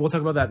the way, we'll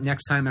talk about that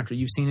next time after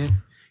you've seen it.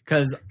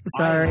 Because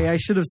I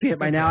should have seen it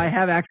by now. I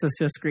have access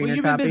to a screener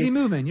you've copy. Been busy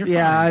moving. You're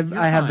fine.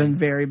 I have been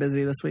very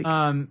busy this week.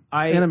 And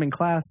I'm in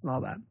class and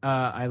all that.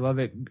 I love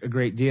it a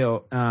great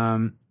deal.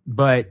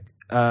 But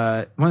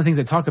one of the things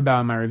I talk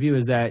about in my review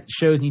is that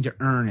shows need to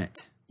earn it.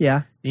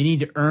 Yeah. They need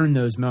to earn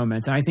those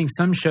moments. And I think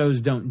some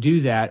shows don't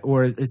do that.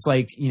 Or it's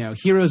like,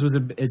 Heroes you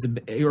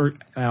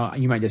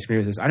might disagree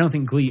with this. I don't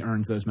think Glee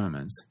earns those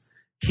moments.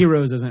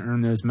 Heroes doesn't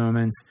earn those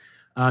moments.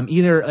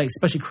 Either, like,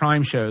 especially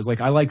crime shows.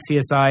 Like, I like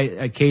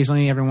CSI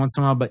occasionally every once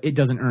in a while, but it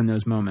doesn't earn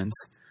those moments.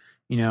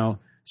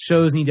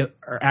 Shows need to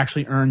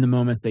actually earn the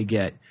moments they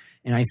get.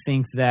 And I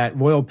think that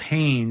Royal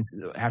Pains,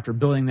 after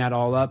building that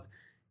all up,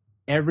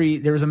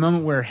 there was a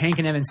moment where Hank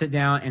and Evan sit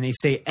down and they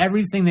say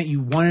everything that you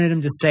wanted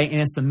them to say,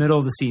 and it's the middle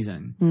of the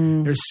season.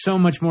 There's so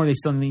much more they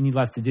still need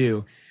left to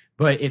do,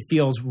 but it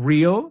feels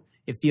real,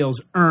 it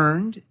feels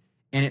earned,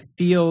 and it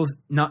feels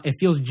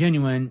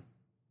genuine.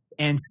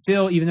 And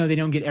still, even though they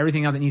don't get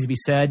everything out that needs to be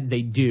said,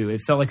 they do.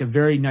 It felt like a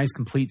very nice,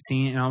 complete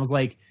scene, and I was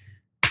like,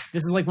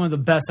 this is like one of the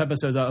best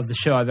episodes of the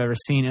show I've ever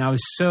seen, and I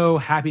was so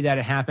happy that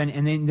it happened.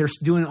 And then they're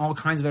doing all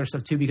kinds of other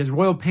stuff too, because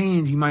Royal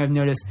Pains, you might have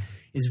noticed,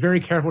 is very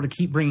careful to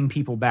keep bringing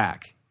people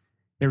back.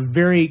 They're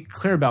very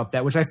clear about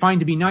that, which I find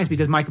to be nice,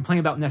 because my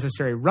complaint about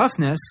necessary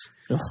roughness...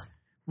 Ugh.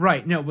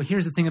 Right, no, but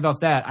here's the thing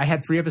about that. I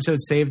had 3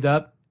 episodes saved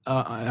up.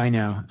 I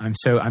know.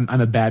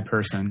 I'm a bad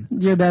person.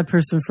 You're a bad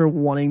person for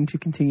wanting to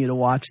continue to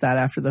watch that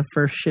after the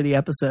first shitty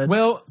episode.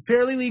 Well,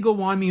 Fairly Legal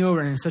won me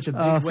over in such a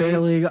big way.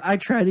 Fairly Legal. I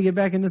tried to get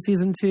back into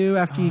season 2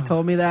 after you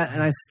told me that,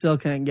 and I still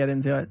couldn't get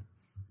into it.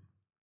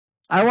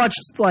 I watched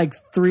like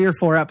 3 or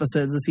 4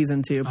 episodes of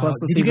season 2 plus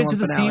the season 1 finale. Did you get to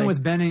the scene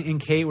with Ben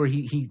and Kate where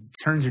he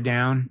turns her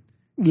down?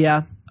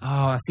 Yeah.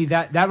 Oh, see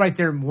that right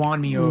there won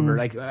me over.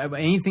 Like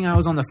anything I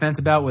was on the fence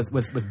about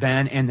with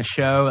Ben and the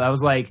show, I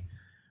was like,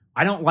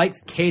 I don't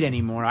like Kate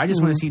anymore. I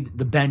just want to see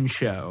the Ben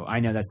show.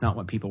 I know that's not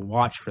what people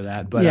watch for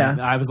that, but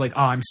I was like,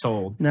 oh, I'm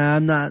sold. No,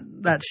 I'm not.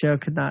 That show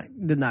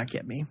did not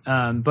get me.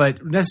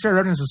 But Necessary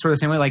Roughness was sort of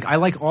the same way. Like I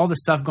like all the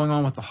stuff going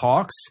on with the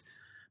Hawks,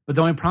 but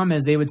the only problem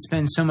is they would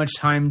spend so much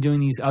time doing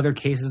these other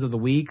cases of the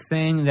week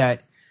thing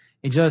that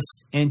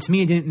and to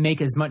me it didn't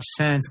make as much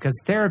sense, because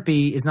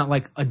therapy is not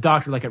like a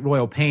doctor like at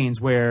Royal Pains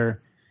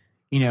where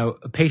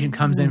a patient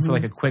comes in for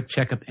like a quick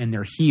checkup and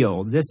they're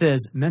healed. This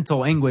is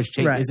mental anguish.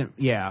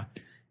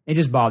 It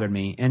just bothered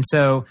me. And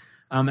so,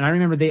 and I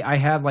remember I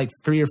had like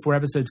 3 or 4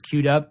 episodes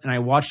queued up, and I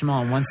watched them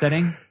all in one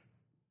setting.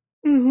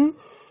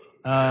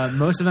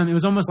 Most of them, it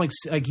was almost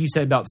like you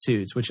said about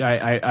Suits, which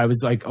I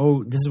was like,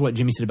 oh, this is what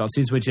Jimmy said about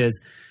Suits, which is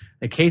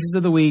the cases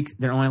of the week.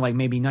 They're only like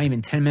maybe not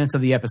even 10 minutes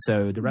of the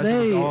episode. The rest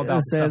of it's all about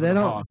the stuff they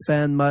don't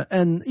spend much,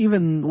 and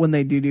even when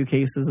they do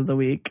cases of the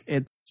week,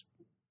 it's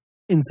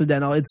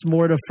incidental. It's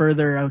more to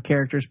further a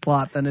character's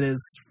plot than it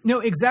is. No,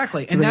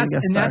 exactly, and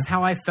that's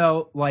how I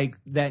felt like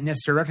that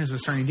Necessary Roughness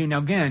was starting to do. Now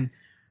again.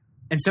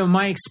 And so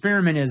my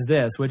experiment is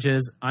this, which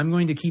is I'm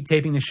going to keep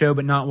taping the show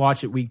but not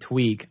watch it week to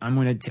week. I'm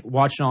going to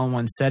watch it all in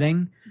one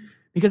setting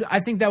because I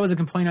think that was a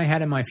complaint I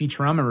had in my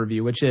Futurama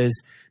review, which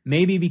is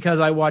maybe because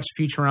I watched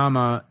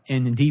Futurama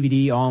in the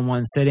DVD all in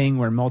one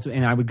sitting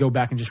and I would go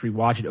back and just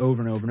rewatch it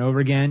over and over and over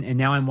again, and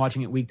now I'm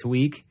watching it week to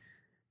week.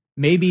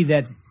 Maybe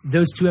that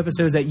those 2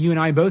 episodes that you and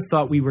I both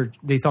thought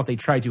they thought they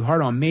tried too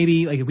hard on.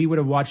 Maybe like if we would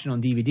have watched it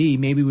on DVD,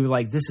 maybe we were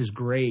like, "This is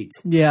great."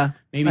 Yeah,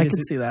 maybe I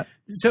could see that.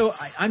 So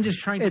I'm just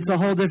trying to. It's a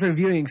whole different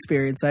viewing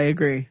experience. I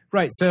agree.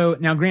 Right. So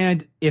now,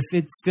 granted, if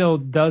it still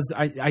does,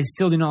 I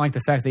still do not like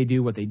the fact they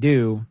do what they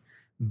do.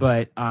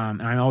 But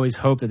and I always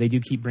hope that they do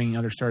keep bringing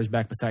other stars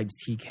back besides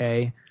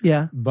TK.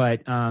 Yeah.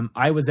 But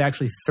I was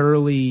actually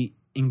thoroughly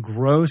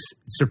engrossed,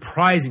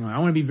 surprisingly. I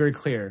want to be very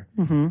clear.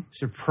 Mm-hmm.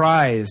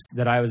 Surprised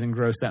that I was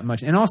engrossed that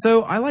much. And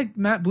also, I like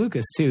Matt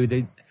Blucas,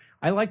 too.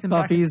 I liked him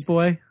Buffy's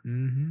boy.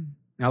 Mm-hmm.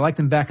 I liked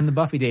him back in the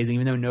Buffy days,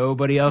 even though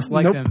nobody else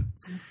liked him.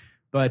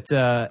 But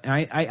well,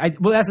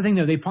 that's the thing,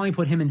 though. They finally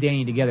put him and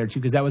Danny together, too,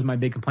 because that was my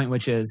big complaint,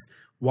 which is,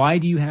 why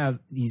do you have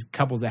these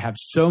couples that have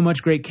so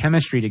much great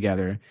chemistry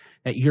together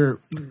that you're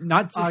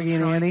not just Augie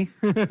and Annie?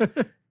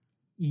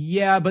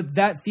 Yeah, but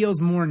that feels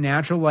more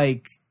natural.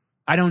 Like,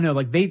 I don't know.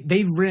 Like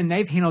they've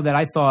handled that.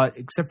 I thought,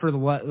 except for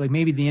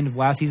maybe the end of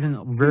last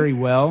season, very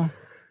well.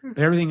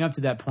 But everything up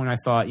to that point, I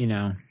thought, I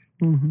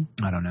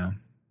don't know.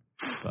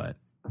 But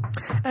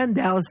and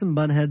Dallas and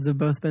Bunheads have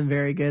both been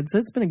very good, so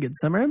it's been a good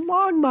summer. And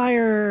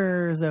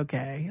Longmire's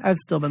okay. I've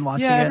still been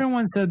watching it. Yeah,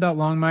 everyone said about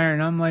Longmire,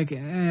 and I'm like,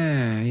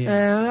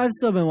 I've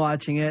still been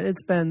watching it.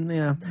 It's been,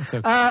 It's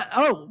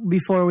okay.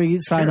 Before we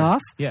sign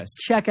off, yes,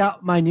 check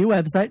out my new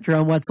website,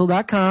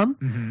 JeromeWetzel.com.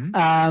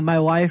 Mm-hmm. My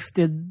wife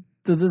did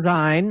the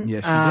design.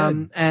 Yes, she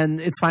did. And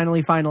it's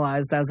finally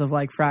finalized as of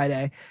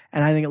Friday.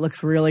 And I think it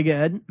looks really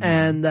good. Mm-hmm.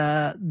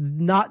 And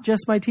not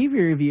just my TV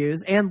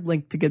reviews, and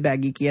linked to Good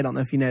Bad Geeky. I don't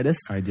know if you noticed.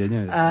 I did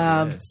notice.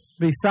 Yes.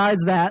 Besides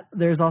that,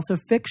 there's also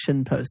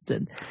fiction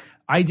posted.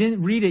 I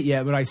didn't read it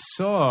yet, but I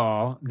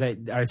saw on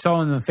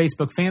the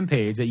Facebook fan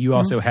page that you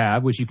also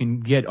have, which you can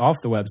get off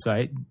the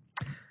website.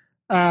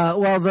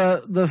 Well,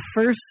 the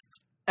first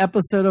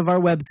episode of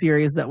our web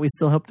series that we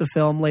still hope to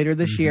film later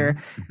this year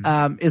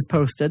is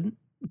posted,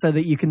 so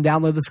that you can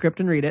download the script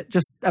and read it.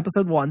 Just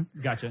episode 1.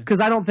 Gotcha. Because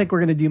I don't think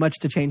we're going to do much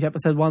to change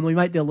episode 1. We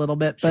might do a little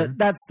bit, but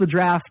that's the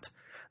draft.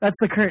 That's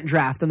the current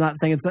draft. I'm not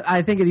saying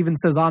I think it even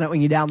says on it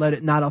when you download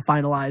it, not a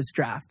finalized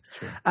draft.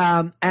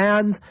 Sure.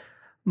 And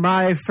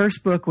my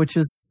first book, which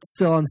is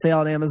still on sale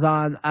on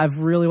Amazon, I've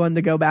really wanted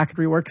to go back and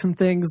rework some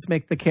things,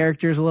 make the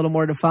characters a little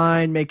more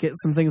defined, make it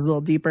some things a little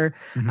deeper.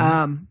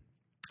 Mm-hmm.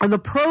 And the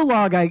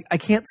prologue, I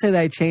can't say that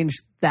I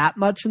changed that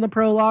much in the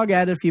prologue. I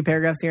added a few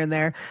paragraphs here and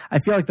there. I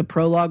feel like the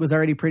prologue was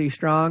already pretty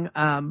strong,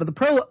 but the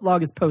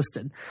prologue is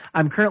posted.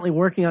 I'm currently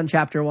working on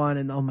chapter 1,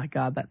 and oh my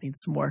God, that needs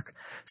some work.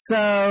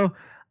 So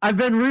I've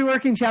been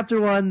reworking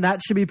chapter 1.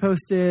 That should be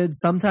posted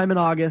sometime in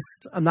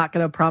August. I'm not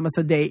going to promise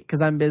a date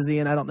because I'm busy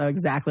and I don't know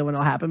exactly when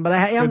it'll happen, but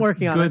I am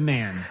working on it. Good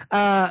man.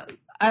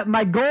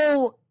 My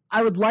goal,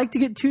 I would like to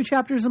get 2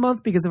 chapters a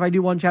month, because if I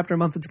do 1 chapter a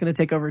month, it's going to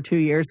take over 2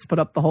 years to put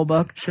up the whole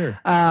book. Sure.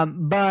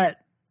 But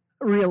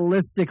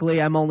realistically,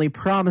 I'm only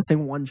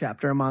promising 1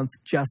 chapter a month.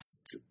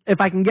 Just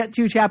if I can get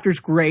 2 chapters,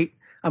 great.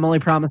 I'm only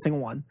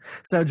promising 1.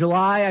 So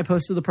July, I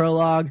posted the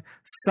prologue.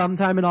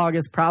 Sometime in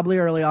August, probably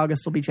early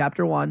August, will be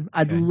chapter 1.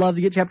 I'd love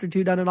to get chapter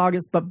 2 done in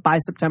August, but by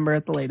September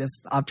at the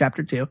latest, I'll have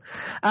chapter 2.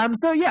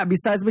 So yeah,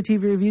 besides my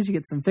TV reviews, you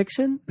get some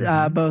fiction,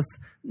 both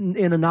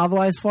in a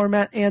novelized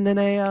format and in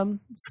a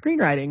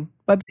screenwriting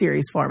web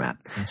series format.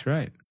 That's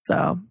right.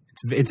 So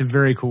it's a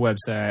very cool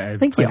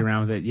website. I've played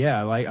around with it.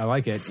 Yeah, I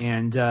like it.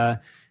 And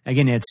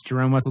again, it's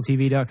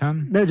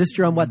JeromeWetzelTV.com? No, just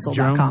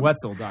JeromeWetzel.com.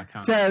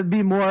 JeromeWetzel.com. To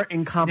be more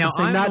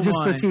encompassing, not just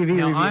the TV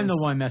reviews. I'm the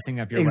one messing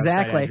up your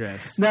website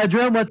address. No,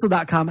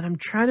 JeromeWetzel.com. And I'm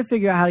trying to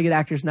figure out how to get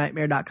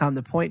ActorsNightmare.com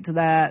to point to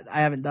that.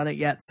 I haven't done it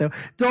yet. So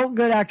don't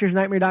go to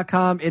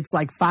ActorsNightmare.com. It's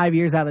like 5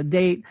 years out of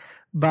date,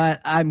 but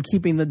I'm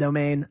keeping the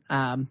domain.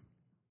 I'll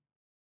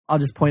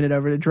just point it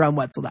over to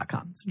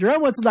JeromeWetzel.com. So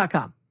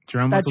JeromeWetzel.com.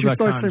 That's your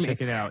source for me.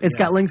 Check it out. It's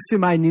got links to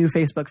my new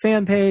Facebook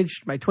fan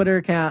page, my Twitter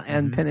account,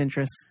 and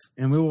Pinterest.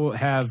 And we will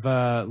have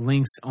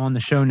links on the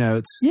show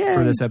notes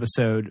for this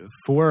episode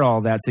for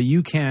all that, so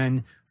you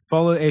can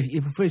follow. If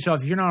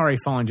you're not already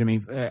following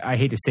Jimmy, I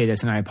hate to say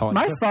this, and I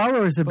apologize. My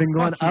followers have been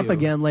going up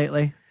again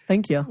lately.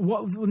 Thank you.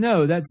 Well,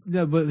 no,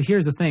 but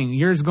here's the thing: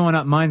 yours going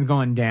up, mine's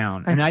going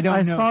down, and I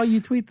don't know. I saw you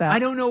tweet that. I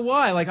don't know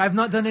why. Like, I've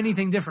not done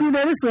anything different. You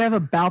notice we have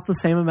about the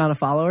same amount of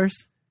followers?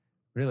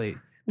 Really?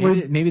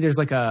 Maybe there's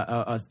like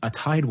a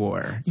tide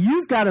war.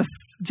 You've got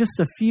just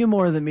a few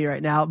more than me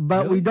right now,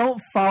 but we don't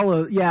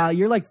follow. Yeah,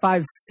 you're like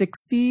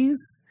 560s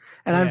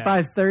and I'm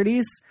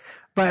 530s,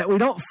 but we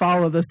don't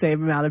follow the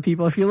same amount of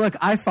people. If you look,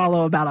 I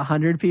follow about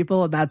 100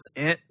 people and that's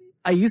it.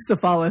 I used to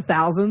follow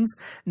thousands.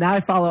 Now I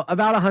follow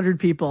about 100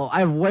 people. I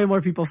have way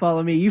more people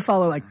follow me. You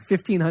follow like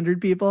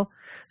 1,500 people.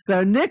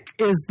 So Nick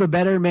is the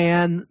better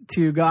man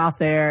to go out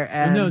there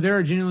and... No, there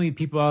are genuinely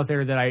people out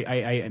there that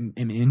I am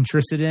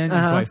interested in,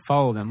 and so I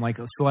follow them, like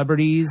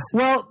celebrities.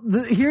 Well,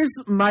 here's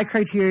my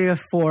criteria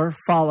for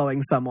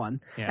following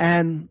someone. Yeah.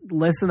 And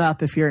listen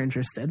up if you're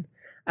interested.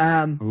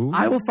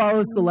 I will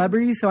follow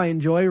celebrities who I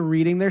enjoy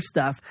reading their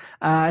stuff.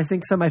 I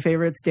think some of my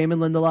favorites, Damon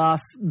Lindelof,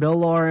 Bill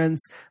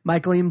Lawrence,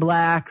 Michael Ian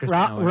Black,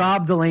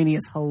 Rob Delaney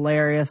is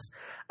hilarious.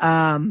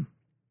 Trying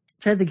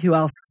to think who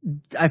else.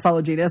 I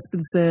follow Jade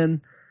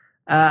Espenson.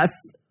 I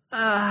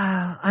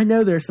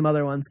know there's some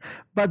other ones,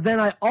 but then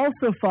I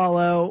also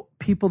follow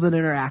people that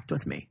interact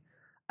with me.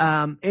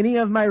 Any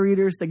of my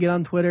readers that get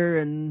on Twitter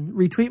and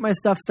retweet my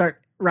stuff,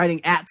 start writing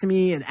to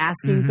me and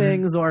asking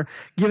things or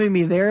giving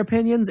me their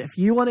opinions. If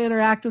you want to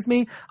interact with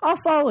me, I'll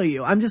follow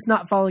you. I'm just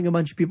not following a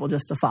bunch of people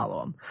just to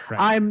follow them.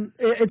 Right.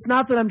 It's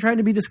not that I'm trying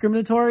to be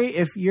discriminatory.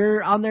 If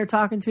you're on there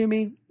talking to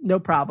me, no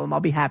problem. I'll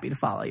be happy to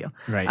follow you.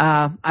 Right.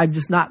 I'm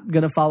just not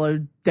going to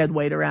follow dead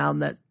weight around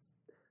that,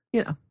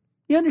 you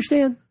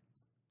understand?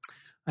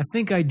 I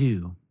think I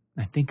do.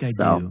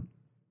 Do.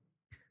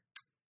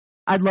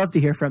 I'd love to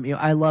hear from you.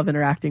 I love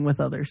interacting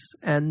with others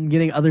and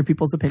getting other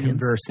people's opinions.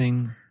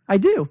 Conversing. I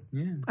do.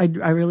 Yeah. I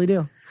really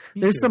do.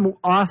 There's some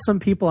awesome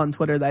people on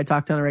Twitter that I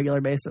talk to on a regular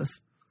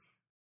basis.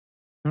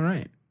 All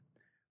right.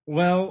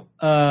 Well,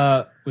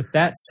 with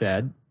that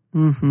said,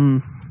 I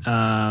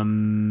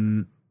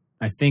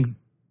think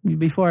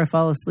before I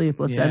fall asleep,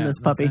 let's end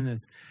this puppy.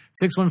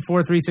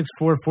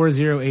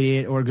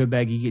 614-364-4088 or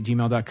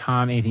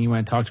goodbadgeek@gmail.com. Anything you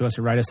want to talk to us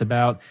or write us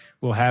about,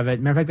 we'll have it.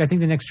 Matter of fact, I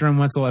think the next Jerome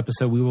Wetzel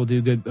episode we will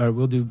do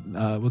we'll do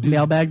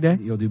Mailbag Day.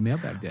 You'll do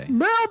Mailbag Day.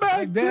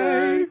 Mailbag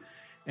Day.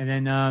 And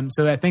then,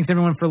 thanks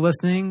everyone for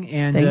listening,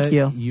 and thank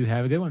you. You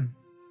have a good one.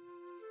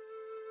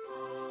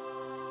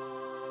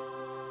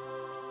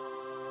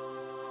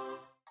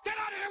 Get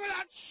out of here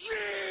without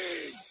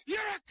cheese! You're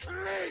a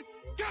creep!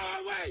 Go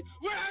away!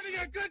 We're having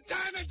a good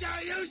time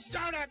until you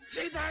showed up,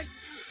 cheapers!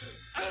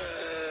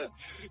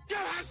 Go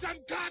have some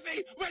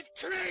coffee with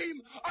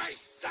cream or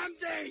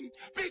something,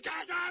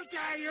 because I'll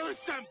tell you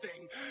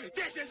something.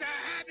 This is a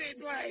happy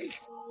place.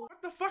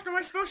 What the fuck am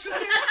I supposed to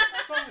say?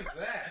 What song is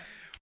that?